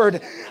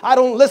shepherd. I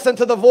don't listen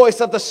to the voice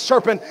of the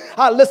serpent.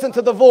 I listen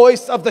to the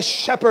voice of the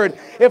shepherd.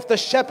 If the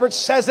shepherd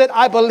says it,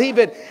 I believe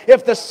it.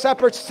 If the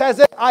shepherd says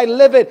it, I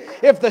live it.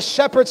 If the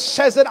shepherd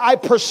says it, I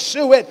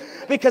pursue it,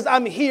 because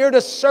I'm here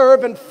to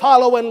serve and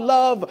follow and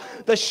love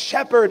the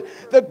shepherd,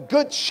 the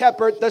good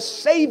shepherd, the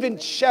saving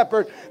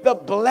shepherd, the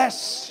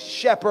blessed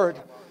shepherd.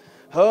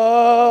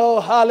 Oh,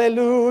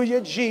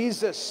 hallelujah,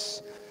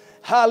 Jesus.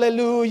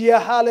 Hallelujah,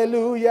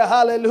 hallelujah,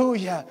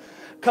 hallelujah.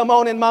 Come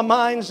on, in my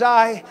mind's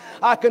eye,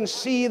 I can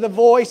see the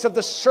voice of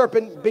the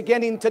serpent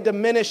beginning to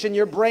diminish in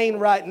your brain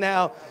right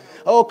now.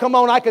 Oh, come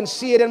on, I can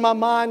see it in my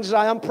mind's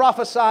eye. I'm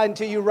prophesying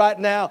to you right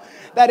now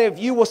that if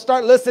you will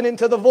start listening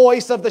to the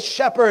voice of the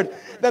shepherd,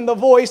 then the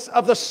voice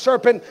of the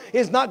serpent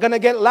is not going to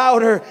get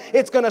louder.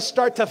 It's going to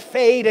start to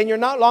fade, and you're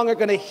not longer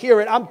going to hear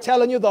it. I'm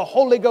telling you, the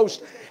Holy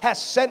Ghost has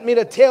sent me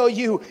to tell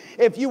you,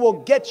 if you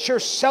will get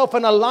yourself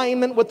in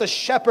alignment with the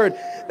shepherd,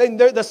 then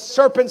the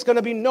serpent's going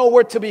to be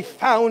nowhere to be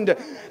found.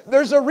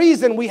 There's a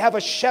reason we have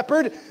a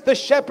shepherd. The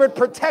shepherd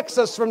protects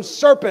us from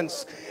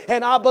serpents.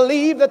 And I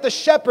believe that the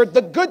shepherd,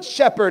 the good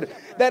shepherd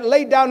that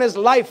laid down his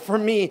life for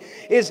me,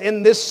 is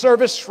in this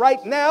service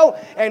right now,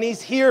 and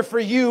he's here for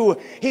you.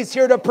 He's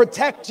here to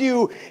protect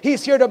you.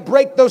 He's here to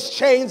break those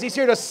chains. He's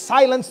here to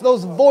silence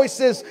those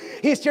voices.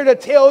 He's here to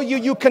tell you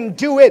you can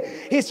do it.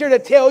 He's here to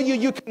tell you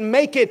you can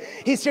make it.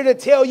 He's here to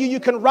tell you you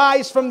can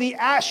rise from the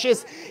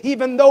ashes,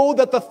 even though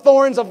that the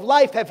thorns of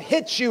life have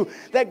hit you,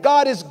 that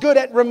God is good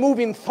at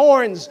removing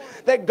thorns,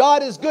 that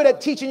God is good at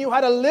teaching you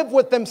how to live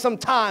with them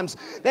sometimes,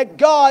 that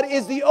God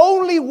is the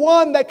only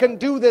one that can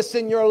do this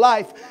in your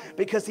life,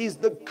 because he's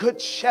the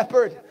good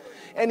shepherd,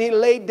 and he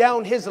laid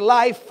down his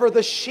life for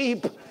the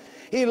sheep.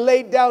 He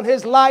laid down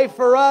his life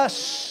for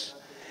us.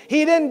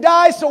 He didn't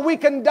die so we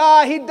can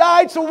die. He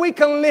died so we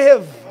can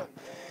live.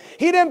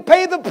 He didn't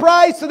pay the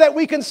price so that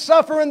we can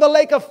suffer in the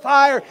lake of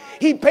fire.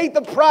 He paid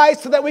the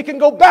price so that we can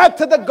go back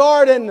to the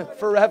garden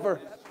forever.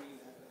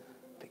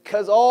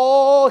 Because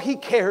all he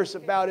cares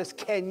about is,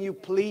 can you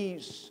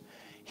please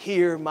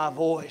hear my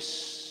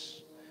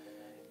voice?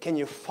 Can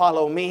you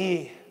follow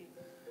me?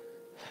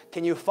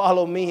 Can you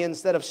follow me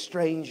instead of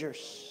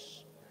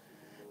strangers?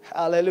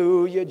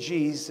 Hallelujah,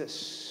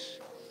 Jesus.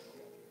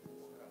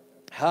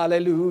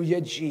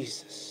 Hallelujah,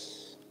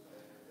 Jesus.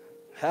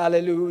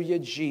 Hallelujah,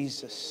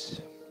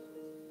 Jesus.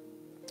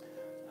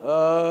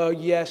 Oh,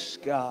 yes,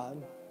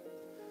 God.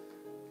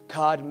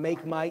 God,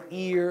 make my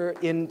ear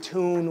in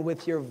tune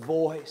with your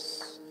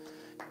voice.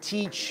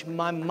 Teach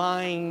my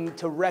mind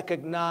to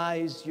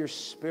recognize your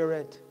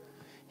spirit.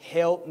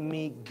 Help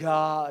me,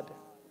 God.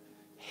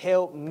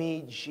 Help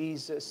me,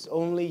 Jesus.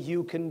 Only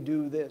you can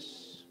do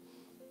this.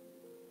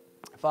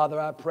 Father,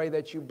 I pray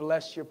that you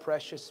bless your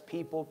precious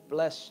people.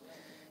 Bless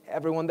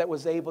everyone that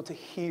was able to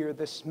hear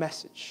this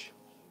message.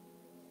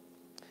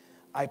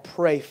 I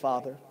pray,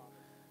 Father,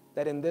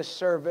 that in this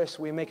service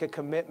we make a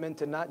commitment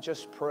to not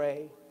just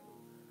pray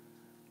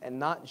and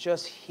not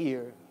just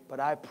hear, but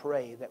I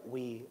pray that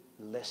we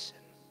listen.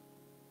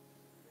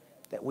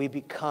 That we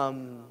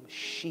become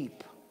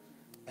sheep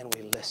and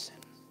we listen.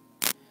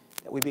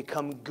 That we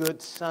become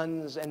good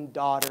sons and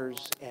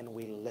daughters and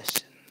we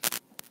listen.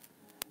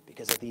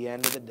 Because at the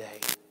end of the day,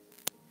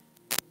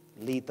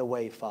 Lead the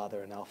way,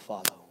 Father, and I'll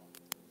follow.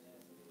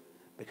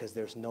 Because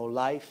there's no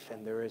life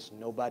and there is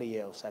nobody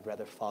else I'd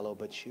rather follow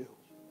but you.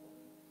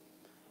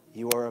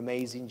 You are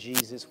amazing,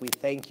 Jesus. We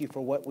thank you for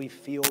what we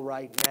feel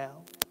right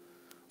now.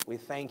 We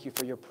thank you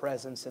for your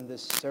presence in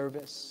this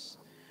service.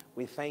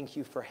 We thank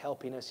you for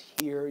helping us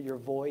hear your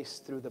voice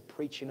through the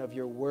preaching of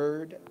your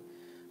word.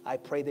 I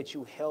pray that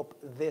you help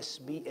this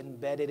be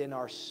embedded in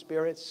our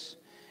spirits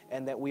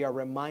and that we are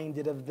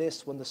reminded of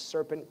this when the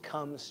serpent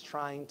comes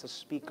trying to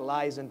speak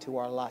lies into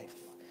our life.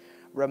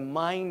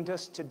 Remind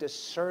us to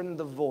discern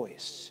the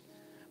voice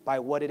by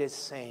what it is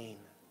saying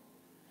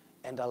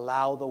and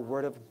allow the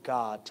word of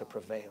God to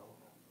prevail.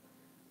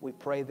 We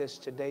pray this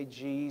today,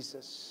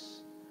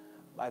 Jesus,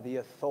 by the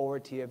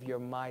authority of your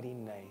mighty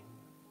name.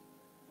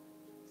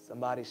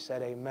 Somebody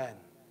said amen.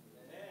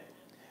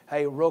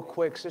 Hey, real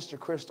quick, Sister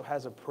Crystal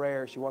has a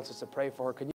prayer. She wants us to pray for her. Can you